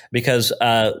boss, because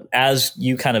as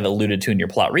you kind of alluded to in your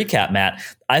plot recap, Matt,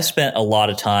 I spent a lot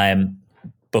of time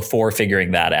before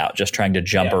figuring that out, just trying to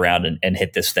jump around and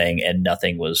hit this thing, and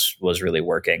nothing was really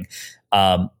working.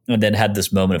 And then had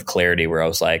this moment of clarity where I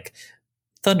was like,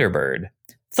 Thunderbird,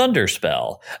 Thunder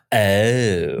spell.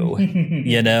 Oh,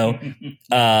 you know?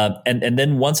 And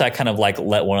then once I kind of like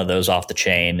let one of those off the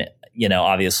chain, you know,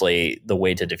 obviously the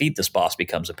way to defeat this boss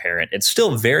becomes apparent. It's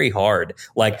still very hard.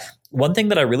 Like, one thing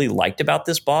that I really liked about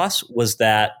this boss was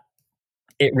that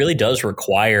it really does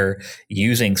require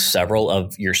using several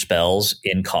of your spells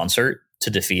in concert to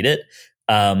defeat it.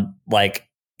 Like,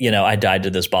 you know, I died to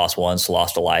this boss once,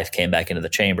 lost a life, came back into the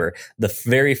chamber. The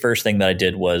very first thing that I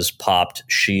did was popped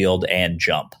shield and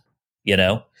jump, you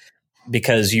know,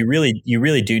 because you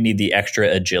really do need the extra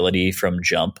agility from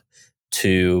jump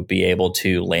to be able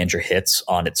to land your hits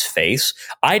on its face.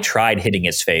 I tried hitting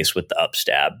its face with the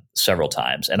upstab several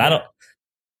times, and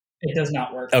it does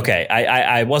not work. Okay.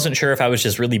 I wasn't sure if I was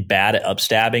just really bad at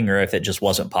upstabbing or if it just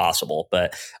wasn't possible,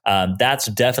 but that's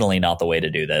definitely not the way to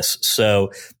do this.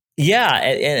 So Yeah,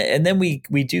 and then we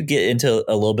do get into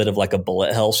a little bit of like a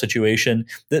bullet hell situation.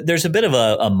 There's a bit of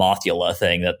a Mothula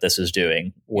thing that this is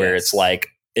doing, where it's like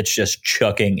it's just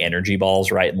chucking energy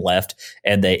balls right and left,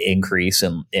 and they increase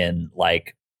in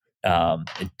like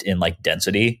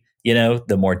density.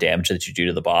 The more damage that you do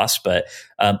to the boss. But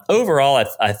overall,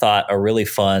 I thought a really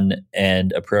fun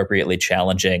and appropriately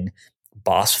challenging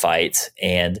boss fight.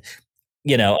 And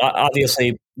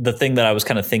obviously, the thing that I was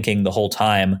kind of thinking the whole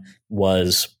time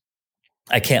was,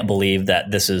 I can't believe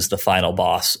that this is the final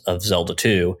boss of Zelda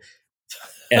 2.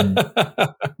 And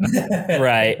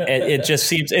right. It just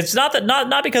seems, it's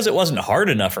not because it wasn't hard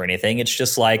enough or anything. It's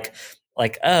just like,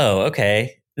 oh,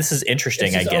 okay, this is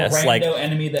interesting, it's just I guess. A rando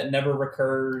enemy that never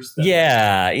recurs.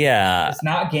 Yeah. It's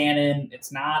not Ganon.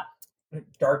 It's not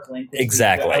Dark Link.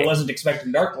 Exactly. I wasn't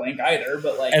expecting Dark Link either,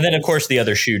 but like. And then of course the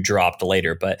other shoe dropped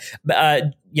later. But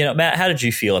Matt, how did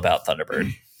you feel about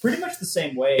Thunderbird? Pretty much the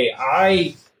same way.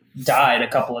 I died a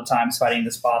couple of times fighting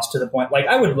this boss, to the point like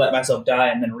I would let myself die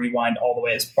and then rewind all the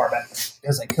way as far back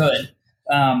as I could.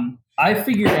 I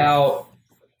figured out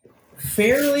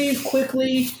fairly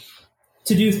quickly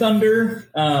to do Thunder,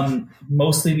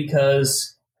 mostly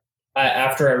because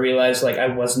after I realized like I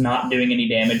was not doing any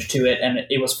damage to it and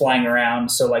it was flying around,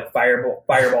 so like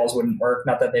fireballs wouldn't work.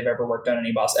 Not that they've ever worked on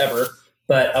any boss ever,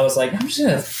 but I was like, I'm just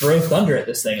gonna throw Thunder at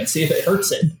this thing and see if it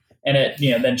hurts it. And it,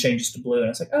 then changes to blue, and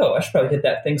it's like, oh, I should probably hit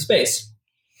that thing's face.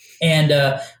 And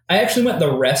I actually went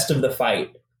the rest of the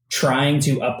fight trying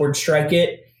to upward strike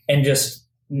it and just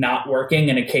not working,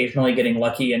 and occasionally getting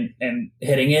lucky and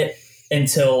hitting it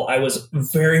until I was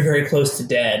very, very close to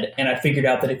dead. And I figured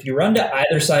out that if you run to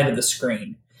either side of the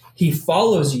screen, he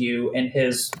follows you, and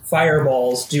his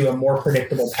fireballs do a more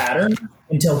predictable pattern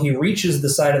until he reaches the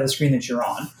side of the screen that you're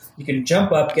on. You can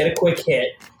jump up, get a quick hit,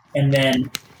 and then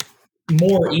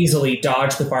more easily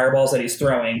dodge the fireballs that he's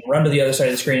throwing, run to the other side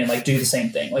of the screen, and like do the same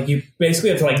thing. Like you basically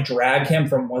have to like drag him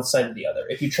from one side to the other.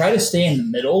 If you try to stay in the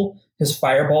middle, his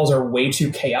fireballs are way too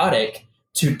chaotic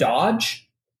to dodge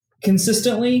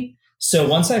consistently. So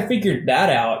once I figured that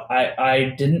out,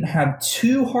 I didn't have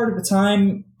too hard of a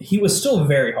time. He was still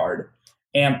very hard.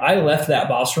 And I left that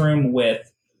boss room with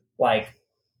like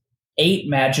 8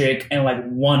 magic and like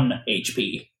 1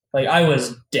 HP. Like I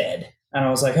was dead. And I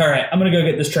was like, all right, I'm going to go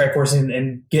get this Triforce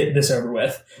and get this over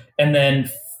with. And then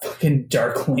fucking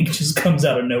Dark Link just comes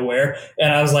out of nowhere.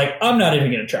 And I was like, I'm not even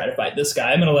going to try to fight this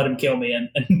guy. I'm going to let him kill me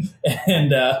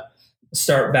and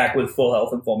start back with full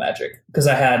health and full magic. Because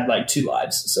I had like 2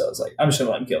 lives. So I was like, I'm just going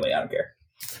to let him kill me. I don't care.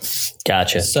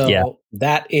 Gotcha. So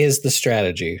that is the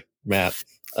strategy, Matt.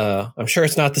 I'm sure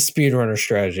it's not the speedrunner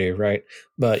strategy, right?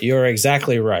 But you're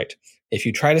exactly right. If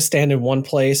you try to stand in one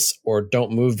place or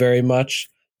don't move very much,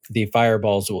 the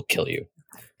fireballs will kill you.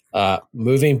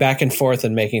 Moving back and forth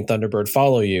and making Thunderbird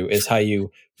follow you is how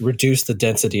you reduce the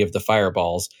density of the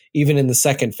fireballs, even in the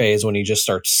second phase when you just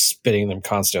start spitting them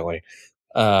constantly.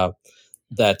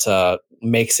 That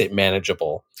makes it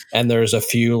manageable. And there's a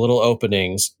few little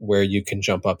openings where you can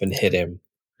jump up and hit him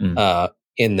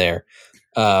in there.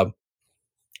 There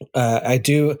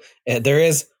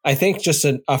is, I think, just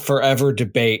a forever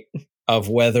debate of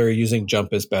whether using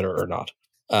jump is better or not.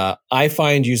 I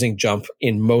find using jump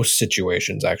in most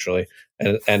situations, actually,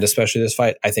 and especially this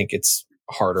fight, I think it's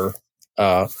harder.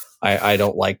 I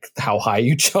don't like how high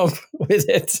you jump with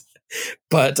it,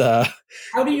 but how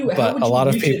would you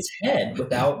reach its head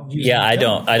without using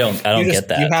jump? I don't get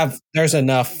that. There's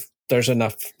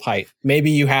enough height.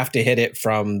 Maybe you have to hit it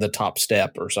from the top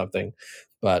step or something,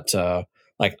 but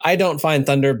I don't find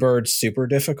Thunderbird super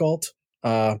difficult.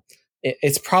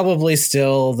 It's probably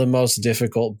still the most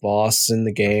difficult boss in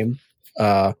the game,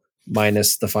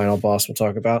 minus the final boss we'll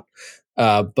talk about.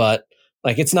 But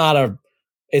like, it's not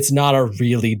a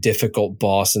really difficult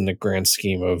boss in the grand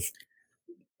scheme of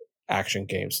action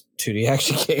games, 2D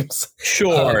action games.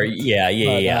 Sure.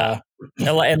 Yeah.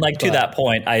 And like to that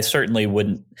point, I certainly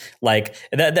wouldn't like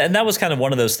that. And that was kind of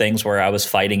one of those things where I was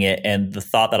fighting it, and the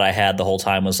thought that I had the whole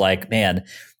time was like, man,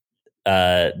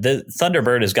 the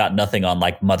Thunderbird has got nothing on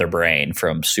like Mother Brain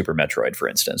from Super Metroid, for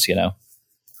instance,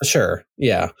 Sure.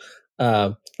 Yeah.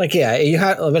 You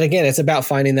have, but again, it's about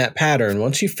finding that pattern.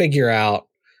 Once you figure out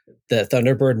that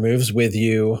Thunderbird moves with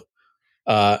you,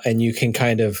 and you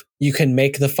can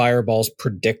make the fireballs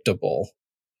predictable,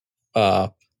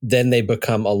 then they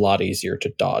become a lot easier to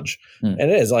dodge. And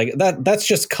it is like that's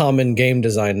just common game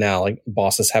design now. Like,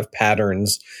 bosses have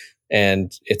patterns,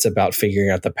 and it's about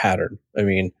figuring out the pattern. I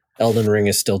mean, Elden Ring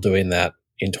is still doing that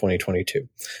in 2022.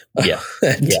 Yeah.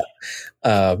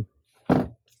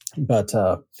 But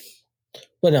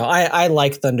no, I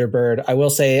like Thunderbird. I will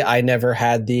say I never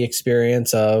had the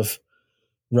experience of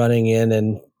running in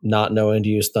and not knowing to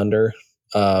use Thunder.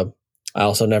 I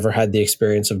also never had the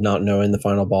experience of not knowing the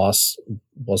final boss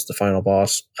was the final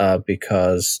boss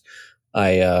because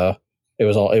it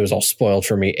was all spoiled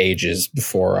for me ages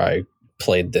before I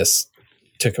played this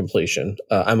to completion.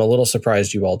 I'm a little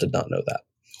surprised you all did not know that.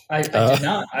 I did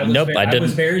not. I didn't.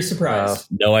 was very surprised.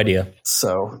 No idea.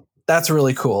 So that's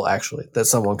really cool, actually, that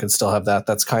someone can still have that.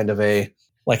 That's kind of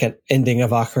like an ending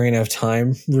of Ocarina of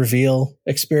Time reveal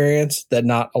experience that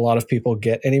not a lot of people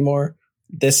get anymore.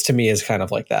 This to me is kind of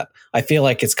like that. I feel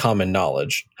like it's common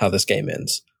knowledge how this game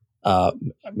ends.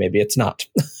 Maybe it's not.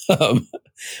 I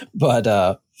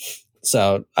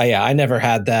never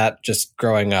had that just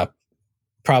growing up.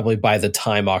 Probably by the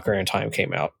time Ocarina of Time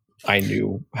came out, I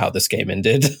knew how this game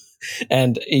ended.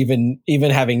 And even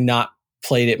having not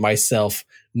played it myself,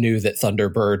 knew that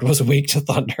Thunderbird was weak to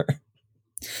thunder.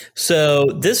 So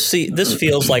this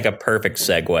feels like a perfect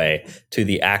segue to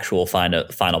the actual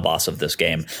final boss of this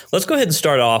game. Let's go ahead and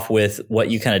start off with what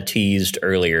you kind of teased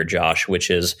earlier, Josh, which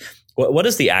is what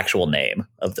is the actual name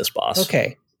of this boss?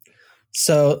 Okay,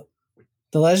 so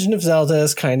The Legend of Zelda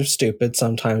is kind of stupid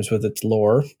sometimes with its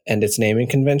lore and its naming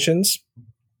conventions.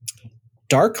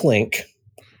 Dark Link,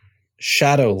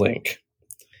 Shadow Link,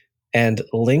 and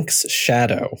Link's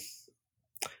Shadow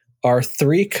are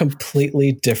three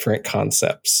completely different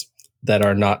concepts that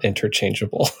are not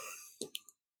interchangeable.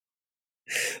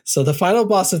 So the final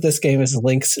boss of this game is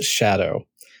Link's Shadow.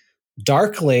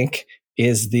 Dark Link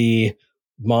is the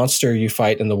monster you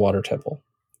fight in the Water Temple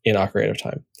in Ocarina of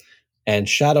Time. And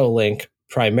Shadow Link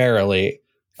primarily,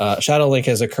 Shadow Link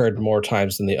has occurred more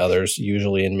times than the others,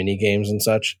 usually in mini games and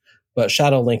such. But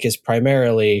Shadow Link is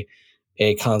primarily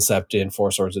a concept in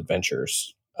Four Swords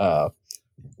Adventures.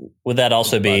 Would that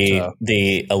also be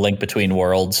A Link Between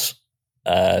Worlds?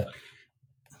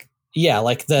 Yeah,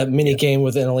 like the mini game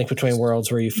within A Link Between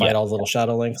Worlds where you fight all the little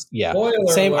Shadow Links. Yeah, Spoiler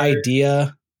same alert.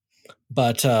 idea,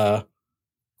 but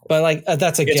like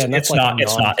that's again, it's not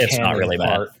really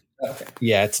part. Okay.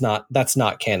 Yeah, it's not. That's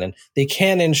not canon. The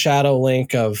canon Shadow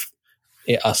Link of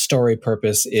a story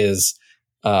purpose is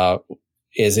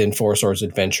in Four Swords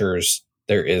Adventures.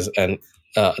 There is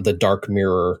the Dark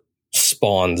Mirror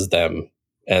spawns them,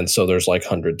 and so there's like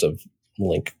hundreds of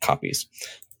Link copies.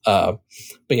 But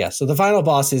yeah, so the final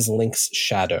boss is Link's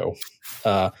Shadow.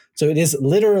 So it is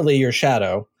literally your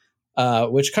shadow,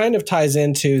 which kind of ties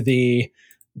into the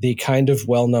kind of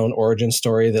well-known origin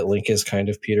story that Link is kind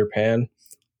of Peter Pan.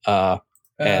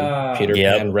 And Peter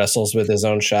Pan wrestles with his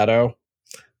own shadow.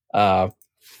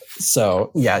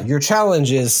 So yeah, your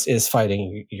challenge is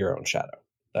fighting your own shadow.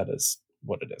 That is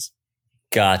what it is.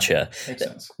 Gotcha. Makes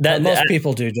sense. Most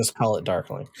people do just call it Dark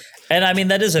Link. And I mean,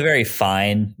 that is a very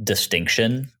fine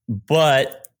distinction,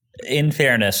 but in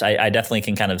fairness, I definitely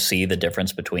can kind of see the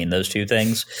difference between those two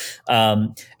things.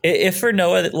 If for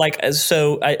no other,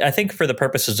 I think for the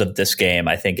purposes of this game,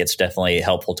 I think it's definitely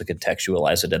helpful to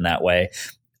contextualize it in that way.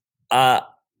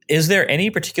 Is there any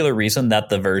particular reason that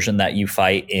the version that you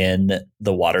fight in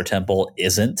the Water Temple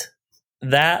isn't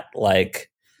that?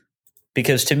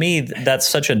 Because to me, that's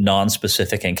such a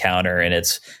non-specific encounter, and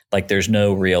it's like there's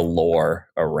no real lore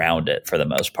around it for the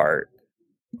most part.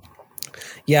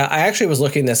 Yeah, I actually was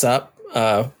looking this up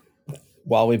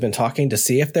while we've been talking to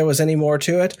see if there was any more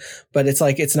to it, but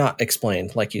it's not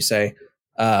explained, like you say.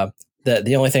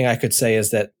 The only thing I could say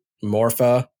is that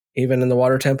Morpha, even in the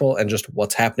Water Temple, and just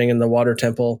what's happening in the Water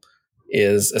Temple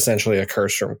is essentially a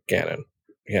curse from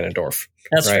Ganondorf.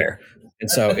 That's right? fair.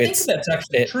 And so that's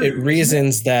actually true. It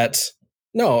reasons that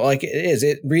it is.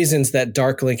 It reasons that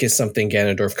Dark Link is something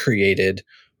Ganondorf created,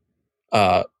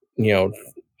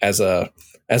 as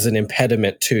an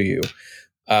impediment to you,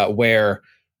 where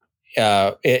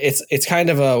it's kind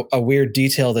of a weird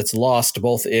detail that's lost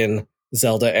both in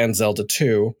Zelda and Zelda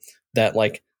 2, that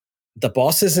like the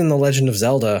bosses in The Legend of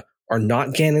Zelda are not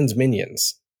Ganon's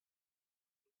minions.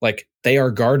 Like, they are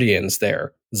guardians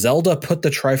there. Zelda put the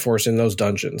Triforce in those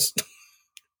dungeons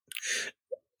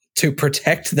to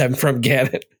protect them from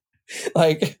Ganon.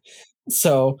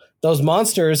 So those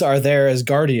monsters are there as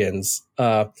guardians.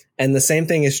 And the same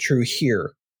thing is true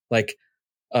here.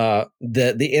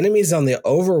 The enemies on the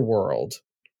overworld,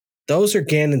 those are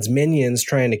Ganon's minions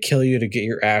trying to kill you to get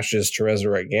your ashes to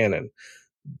resurrect Ganon.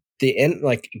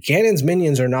 Ganon's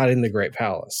minions are not in the Great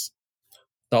Palace.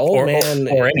 The old man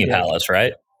or any palace,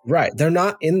 right? Right. They're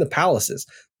not in the palaces.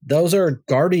 Those are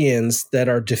guardians that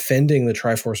are defending the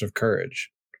Triforce of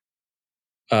Courage,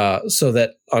 so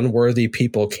that unworthy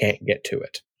people can't get to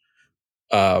it.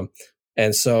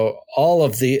 And so all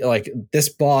of this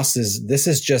boss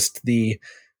is just the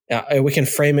we can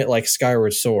frame it like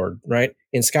Skyward Sword, right?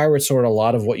 In Skyward Sword, a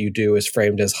lot of what you do is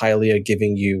framed as Hylia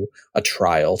giving you a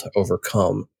trial to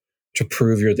overcome, to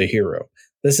prove you're the hero.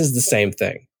 This is the same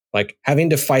thing. Like having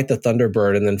to fight the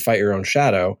Thunderbird and then fight your own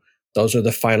shadow, those are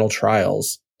the final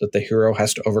trials that the hero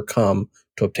has to overcome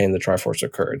to obtain the Triforce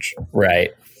of Courage.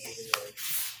 Right.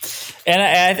 And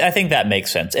I think that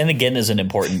makes sense. And again, is an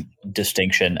important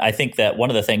distinction. I think that one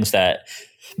of the things that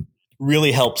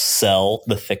really helps sell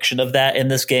the fiction of that in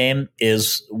this game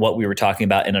is what we were talking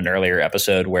about in an earlier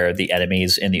episode, where the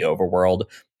enemies in the overworld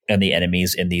and the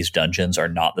enemies in these dungeons are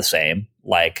not the same.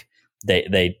 Like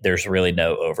there's really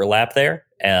no overlap there.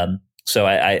 So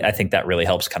I think that really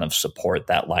helps kind of support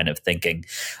that line of thinking.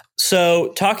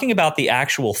 So talking about the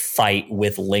actual fight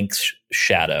with Link's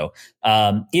shadow,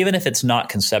 even if it's not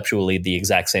conceptually the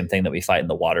exact same thing that we fight in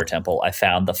the Water Temple, I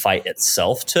found the fight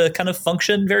itself to kind of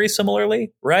function very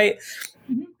similarly, right?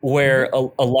 Where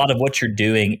a lot of what you're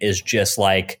doing is just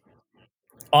like,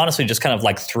 honestly, just kind of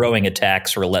like throwing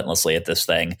attacks relentlessly at this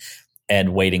thing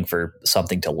and waiting for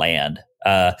something to land.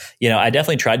 I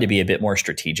definitely tried to be a bit more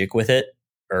strategic with it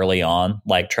early on,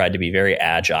 like tried to be very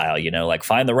agile, like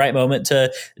find the right moment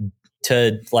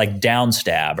to like down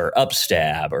stab or up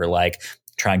stab, or like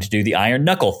trying to do the iron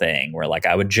knuckle thing where like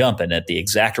I would jump and at the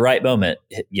exact right moment,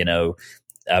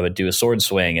 I would do a sword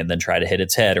swing and then try to hit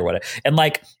its head or whatever. And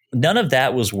like none of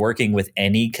that was working with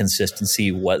any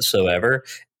consistency whatsoever.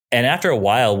 And after a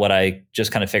while, what I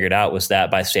just kind of figured out was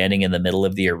that by standing in the middle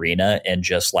of the arena and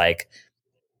just like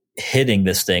hitting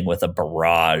this thing with a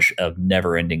barrage of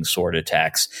never-ending sword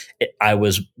attacks, I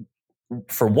was,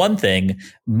 for one thing,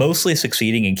 mostly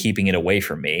succeeding in keeping it away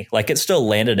from me. Like it still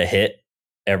landed a hit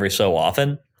every so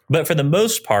often, but for the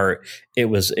most part, it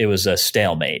was a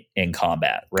stalemate in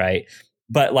combat, right?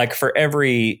 But like for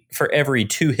every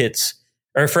 2 hits,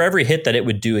 or for every hit that it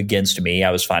would do against me,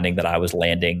 I was finding that I was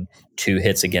landing 2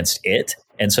 hits against it.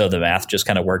 And so the math just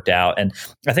kind of worked out. And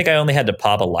I think I only had to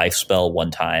pop a life spell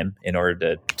one time in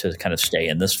order to kind of stay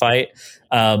in this fight.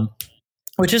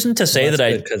 Which isn't to say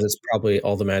that because it's probably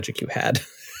all the magic you had.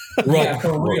 Yeah,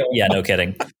 for real. Yeah, no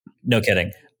kidding.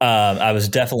 I was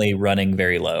definitely running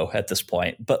very low at this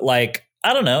point. But like,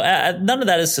 I don't know. None of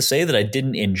that is to say that I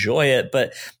didn't enjoy it,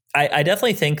 but I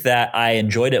definitely think that I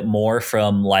enjoyed it more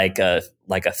from like a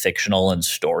fictional and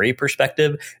story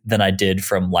perspective than I did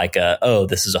from like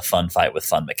this is a fun fight with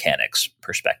fun mechanics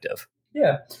perspective.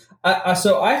 Yeah.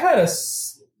 So I had a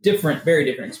very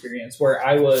different experience where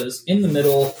I was in the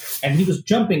middle and he was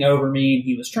jumping over me and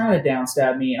he was trying to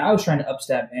downstab me and I was trying to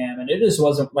upstab him, and it just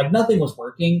wasn't like, nothing was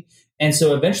working. And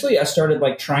so eventually I started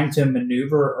like trying to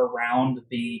maneuver around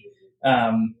the,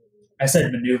 I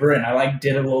said maneuver, and I like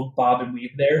did a little bob and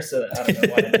weave there. So I don't know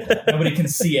why I did that. Nobody can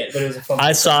see it, but it was a fun.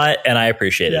 I saw it and I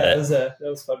appreciated it. That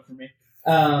was fun for me.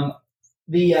 So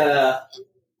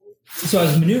I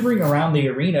was maneuvering around the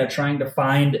arena trying to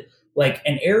find like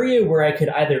an area where I could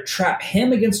either trap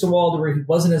him against a wall to where he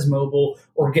wasn't as mobile,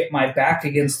 or get my back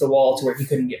against the wall to where he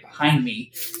couldn't get behind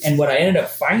me. And what I ended up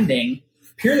finding,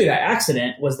 purely by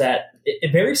accident, was that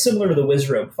very similar to the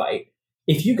Wizrobe fight.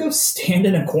 If you go stand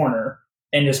in a corner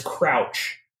and just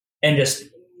crouch and just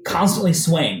constantly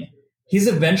swing, he's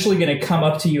eventually going to come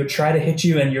up to you, try to hit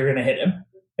you, and you're going to hit him.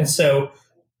 And so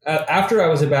after I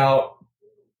was about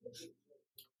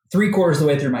 3/4 of the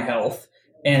way through my health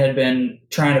and had been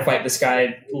trying to fight this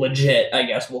guy legit, I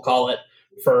guess we'll call it,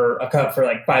 for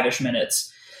like 5-ish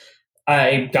minutes,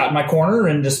 I got in my corner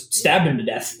and just stabbed him to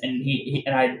death. And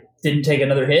and I didn't take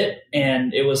another hit.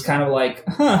 And it was kind of like,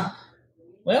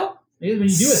 well, when you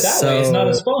do it that way, it's not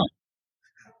as fun.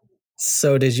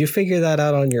 So did you figure that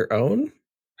out on your own?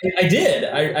 I did.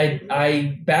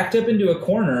 I backed up into a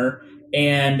corner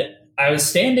and I was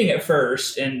standing at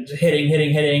first and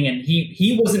hitting, and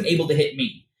he wasn't able to hit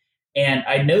me. And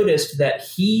I noticed that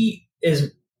he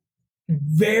is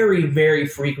very, very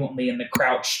frequently in the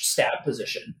crouch stab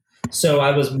position. So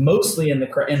I was mostly in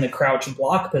the crouch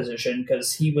block position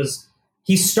because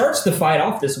he starts the fight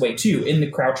off this way too, in the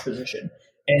crouch position.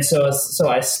 And so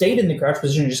I stayed in the crouch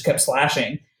position and just kept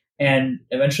slashing, and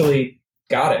eventually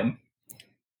got him.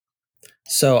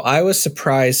 So I was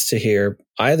surprised to hear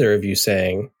either of you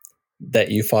saying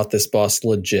that you fought this boss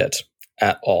legit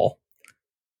at all.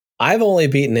 I've only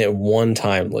beaten it one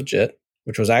time legit,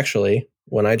 which was actually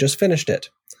when I just finished it.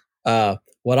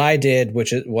 What I did,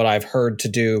 which is what I've heard to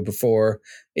do before,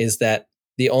 is that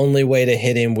the only way to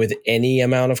hit him with any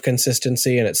amount of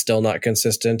consistency, and it's still not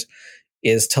consistent,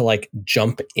 is to like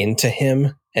jump into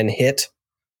him and hit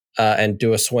and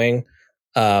do a swing,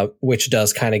 which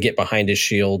does kind of get behind his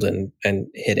shield and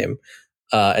hit him.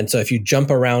 And so if you jump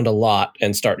around a lot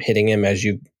and start hitting him as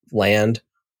you land,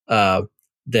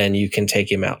 then you can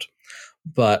take him out.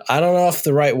 But I don't know if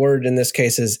the right word in this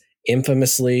case is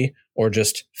infamously or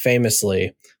just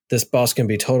famously. This boss can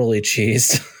be totally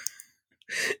cheesed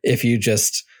if you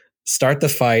just start the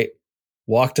fight,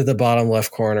 walk to the bottom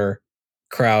left corner,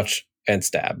 crouch, and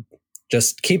stab.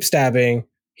 Just keep stabbing.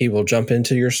 He will jump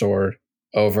into your sword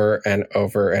over and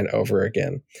over and over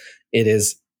again. It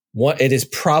is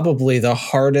probably the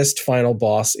hardest final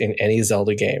boss in any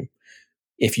Zelda game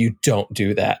if you don't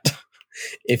do that.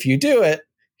 If you do it,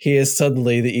 he is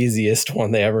suddenly the easiest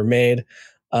one they ever made.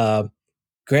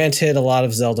 Granted, a lot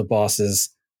of Zelda bosses,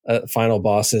 final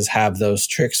bosses, have those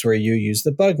tricks where you use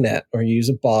the bug net or you use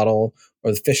a bottle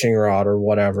or the fishing rod or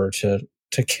whatever to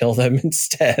kill them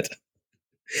instead.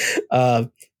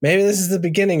 Maybe this is the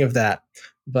beginning of that.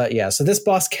 But yeah, so this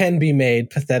boss can be made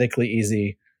pathetically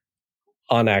easy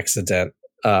on accident.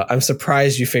 I'm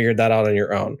surprised you figured that out on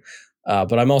your own.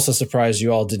 But I'm also surprised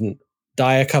you all didn't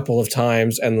die a couple of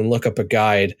times and then look up a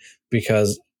guide,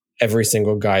 because every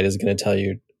single guide is going to tell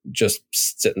you just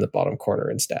sit in the bottom corner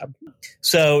and stab.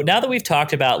 So now that we've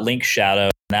talked about Link's Shadow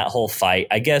and that whole fight,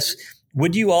 I guess,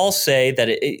 would you all say that,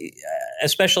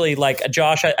 especially like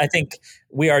Josh, I think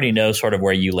we already know sort of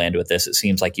where you land with this. It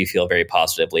seems like you feel very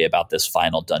positively about this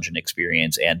final dungeon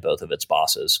experience and both of its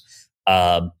bosses.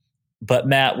 But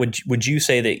Matt, would you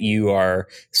say that you are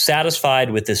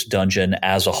satisfied with this dungeon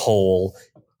as a whole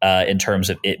in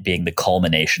terms of it being the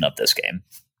culmination of this game?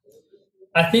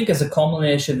 I think as a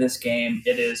culmination of this game,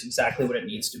 it is exactly what it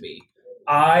needs to be.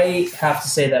 I have to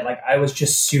say that I was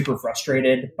just super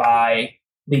frustrated by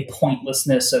the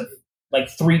pointlessness of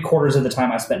 3/4 of the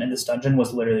time I spent in this dungeon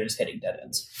was literally just hitting dead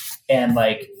ends. And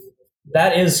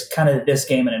that is kind of this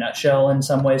game in a nutshell in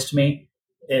some ways to me.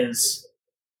 Is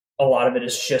a lot of it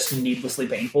is just needlessly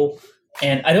painful.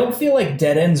 And I don't feel like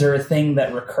dead ends are a thing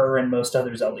that recur in most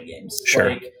other Zelda games.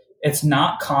 Sure. It's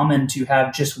not common to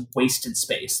have just wasted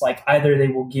space. Either they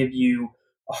will give you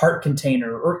a heart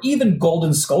container or even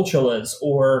golden skulltulas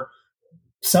or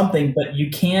something, but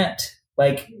you can't,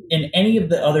 in any of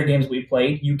the other games we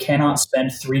played, you cannot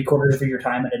spend 3/4 of your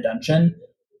time in a dungeon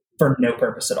for no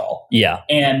purpose at all. Yeah.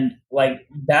 And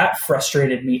that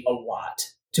frustrated me a lot,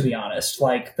 to be honest.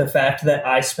 The fact that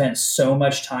I spent so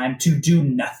much time to do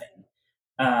nothing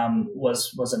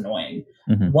was annoying.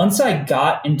 Mm-hmm. Once I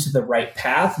got into the right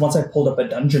path, once I pulled up a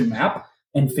dungeon map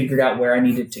and figured out where I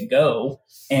needed to go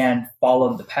and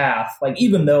followed the path,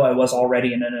 even though I was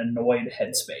already in an annoyed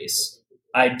headspace,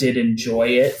 I did enjoy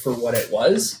it for what it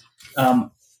was.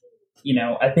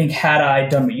 I think had I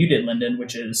done what you did, Lyndon,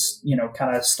 which is,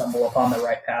 kind of stumble upon the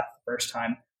right path the first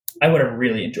time, I would have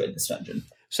really enjoyed this dungeon.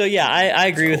 So yeah, I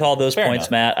agree with all those points,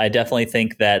 Matt. I definitely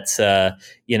think that a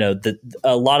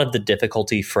lot of the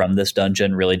difficulty from this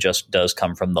dungeon really just does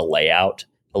come from the layout,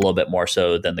 a little bit more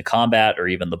so than the combat or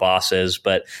even the bosses.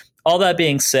 But all that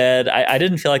being said, I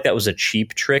didn't feel like that was a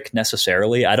cheap trick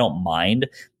necessarily. I don't mind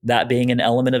that being an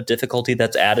element of difficulty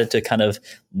that's added to kind of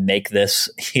make this,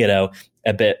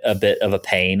 a bit of a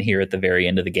pain here at the very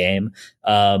end of the game.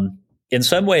 In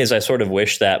some ways, I sort of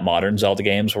wish that modern Zelda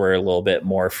games were a little bit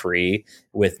more free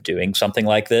with doing something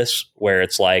like this, where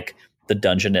it's the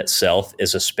dungeon itself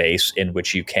is a space in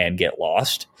which you can get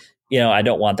lost. I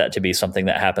don't want that to be something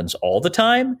that happens all the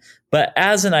time, but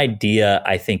as an idea,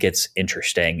 I think it's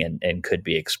interesting and could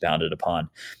be expounded upon.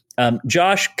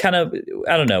 Josh, kind of,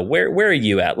 I don't know, where are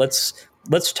you at? Let's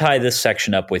tie this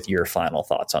section up with your final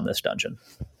thoughts on this dungeon.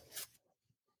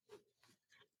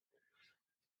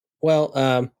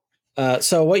 Well,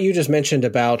 so what you just mentioned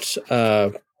about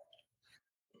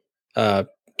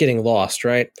getting lost,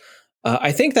 right?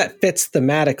 I think that fits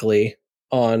thematically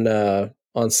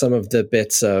on some of the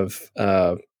bits of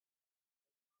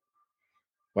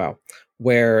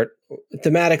where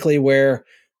thematically where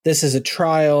this is a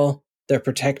trial, they're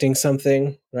protecting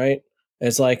something, right?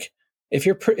 It's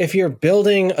if you're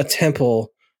building a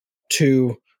temple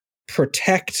to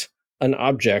protect an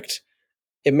object,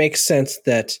 it makes sense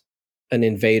that an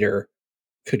invader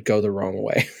could go the wrong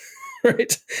way,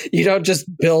 right? You don't just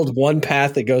build one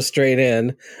path that goes straight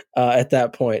in at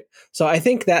that point. So I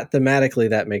think that thematically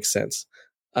that makes sense.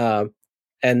 But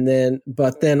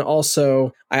then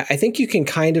also, I think you can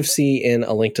kind of see in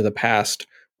A Link to the Past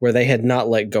where they had not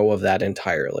let go of that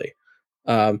entirely.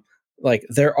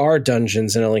 There are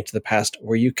dungeons in A Link to the Past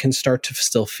where you can start to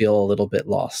still feel a little bit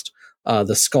lost.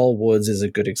 The Skull Woods is a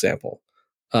good example.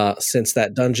 Since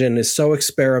that dungeon is so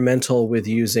experimental with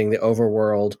using the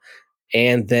overworld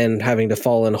and then having to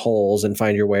fall in holes and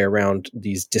find your way around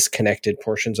these disconnected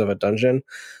portions of a dungeon.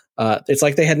 It's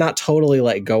like they had not totally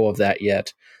let go of that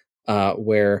yet,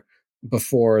 where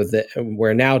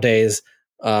nowadays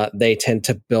they tend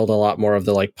to build a lot more of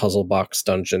the like puzzle box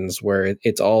dungeons where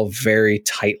it's all very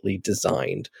tightly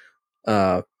designed.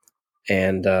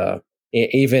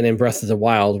 Even in Breath of the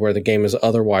Wild, where the game is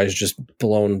otherwise just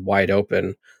blown wide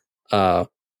open, the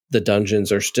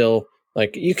dungeons are still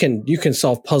like you can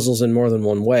solve puzzles in more than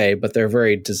one way, but they're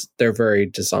very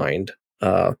designed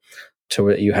to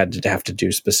where you have to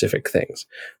do specific things.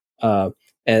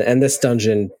 And this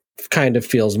dungeon kind of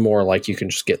feels more like you can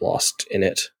just get lost in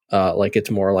it. Like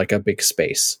it's more like a big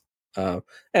space.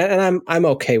 And I'm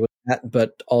okay with that,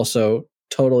 but also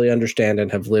totally understand and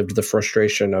have lived the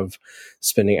frustration of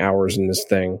spending hours in this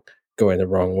thing going the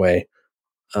wrong way.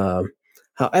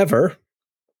 However,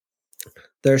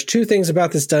 there's two things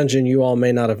about this dungeon you all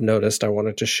may not have noticed I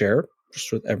wanted to share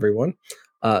just with everyone.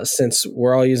 Since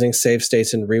we're all using save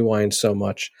states and rewind so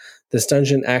much, this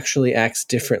dungeon actually acts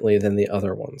differently than the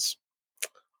other ones.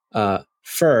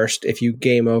 First, if you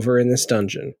game over in this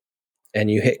dungeon and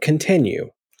you hit continue,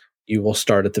 you will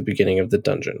start at the beginning of the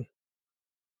dungeon.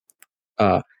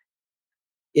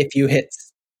 If you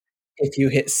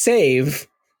hit save,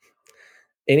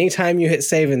 anytime you hit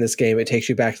save in this game, it takes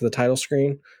you back to the title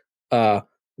screen.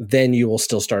 Then you will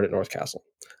still start at North Castle.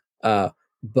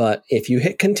 But if you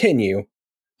hit continue,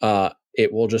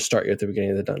 it will just start you at the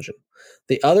beginning of the dungeon.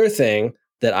 The other thing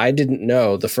that I didn't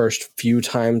know the first few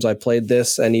times I played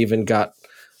this and even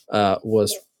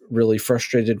was really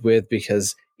frustrated with,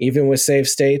 because even with save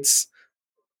states,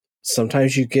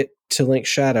 sometimes you get to Link's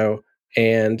Shadow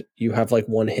and you have like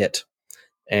one hit.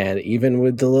 And even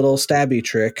with the little stabby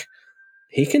trick,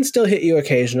 he can still hit you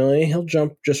occasionally. He'll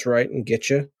jump just right and get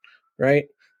you, right?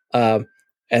 And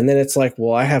then it's like,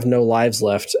 well, I have no lives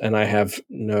left and I have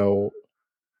no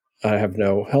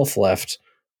health left.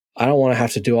 I don't want to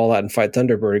have to do all that and fight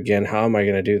Thunderbird again. How am I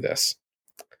going to do this?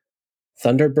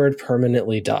 Thunderbird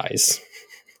permanently dies.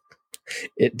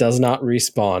 It does not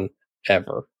respawn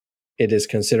ever. It is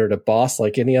considered a boss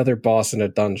like any other boss in a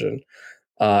dungeon.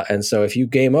 And so if you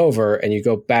game over and you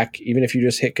go back, even if you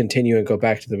just hit continue and go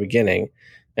back to the beginning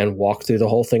and walk through the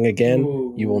whole thing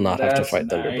again, you will not have to fight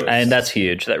Thunderbird. And that's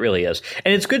huge. That really is.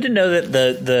 And it's good to know that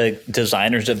the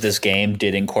designers of this game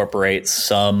did incorporate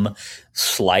some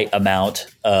slight amount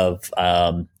of,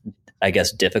 I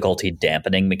guess, difficulty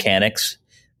dampening mechanics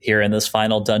here in this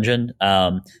final dungeon.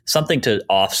 Something to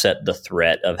offset the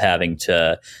threat of having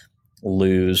to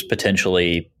lose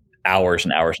potentially hours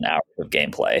and hours and hours of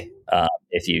gameplay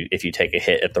if you take a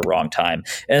hit at the wrong time.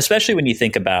 And especially when you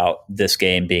think about this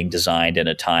game being designed in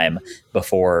a time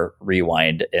before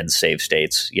rewind and save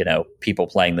states, people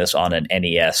playing this on an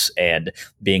NES and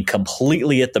being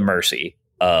completely at the mercy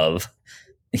of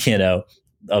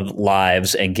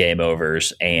lives and game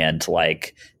overs and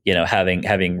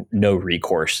having no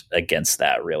recourse against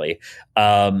that really.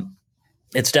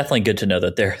 It's definitely good to know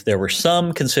that there were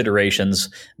some considerations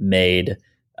made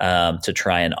to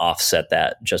try and offset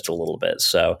that just a little bit.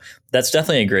 So that's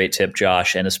definitely a great tip,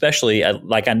 Josh. And especially,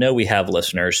 I know we have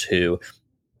listeners who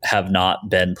have not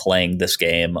been playing this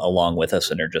game along with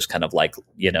us and are just kind of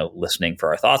listening for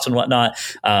our thoughts and whatnot.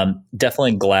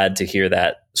 Definitely glad to hear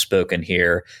that spoken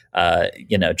here,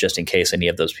 just in case any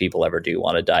of those people ever do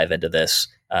want to dive into this.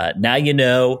 Now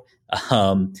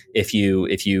if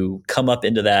you come up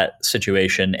into that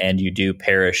situation and you do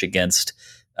perish against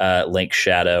Link's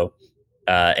Shadow,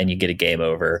 and you get a game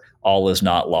over, all is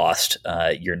not lost.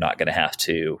 You're not going to have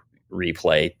to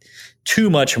replay too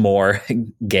much more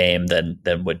game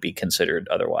than would be considered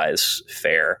otherwise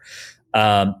fair.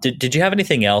 Did you have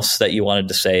anything else that you wanted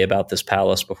to say about this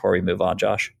palace before we move on,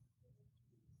 Josh?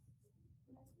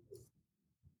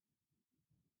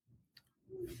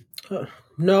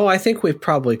 No, I think we've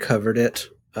probably covered it.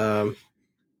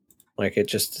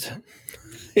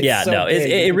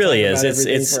 It really is.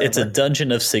 It's a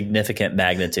dungeon of significant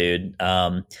magnitude.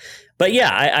 But yeah,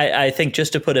 I think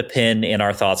just to put a pin in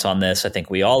our thoughts on this, I think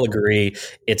we all agree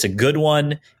it's a good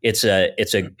one. It's a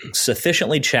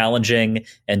sufficiently challenging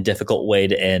and difficult way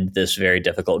to end this very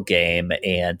difficult game.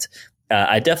 And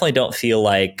I definitely don't feel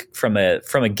like from a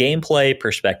gameplay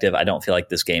perspective, I don't feel like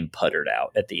this game puttered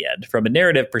out at the end. From a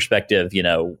narrative perspective,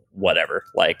 whatever.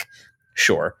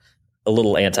 Sure. A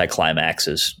little anticlimax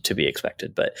is to be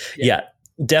expected, but yeah,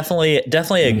 definitely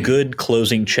a good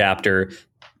closing chapter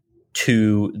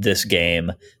to this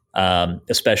game,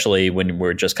 especially when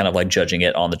we're just kind of judging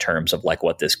it on the terms of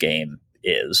what this game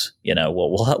is.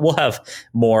 We'll have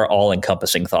more all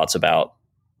encompassing thoughts about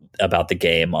the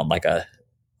game on a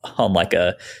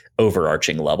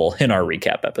overarching level in our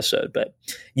recap episode. But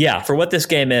yeah, for what this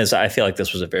game is, I feel like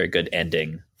this was a very good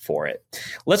ending for it.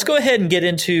 Let's go ahead and get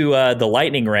into the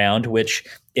lightning round, which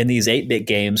in these 8-bit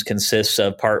games consists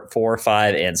of part 4,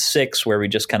 5, and 6, where we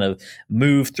just kind of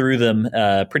move through them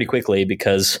pretty quickly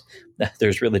because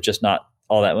there's really just not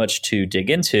all that much to dig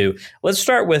into. Let's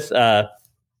start with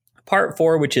part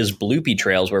 4, which is Bloopy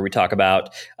Trails, where we talk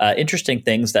about interesting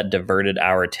things that diverted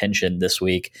our attention this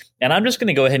week. And I'm just going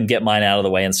to go ahead and get mine out of the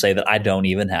way and say that I don't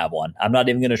even have one. I'm not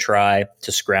even going to try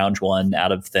to scrounge one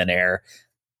out of thin air.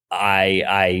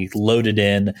 I loaded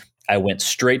in. I went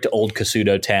straight to Old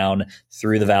Kasuto Town,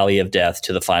 through the Valley of Death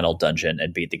to the final dungeon,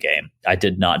 and beat the game. I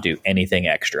did not do anything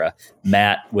extra.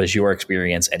 Matt, was your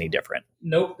experience any different?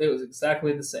 Nope, it was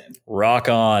exactly the same. Rock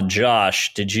on.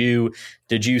 Josh, did you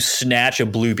snatch a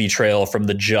Bloopy Trail from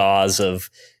the jaws of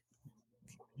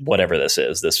whatever this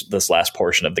is, this last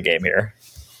portion of the game here?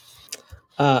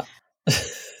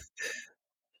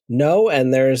 No,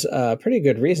 and there's a pretty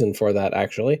good reason for that,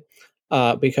 actually.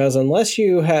 Because unless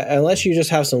you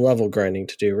just have some level grinding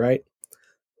to do, right?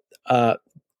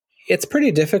 It's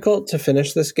pretty difficult to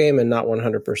finish this game and not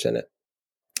 100% it.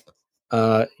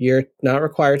 You're not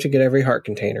required to get every heart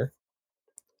container.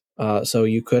 So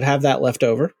you could have that left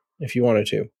over if you wanted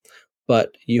to.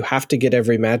 But you have to get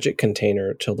every magic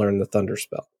container to learn the Thunder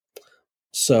Spell.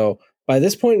 So by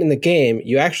this point in the game,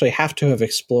 you actually have to have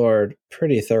explored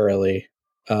pretty thoroughly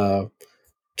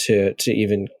to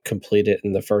even complete it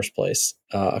in the first place.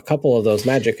 A couple of those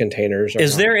magic containers.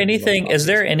 Is there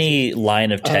any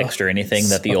line of text or anything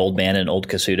that the old man in Old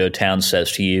Kasuto Town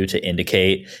says to you to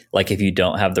indicate, like, if you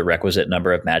don't have the requisite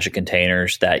number of magic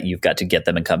containers, that you've got to get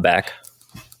them and come back?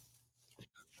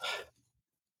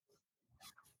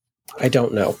 I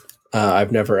don't know.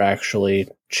 I've never actually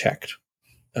checked.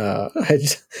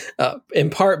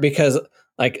 In part because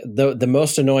like the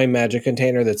most annoying magic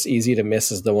container that's easy to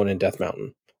miss is the one in Death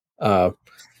Mountain.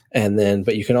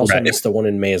 But you can also miss the one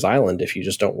in Maze Island if you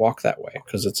just don't walk that way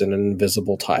because it's in an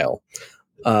invisible tile.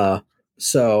 I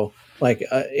make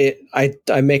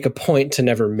a point to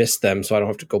never miss them so I don't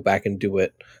have to go back and do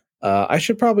it. I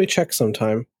should probably check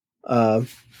sometime.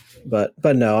 But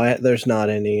no, there's not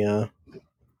anything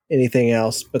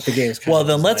else, but the game's kind well, of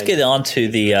then let's designed. get on to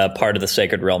the part of the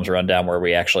Sacred Realms rundown where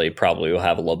we actually probably will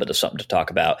have a little bit of something to talk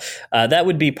about. That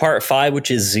would be part 5, which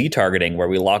is Z targeting, where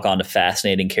we lock on to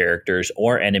fascinating characters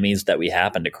or enemies that we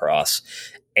happen to cross.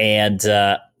 And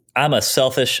I'm a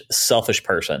selfish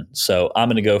person, so I'm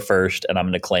going to go first, and I'm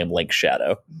going to claim Link's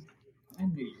Shadow. I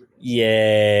knew you were gonna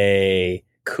Yay!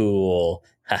 Cool.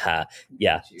 Haha.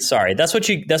 Yeah. Sorry. That's what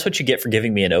you get for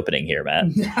giving me an opening here, Matt.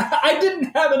 I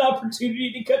didn't have an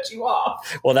opportunity to cut you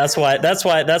off. Well, that's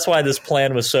why this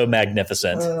plan was so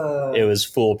magnificent. It was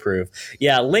foolproof.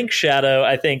 Yeah, Link's Shadow,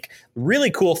 I think, really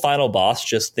cool final boss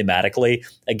just thematically.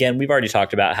 Again, we've already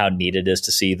talked about how neat it is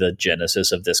to see the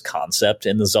genesis of this concept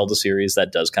in the Zelda series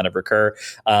that does kind of recur.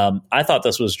 I thought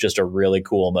this was just a really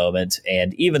cool moment.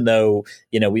 And even though,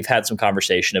 we've had some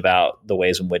conversation about the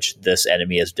ways in which this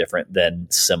enemy is different than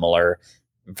similar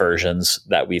versions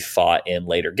that we've fought in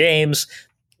later games,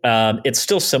 it's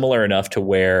still similar enough to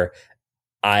where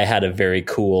I had a very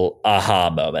cool aha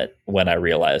moment when I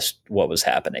realized what was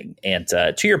happening. And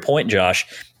to your point, Josh,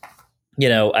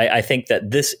 I think that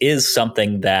this is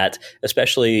something that,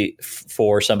 especially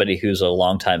for somebody who's a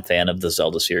longtime fan of the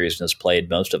Zelda series and has played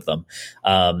most of them,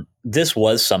 this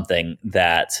was something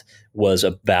that was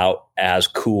about as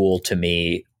cool to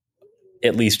me,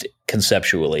 at least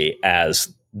conceptually,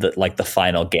 as the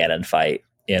final Ganon fight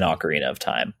in Ocarina of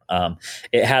Time.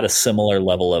 It had a similar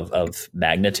level of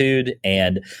magnitude,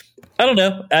 and I don't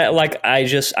know,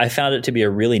 I found it to be a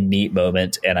really neat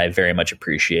moment, and I very much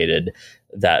appreciated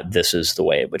that this is the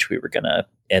way in which we were going to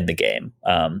end the game.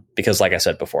 Because like I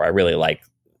said before, I really like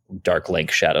Dark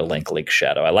Link, Shadow Link, Link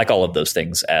Shadow. I like all of those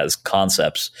things as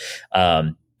concepts.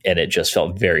 And it just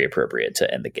felt very appropriate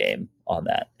to end the game on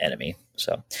that enemy.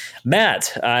 So,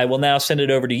 Matt, I will now send it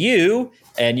over to you,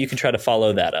 and you can try to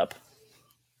follow that up.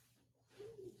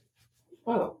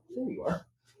 Oh, there you are.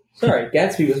 Sorry,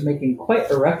 Gatsby was making quite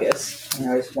a ruckus,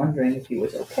 and I was wondering if he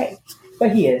was okay.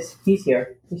 But he is. He's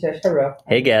here. He says hello.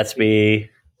 Hey, Gatsby.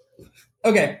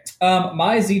 Okay,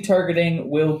 my Z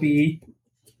targeting will be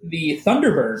the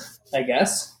Thunderbird, I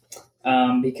guess,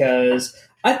 because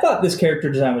I thought this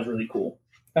character design was really cool.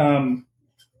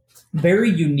 Very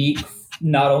unique,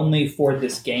 not only for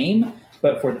this game,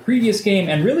 but for the previous game,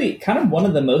 and really kind of one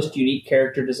of the most unique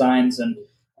character designs and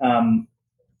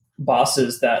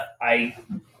bosses that I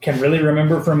can really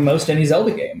remember from most any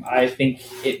Zelda game. I think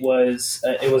it was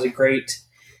a great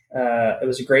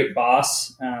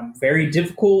boss, very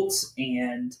difficult,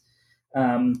 and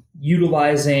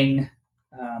utilizing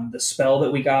the spell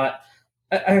that we got.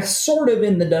 I sort of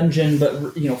in the dungeon,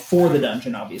 but for the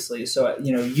dungeon, obviously. So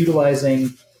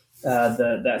utilizing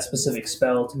that specific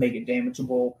spell to make it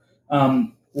damageable.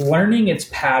 Learning its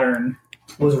pattern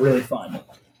was really fun.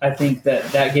 I think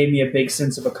that gave me a big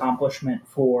sense of accomplishment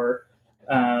for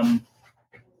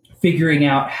figuring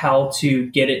out how to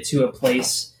get it to a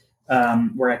place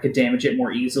where I could damage it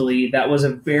more easily. That was a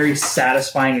very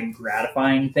satisfying and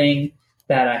gratifying thing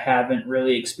that I haven't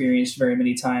really experienced very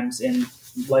many times in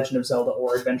Legend of Zelda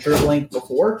or Adventure of Link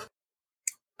before.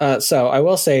 So I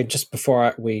will say, just before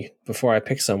I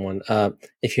pick someone,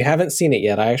 if you haven't seen it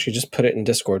yet, I actually just put it in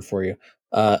Discord for you.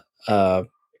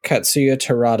 Katsuya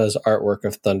Terada's artwork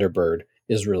of Thunderbird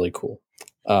is really cool.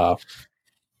 The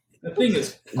thing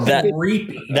is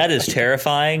creepy. That is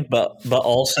terrifying, but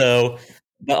also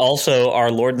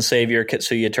our Lord and Savior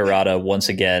Katsuya Terada once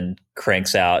again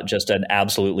cranks out just an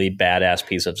absolutely badass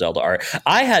piece of Zelda art.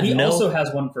 He also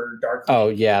has one for Dark Link. Oh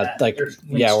yeah,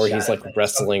 where he's like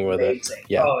wrestling with it.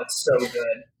 Yeah. Oh, it's so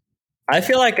good. I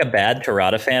feel like a bad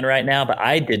Terada fan right now, but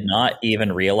I did not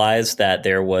even realize that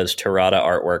there was Terada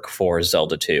artwork for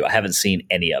Zelda 2. I haven't seen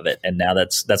any of it, and now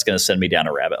that's going to send me down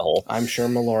a rabbit hole. I'm sure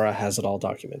Melora has it all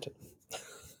documented.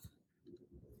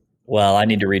 Well, I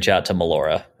need to reach out to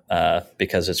Melora.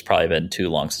 Because it's probably been too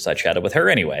long since I chatted with her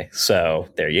anyway. So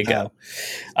there you go.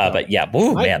 But yeah,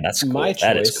 man, that's cool. My choice,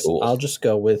 that is cool. I'll just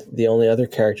go with the only other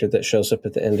character that shows up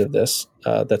at the end of this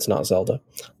that's not Zelda.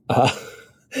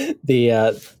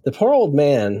 The poor old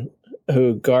man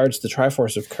who guards the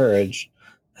Triforce of Courage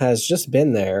has just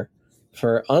been there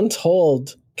for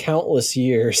untold countless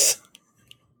years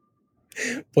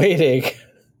waiting.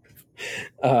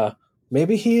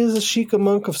 Maybe he is a Sheikah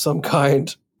monk of some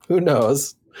kind. Who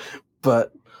knows?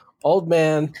 But old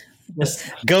man,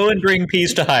 go and bring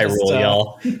peace to Hyrule,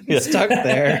 y'all. Stuck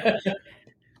there.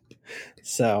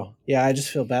 So yeah, I just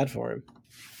feel bad for him.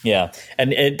 Yeah,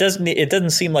 and it doesn't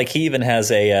seem like he even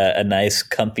has a nice,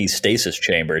 comfy stasis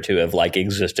chamber to have like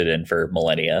existed in for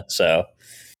millennia. So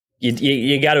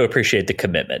you got to appreciate the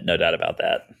commitment, no doubt about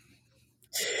that.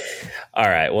 All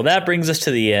right. Well, that brings us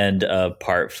to the end of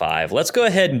part 5. Let's go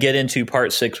ahead and get into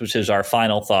part 6, which is our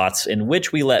final thoughts, in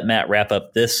which we let Matt wrap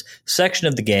up this section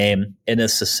of the game in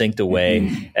as succinct a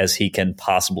way as he can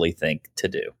possibly think to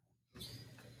do.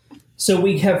 So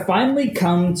we have finally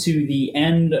come to the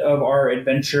end of our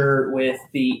adventure with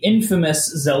the infamous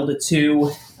Zelda 2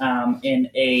 in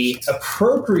a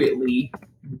appropriately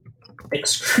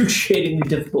excruciatingly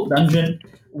difficult dungeon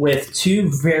with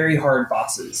 2 very hard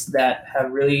bosses that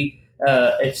have really,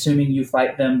 assuming you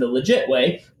fight them the legit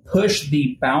way, push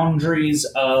the boundaries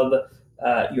of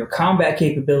your combat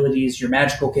capabilities, your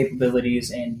magical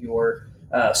capabilities, and your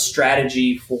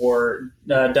strategy for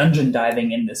dungeon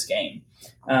diving in this game.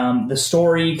 The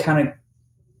story kind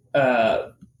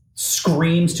of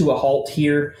screams to a halt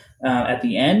here at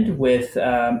the end with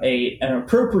an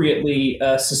appropriately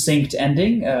succinct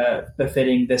ending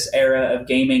befitting this era of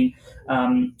gaming.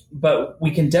 But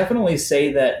we can definitely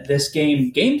say that this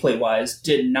game, gameplay-wise,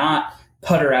 did not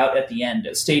putter out at the end.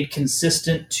 It stayed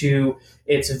consistent to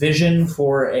its vision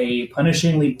for a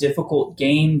punishingly difficult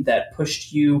game that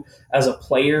pushed you as a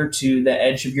player to the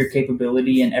edge of your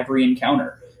capability in every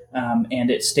encounter. And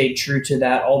it stayed true to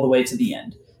that all the way to the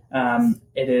end.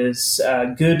 It is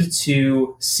good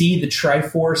to see the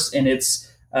Triforce in its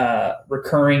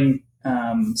recurring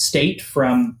state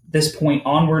from this point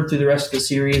onward through the rest of the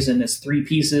series in its 3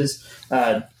 pieces,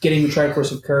 getting the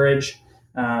Triforce of Courage,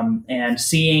 and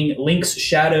seeing Link's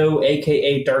shadow,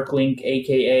 aka Dark Link,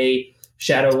 aka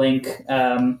Shadow Link,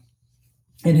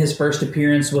 in his first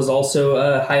appearance was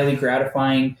also highly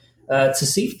gratifying to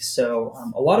see. So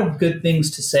a lot of good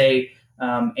things to say,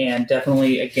 and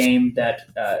definitely a game that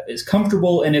is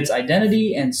comfortable in its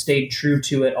identity and stayed true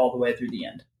to it all the way through the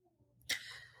end.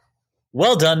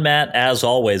 Well done, Matt, as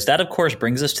always. That, of course,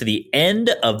 brings us to the end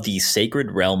of the Sacred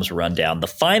Realms rundown, the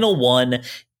final one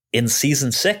in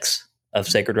Season 6 of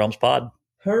Sacred Realms Pod.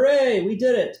 Hooray, we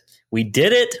did it. We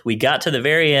did it. We got to the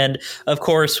very end. Of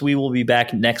course, we will be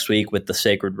back next week with the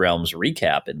Sacred Realms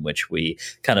recap, in which we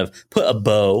kind of put a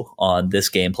bow on this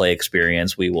gameplay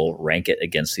experience. We will rank it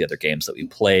against the other games that we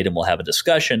played, and we'll have a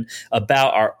discussion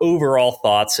about our overall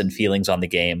thoughts and feelings on the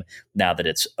game now that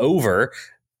it's over.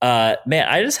 Man,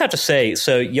 I just have to say,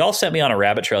 so y'all sent me on a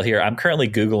rabbit trail here. I'm currently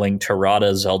Googling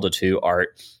Terada Zelda 2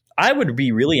 art. I would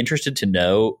be really interested to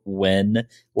know when,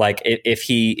 like, if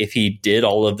he did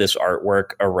all of this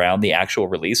artwork around the actual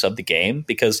release of the game,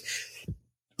 because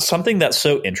something that's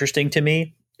so interesting to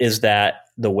me is that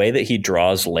the way that he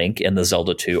draws Link in the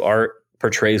Zelda 2 art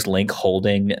portrays Link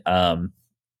holding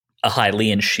a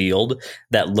Hylian shield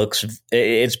that looks,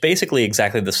 it's basically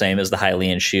exactly the same as the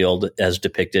Hylian shield as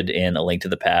depicted in A Link to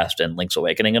the Past and Link's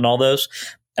Awakening and all those.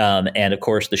 And of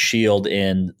course, the shield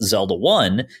in Zelda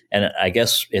 1, and I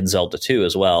guess in Zelda 2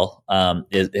 as well,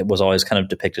 it was always kind of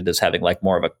depicted as having like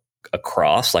more of a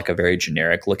cross, like a very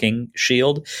generic looking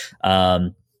shield.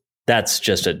 That's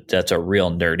a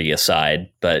real nerdy aside,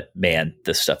 but man,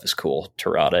 this stuff is cool.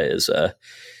 Terada is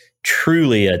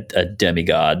truly a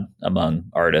demigod among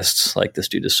artists. Like, this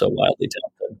dude is so wildly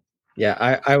talented.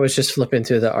 Yeah, I was just flipping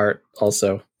through the art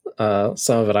also.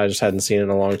 Some of it I just hadn't seen in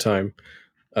a long time.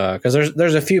 Because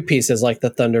there's a few pieces like the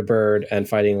Thunderbird and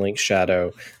Fighting Link's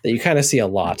Shadow that you kind of see a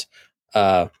lot.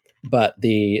 But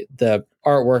the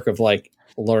artwork of like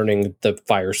learning the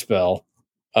fire spell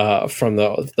from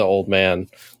the old man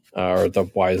or the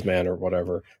wise man or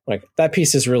whatever, like that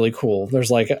piece is really cool.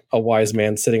 There's like a wise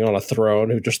man sitting on a throne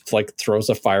who just like throws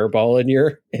a fireball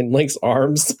in Link's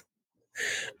arms.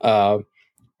 And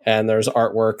there's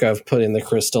artwork of putting the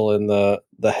crystal in the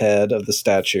head of the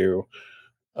statue.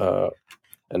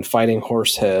 And fighting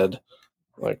Horsehead.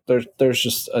 Like there's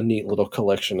just a neat little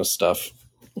collection of stuff.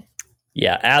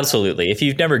 Yeah, absolutely. If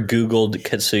you've never Googled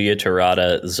Katsuya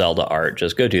Terada Zelda art,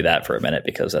 just go do that for a minute,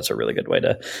 because that's a really good way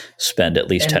to spend at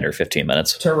least 10 or 15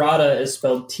 minutes. Terada is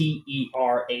spelled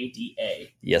Terada.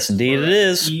 Yes, indeed it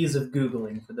is. Ease of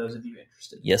Googling for those of you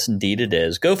interested. Yes, indeed it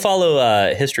is. Go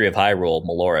follow History of Hyrule,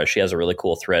 Melora. She has a really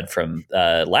cool thread from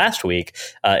last week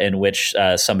in which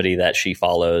somebody that she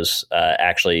follows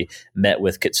actually met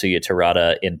with Katsuya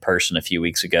Terada in person a few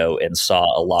weeks ago and saw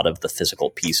a lot of the physical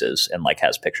pieces and like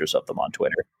has pictures of them on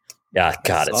Twitter. Yeah,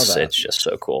 God, it's just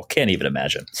so cool. Can't even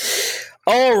imagine.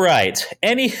 All right.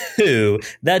 Anywho,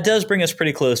 that does bring us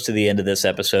pretty close to the end of this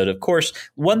episode. Of course,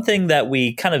 one thing that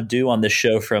we kind of do on this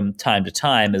show from time to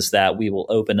time is that we will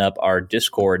open up our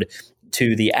Discord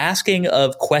to the asking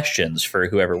of questions for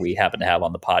whoever we happen to have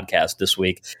on the podcast this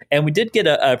week. And we did get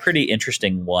a pretty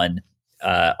interesting one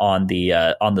on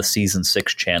the season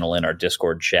 6 channel in our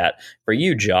Discord chat for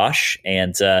you, Josh.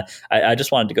 And I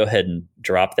just wanted to go ahead and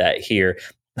drop that here.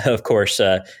 Of course,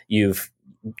 you've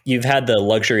had the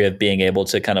luxury of being able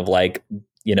to kind of like,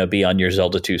 be on your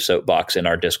Zelda 2 soapbox in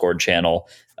our Discord channel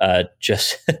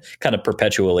just kind of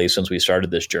perpetually since we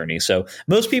started this journey. So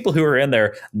most people who are in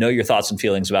there know your thoughts and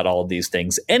feelings about all of these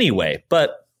things anyway,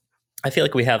 but I feel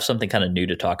like we have something kind of new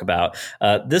to talk about.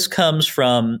 This comes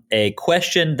from a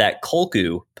question that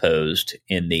Kolku posed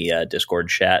in the Discord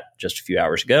chat just a few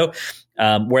hours ago,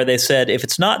 where they said, if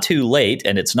it's not too late,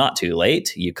 and it's not too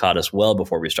late, you caught us well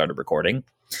before we started recording,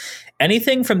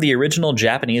 anything from the original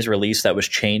Japanese release that was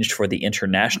changed for the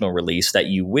international release that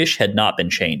you wish had not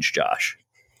been changed, Josh?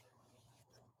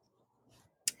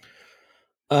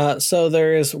 So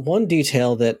there is one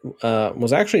detail that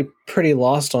was actually pretty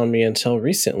lost on me until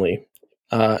recently.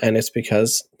 And it's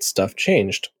because stuff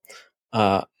changed.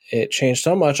 It changed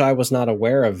so much I was not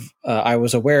aware of. I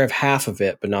was aware of half of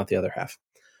it, but not the other half.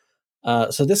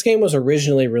 So this game was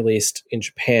originally released in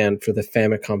Japan for the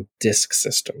Famicom Disk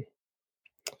System.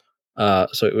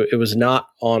 So it was not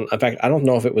on. In fact, I don't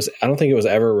think it was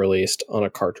ever released on a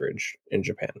cartridge in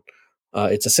Japan.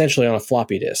 It's essentially on a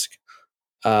floppy disk.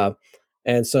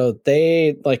 And so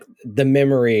they like the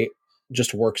memory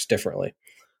just works differently.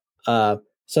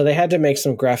 So they had to make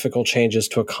some graphical changes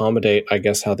to accommodate, I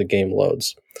guess, how the game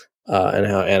loads and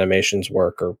how animations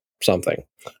work or something,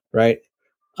 right?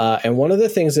 And one of the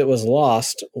things that was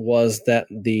lost was that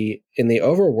in the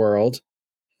overworld,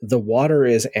 the water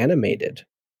is animated.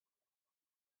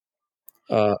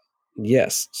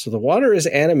 Yes, so the water is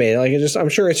animated. Like I'm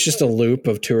sure it's just a loop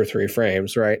of 2 or 3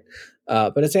 frames, right?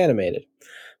 But it's animated.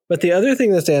 But the other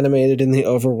thing that's animated in the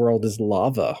overworld is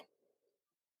lava.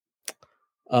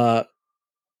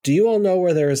 Do you all know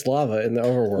where there is lava in the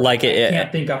overworld? I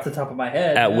can't think off the top of my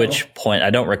head. At which point,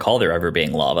 I don't recall there ever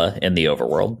being lava in the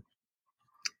overworld.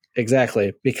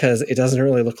 Exactly, because it doesn't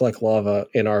really look like lava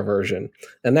in our version.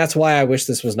 And that's why I wish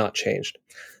this was not changed.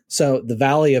 So the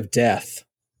Valley of Death,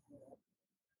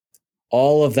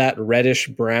 all of that reddish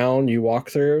brown you walk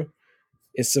through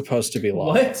is supposed to be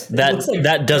lava. What?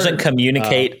 That doesn't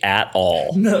communicate at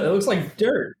all. No, it looks like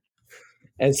dirt.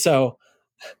 And so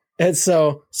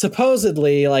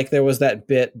supposedly, like, there was that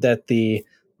bit that the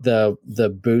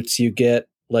boots you get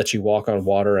let you walk on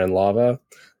water and lava.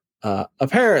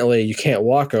 Apparently, you can't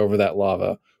walk over that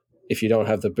lava if you don't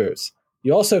have the boots.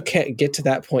 You also can't get to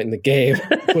that point in the game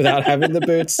without having the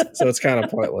boots, so it's kind of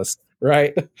pointless,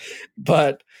 right?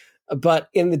 But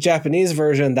in the Japanese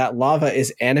version, that lava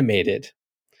is animated,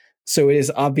 so it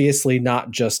is obviously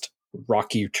not just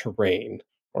rocky terrain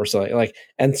or something like.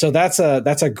 And so that's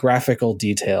a graphical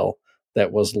detail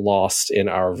that was lost in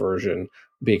our version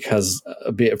because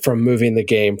from moving the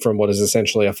game from what is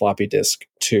essentially a floppy disk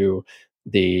to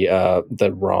the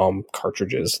ROM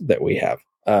cartridges that we have.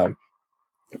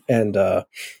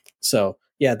 So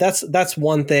yeah, that's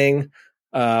one thing.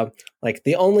 Like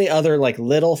the only other like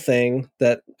little thing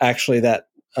that actually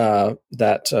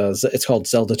it's called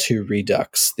Zelda 2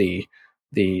 Redux, the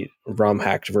ROM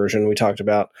hacked version we talked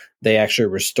about. They actually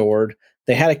restored.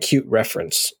 They had a cute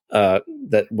reference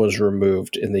that was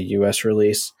removed in the US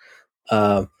release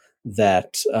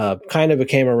that kind of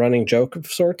became a running joke of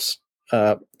sorts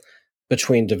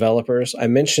between developers. I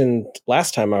mentioned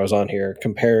last time I was on here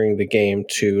comparing the game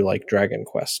to like Dragon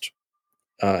Quest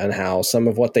and how some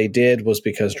of what they did was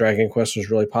because Dragon Quest was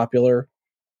really popular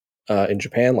in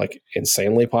Japan, like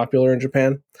insanely popular in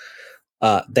Japan.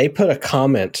 They put a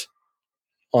comment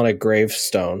on a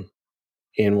gravestone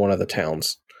in one of the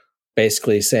towns,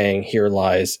 basically saying, "Here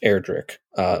lies Erdrick,"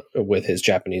 with his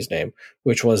Japanese name,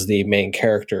 which was the main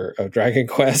character of Dragon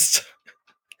Quest.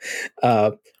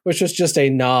 Which was just a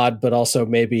nod, but also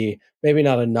maybe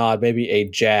not a nod, maybe a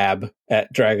jab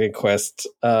at Dragon Quest.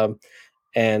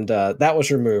 And that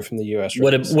was removed from the U.S.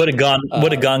 Would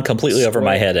have gone completely over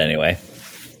my head anyway.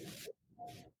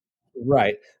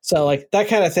 Right. So like that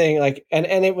kind of thing, like, and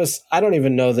it was, I don't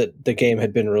even know that the game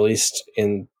had been released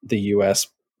in the US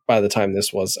by the time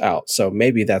this was out. So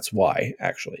maybe that's why,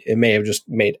 actually. It may have just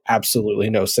made absolutely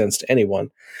no sense to anyone.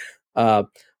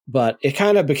 But it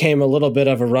kind of became a little bit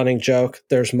of a running joke.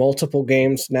 There's multiple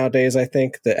games nowadays, I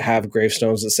think, that have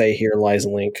gravestones that say, "Here lies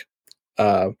Link."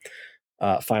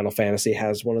 Final Fantasy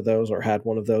has one of those, or had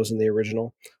one of those in the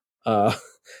original.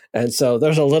 And so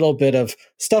there's a little bit of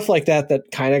stuff like that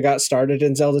kind of got started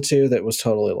in Zelda 2 that was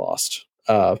totally lost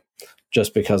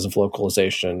just because of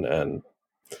localization. And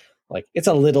like, it's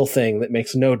a little thing that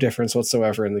makes no difference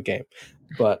whatsoever in the game,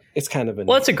 but it's kind of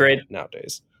it's a great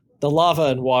nowadays. The lava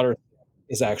and water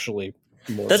is actually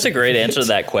more. That's a great answer to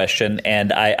that question,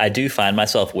 and I do find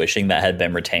myself wishing that had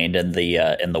been retained in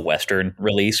the Western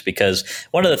release, because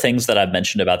one of the things that I've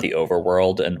mentioned about the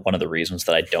overworld, and one of the reasons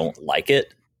that I don't like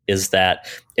it, is that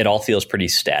it all feels pretty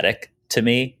static to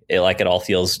me. It all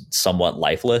feels somewhat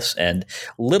lifeless, and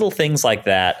little things like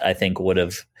that I think would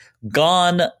have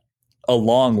gone a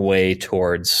long way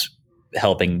towards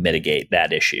helping mitigate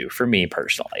that issue for me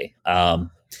personally.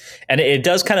 And it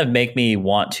does kind of make me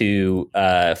want to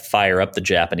fire up the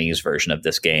Japanese version of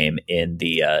this game in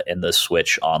the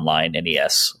Switch Online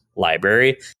NES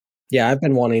library. Yeah, I've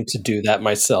been wanting to do that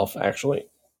myself, actually.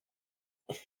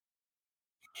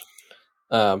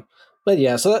 But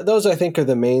yeah, so those I think are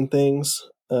the main things.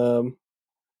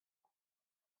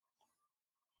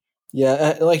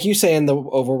 Yeah, like you saying the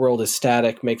overworld is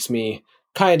static makes me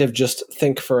kind of just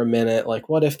think for a minute, like,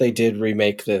 what if they did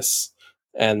remake this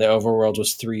and the overworld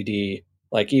was 3D?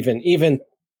 Like, even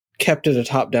kept it a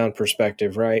top-down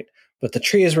perspective, right? But the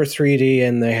trees were 3D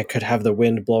and they could have the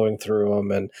wind blowing through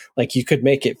them, and like you could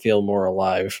make it feel more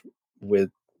alive with.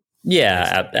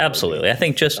 Yeah, absolutely. I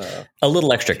think just a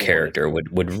little extra character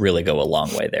would really go a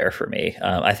long way there for me.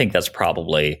 I think that's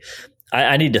probably.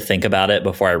 I need to think about it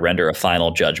before I render a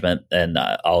final judgment, and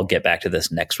I'll get back to this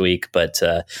next week. But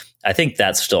I think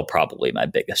that's still probably my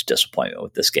biggest disappointment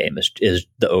with this game is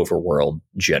the overworld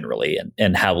generally,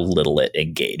 and how little it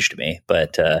engaged me.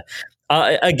 But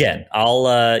again,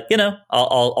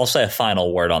 I'll say a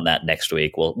final word on that next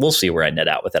week. We'll see where I net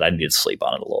out with it. I need to sleep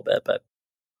on it a little bit, but.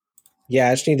 Yeah,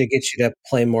 I just need to get you to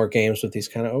play more games with these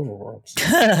kind of overworlds.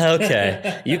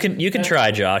 Okay, you can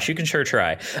try, Josh. You can sure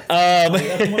try.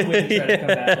 That's one way to try to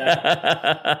combat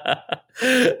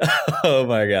that. Oh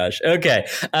my gosh. Okay,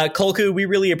 Kolku, we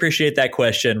really appreciate that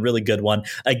question. Really good one.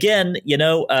 Again,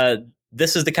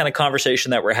 this is the kind of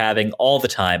conversation that we're having all the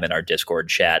time in our Discord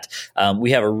chat.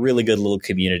 We have a really good little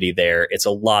community there. It's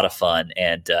a lot of fun,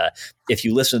 and if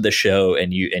you listen to the show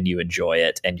and you enjoy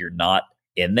it, and you're not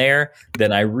in there,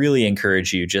 then I really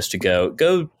encourage you just to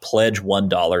go pledge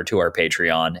 $1 to our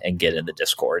Patreon and get in the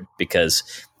Discord, because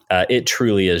it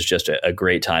truly is just a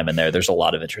great time in there. There's a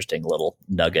lot of interesting little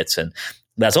nuggets, and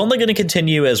that's only going to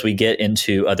continue as we get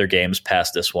into other games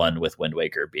past this one, with Wind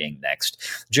Waker being next.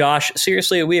 Josh,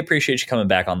 seriously, we appreciate you coming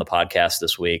back on the podcast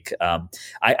this week.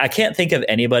 I can't think of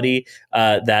anybody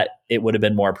that it would have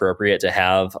been more appropriate to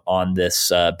have on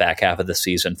this back half of the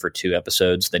season for 2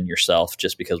 episodes than yourself,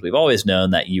 just because we've always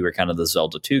known that you were kind of the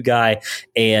Zelda 2 guy.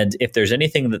 And if there's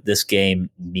anything that this game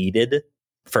needed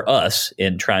for us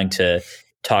in trying to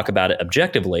talk about it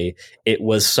objectively, it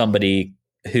was somebody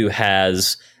who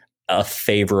has a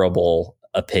favorable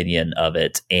opinion of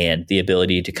it and the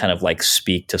ability to kind of like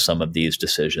speak to some of these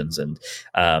decisions. And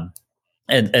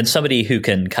and somebody who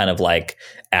can kind of like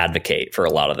advocate for a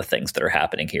lot of the things that are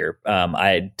happening here.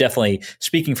 I definitely,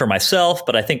 speaking for myself,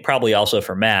 but I think probably also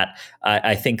for Matt,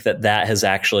 I think that has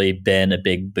actually been a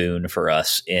big boon for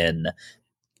us in,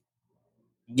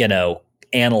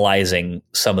 analyzing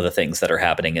some of the things that are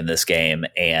happening in this game,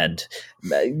 and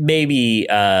maybe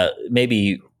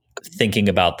thinking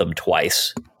about them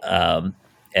twice,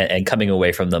 and coming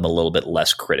away from them a little bit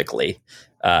less critically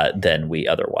than we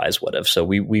otherwise would have. So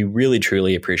we really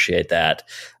truly appreciate that.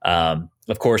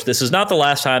 Of course, this is not the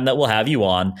last time that we'll have you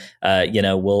on.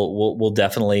 We'll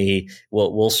definitely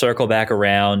we'll circle back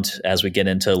around as we get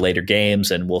into later games,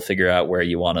 and we'll figure out where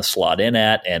you want to slot in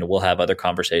at, and we'll have other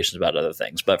conversations about other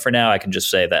things. But for now, I can just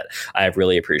say that I have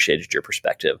really appreciated your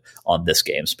perspective on this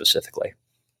game specifically.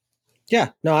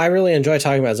 Yeah, no, I really enjoy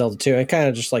talking about Zelda 2. And kind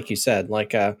of just like you said,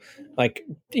 like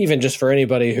even just for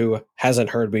anybody who hasn't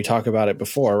heard me talk about it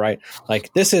before, right?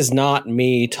 Like, this is not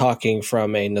me talking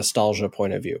from a nostalgia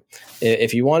point of view.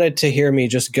 If you wanted to hear me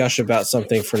just gush about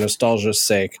something for nostalgia's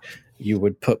sake, you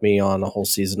would put me on a whole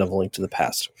season of A Link to the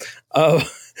Past.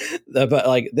 But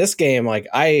like this game, like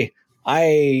I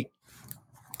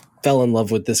fell in love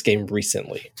with this game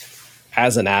recently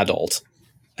as an adult,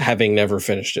 having never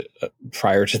finished it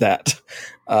prior to that.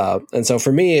 And so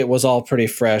for me, it was all pretty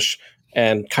fresh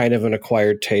and kind of an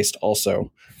acquired taste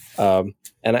also. And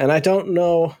I don't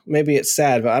know, maybe it's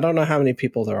sad, but I don't know how many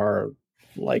people there are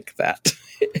like that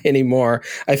anymore.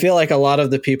 I feel like a lot of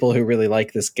the people who really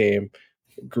like this game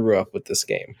grew up with this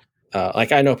game.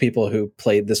 Like I know people who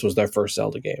played, this was their first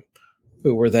Zelda game,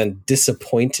 who were then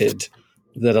disappointed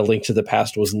that A Link to the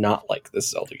Past was not like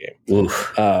this Zelda game.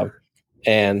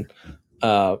 And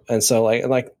so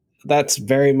like that's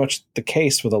very much the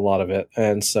case with a lot of it.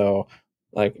 And so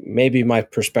like maybe my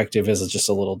perspective is just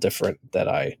a little different, that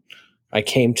I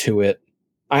came to it.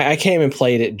 I came and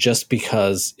played it just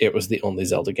because it was the only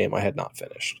Zelda game I had not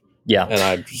finished. Yeah. And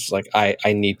I was like,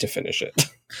 I need to finish it.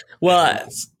 Well,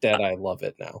 instead, I love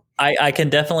it now. I can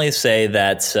definitely say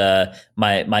that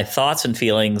my thoughts and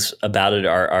feelings about it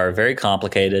are very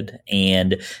complicated,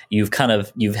 and you've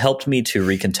helped me to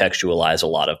recontextualize a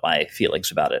lot of my feelings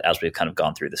about it as we've kind of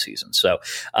gone through the season. So,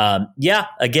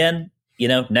 again,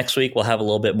 next week we'll have a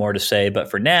little bit more to say, but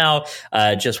for now,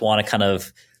 just want to kind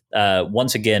of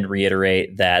once again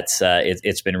reiterate that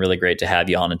it's been really great to have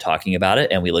you on and talking about it,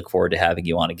 and we look forward to having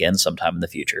you on again sometime in the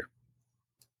future.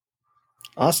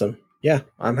 Awesome. Yeah,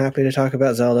 I'm happy to talk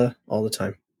about Zelda all the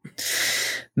time.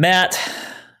 Matt,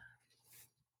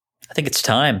 I think it's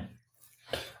time.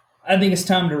 I think it's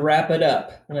time to wrap it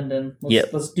up, Lyndon.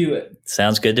 Let's do it.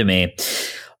 Sounds good to me.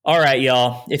 All right,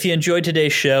 y'all. If you enjoyed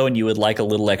today's show and you would like a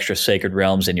little extra Sacred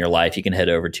Realms in your life, you can head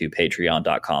over to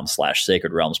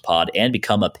patreon.com/Sacred Realms Pod and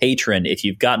become a patron. If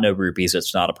you've got no rupees,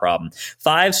 it's not a problem.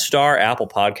 5-star Apple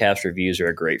Podcast reviews are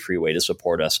a great free way to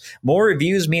support us. More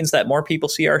reviews means that more people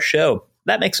see our show.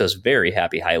 That makes us very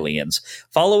happy Hylians.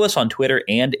 Follow us on Twitter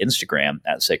and Instagram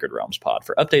at Sacred Realms Pod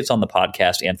for updates on the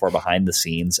podcast and for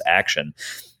behind-the-scenes action.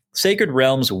 Sacred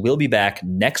Realms will be back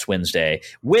next Wednesday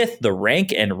with the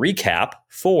rank and recap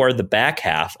for the back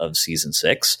half of Season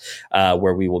 6,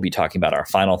 where we will be talking about our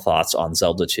final thoughts on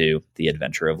Zelda 2, The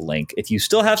Adventure of Link. If you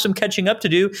still have some catching up to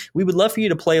do, we would love for you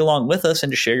to play along with us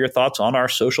and to share your thoughts on our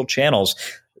social channels.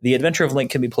 The Adventure of Link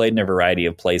can be played in a variety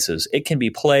of places. It can be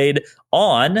played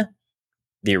on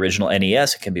the original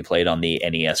NES. It can be played on the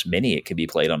NES Mini. It can be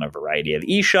played on a variety of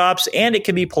eShops, and it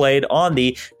can be played on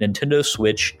the Nintendo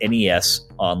Switch NES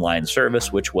online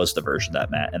service, which was the version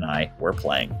that Matt and I were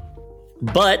playing.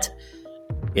 But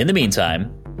in the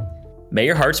meantime, may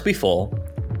your hearts be full.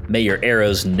 May your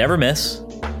arrows never miss.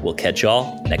 We'll catch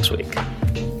y'all next week.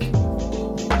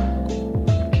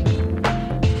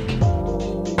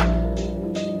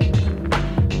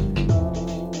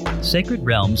 Sacred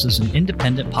Realms is an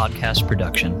independent podcast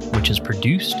production, which is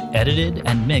produced, edited,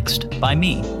 and mixed by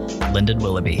me, Lyndon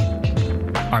Willoughby.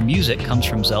 Our music comes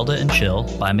from Zelda and Chill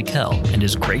by Mikkel and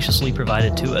is graciously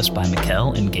provided to us by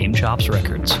Mikkel and Game Chops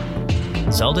Records.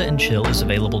 Zelda and Chill is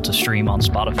available to stream on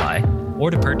Spotify or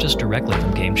to purchase directly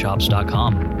from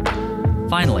GameChops.com.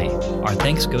 Finally, our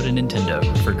thanks go to Nintendo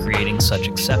for creating such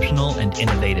exceptional and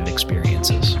innovative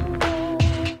experiences.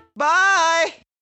 Bye!